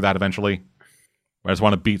be playing through that eventually. I just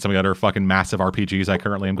want to beat some of the other fucking massive RPGs I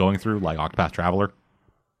currently am going through, like Octopath Traveler.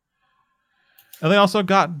 And they also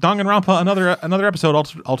got Danganronpa, another episode,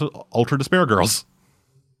 Ultra Despair Girls.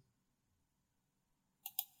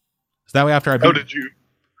 So that way after I beat... Oh,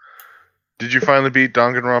 did you finally beat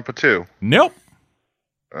Danganronpa 2? Nope.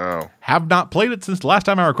 Oh. Have not played it since the last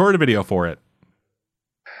time I recorded a video for it.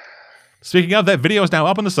 Speaking of, that video is now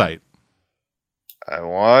up on the site. I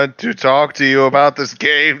want to talk to you about this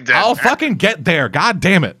game. I'll fucking get there. God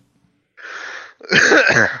damn it.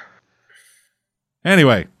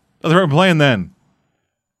 Anyway, that's what we're playing then.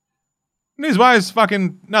 News-wise,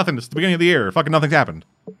 fucking nothing. It's the beginning of the year. Fucking nothing's happened.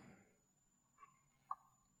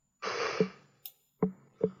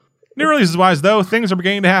 New releases-wise, though, things are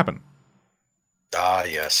beginning to happen. Ah,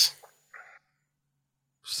 yes.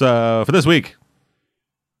 So, for this week,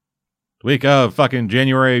 the week of fucking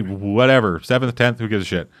January, whatever, 7th, 10th, who gives a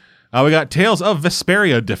shit? We got Tales of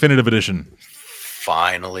Vesperia Definitive Edition.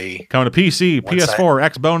 Finally. Coming to PC,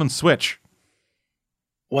 PS4, Xbone, and Switch.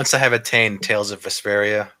 Once I have attained Tales of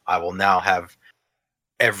Vesperia, I will now have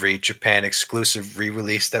every Japan exclusive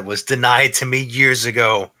re-release that was denied to me years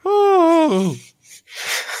ago. Ooh.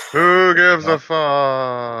 Who gives a fuck?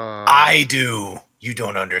 I do. You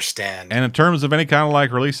don't understand. And in terms of any kind of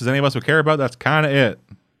like releases any of us would care about, that's kind of it.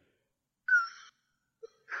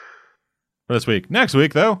 For this week. Next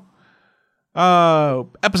week, though,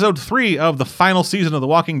 episode 3 of the final season of The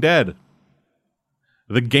Walking Dead.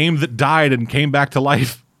 The game that died and came back to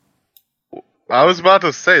life. I was about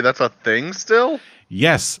to say, that's a thing still?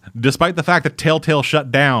 Yes, despite the fact that Telltale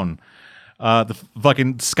shut down the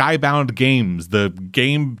fucking Skybound Games, the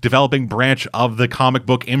game developing branch of the comic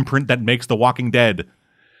book imprint that makes The Walking Dead.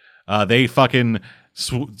 They fucking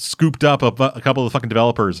scooped up a couple of fucking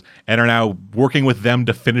developers and are now working with them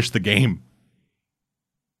to finish the game.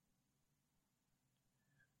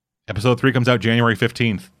 Episode 3 comes out January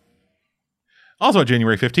 15th. Also on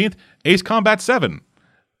January 15th, Ace Combat 7.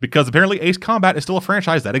 Because apparently Ace Combat is still a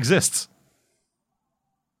franchise that exists.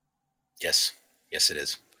 Yes. Yes, it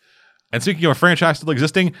is. And speaking of a franchise still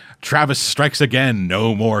existing, Travis Strikes Again,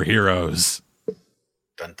 No More Heroes.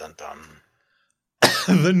 Dun, dun, dun.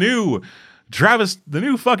 the new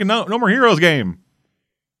fucking No More Heroes game.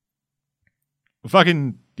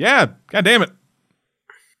 Fucking, yeah, god damn it.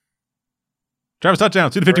 Travis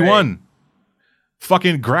touchdown, Suda 51. Right.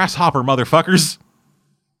 Fucking grasshopper, motherfuckers.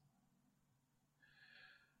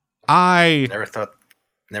 I never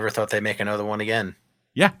thought they'd make another one again.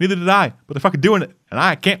 Yeah, neither did I. But they're fucking doing it, and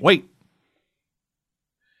I can't wait.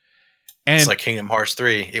 And it's like Kingdom Hearts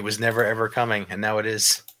 3. It was never ever coming, and now it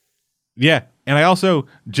is. Yeah, and I also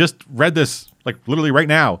just read this like literally right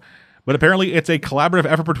now. But apparently it's a collaborative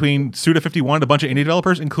effort between Suda51 and a bunch of indie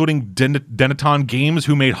developers, including Denaton Games,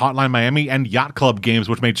 who made Hotline Miami, and Yacht Club Games,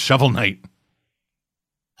 which made Shovel Knight.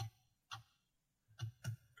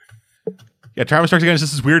 Yeah, Travis Strikes Again is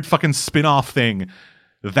just this weird fucking spin-off thing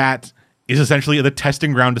that is essentially the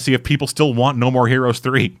testing ground to see if people still want No More Heroes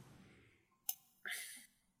 3.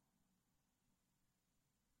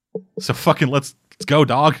 So fucking let's go,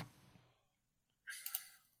 dog.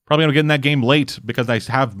 Probably gonna get in that game late because I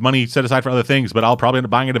have money set aside for other things, but I'll probably end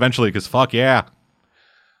up buying it eventually because fuck yeah.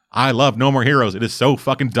 I love No More Heroes. It is so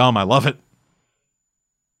fucking dumb. I love it.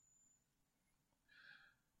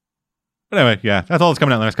 But anyway, yeah, that's all that's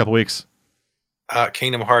coming out in the next couple weeks.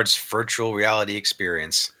 Kingdom Hearts virtual reality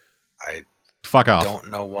experience. I fuck off.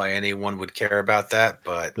 Don't know why anyone would care about that,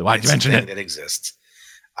 but why'd you mention it? It exists.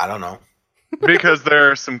 I don't know. Because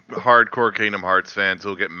there are some hardcore Kingdom Hearts fans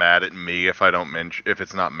who'll get mad at me if I don't mention if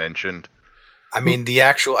it's not mentioned. I mean the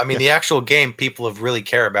actual game people have really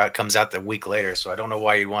care about comes out the week later, so I don't know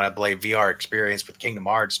why you'd want to play VR experience with Kingdom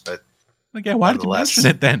Hearts, but yeah, why did you mention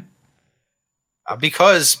it then?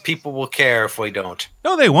 Because people will care if we don't.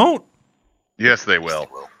 No, they won't. Yes, they will.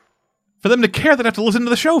 For them to care, they'd have to listen to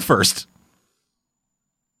the show first.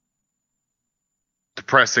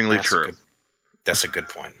 Depressingly That's true. That's a good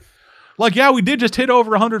point. Like, yeah, we did just hit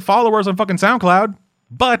over 100 followers on fucking SoundCloud,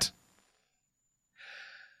 but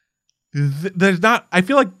there's not. I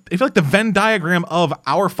feel like the Venn diagram of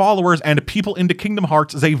our followers and people into Kingdom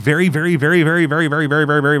Hearts is a very, very, very, very, very, very, very,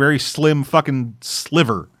 very, very, very slim fucking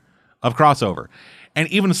sliver of crossover, and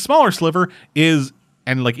even a smaller sliver is,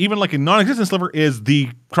 and like even like a non-existent sliver is the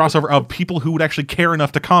crossover of people who would actually care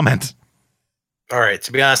enough to comment. All right.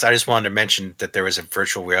 To be honest, I just wanted to mention that there was a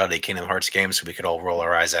virtual reality Kingdom Hearts game, so we could all roll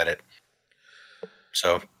our eyes at it.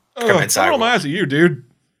 So come inside. Roll my eyes at you, dude.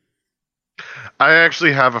 I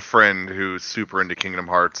actually have a friend who's super into Kingdom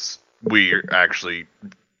Hearts. We're actually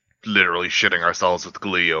literally shitting ourselves with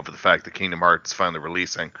glee over the fact that Kingdom Hearts is finally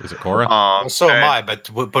releasing. Is it Korra? Well, so am I, but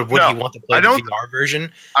would No, he want to play the VR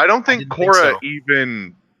version? I don't think didn't think Korra so.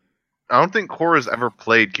 even. I don't think Korra's ever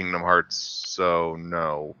played Kingdom Hearts, so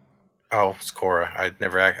no. Oh, it's Korra. I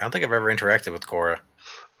don't think I've ever interacted with Korra.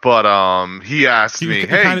 But he asked me,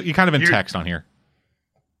 "Hey, you kind of in you- text on here.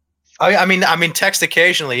 I mean, text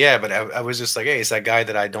occasionally, yeah, but I was just like, hey, it's that guy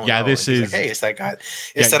that I don't know. Yeah, this And he's is- like, hey, it's that guy.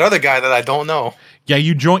 It's Yeah. that other guy that I don't know. Yeah,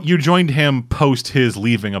 you joined him post his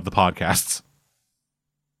leaving of the podcasts.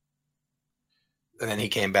 And then he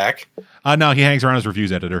came back. No, he hangs around as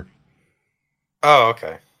reviews editor. Oh,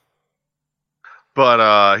 okay.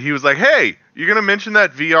 But he was like, "Hey, you gonna mention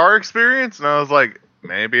that VR experience?" And I was like,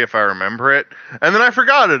 "Maybe if I remember it." And then I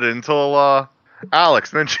forgot it until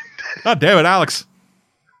Alex mentioned it. God damn it, Alex.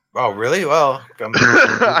 Oh, really? Well,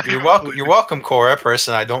 you're welcome. You're welcome, Korra,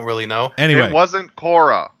 person I don't really know. Anyway, It wasn't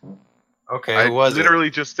Korra. Okay, I who was literally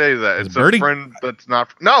just stated that. Is It's it Birdie? a friend that's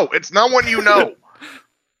not. No, it's not one you know.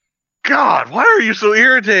 God, why are you so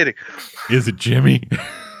irritating? is it Jimmy? it?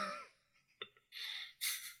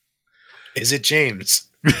 Is it James?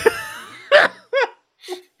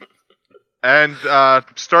 And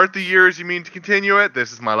start the year as you mean to continue it.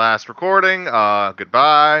 This is my last recording.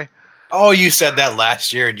 Goodbye. Oh, you said that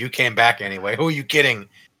last year and you came back anyway. Who are you kidding?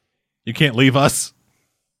 You can't leave us.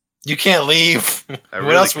 You can't leave. I What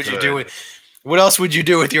really else would you could. do with? What else would you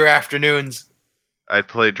do with your afternoons? I'd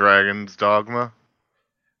play Dragon's Dogma.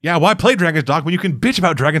 Yeah, why play Dragon's Dogma when you can bitch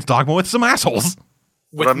about Dragon's Dogma with some assholes?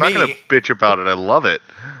 With But I'm not me? going to bitch about it. I love it.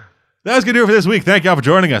 That's going to do it for this week. Thank y'all for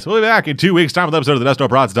joining us. We'll be back in 2 weeks' time with an episode of the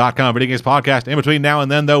DestroBroads.com video games podcast. In between now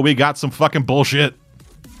and then, though, we got some fucking bullshit.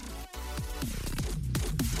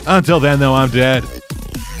 Until then, though, I'm dead.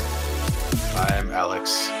 I'm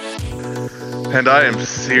Alex. And I am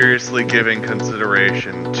seriously giving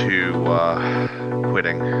consideration to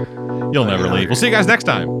quitting. You'll never leave. We'll see you guys next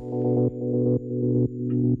time.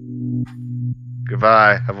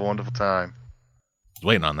 Goodbye. Have a wonderful time.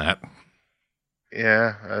 Waiting on that.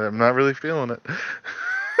 Yeah, I'm not really feeling it.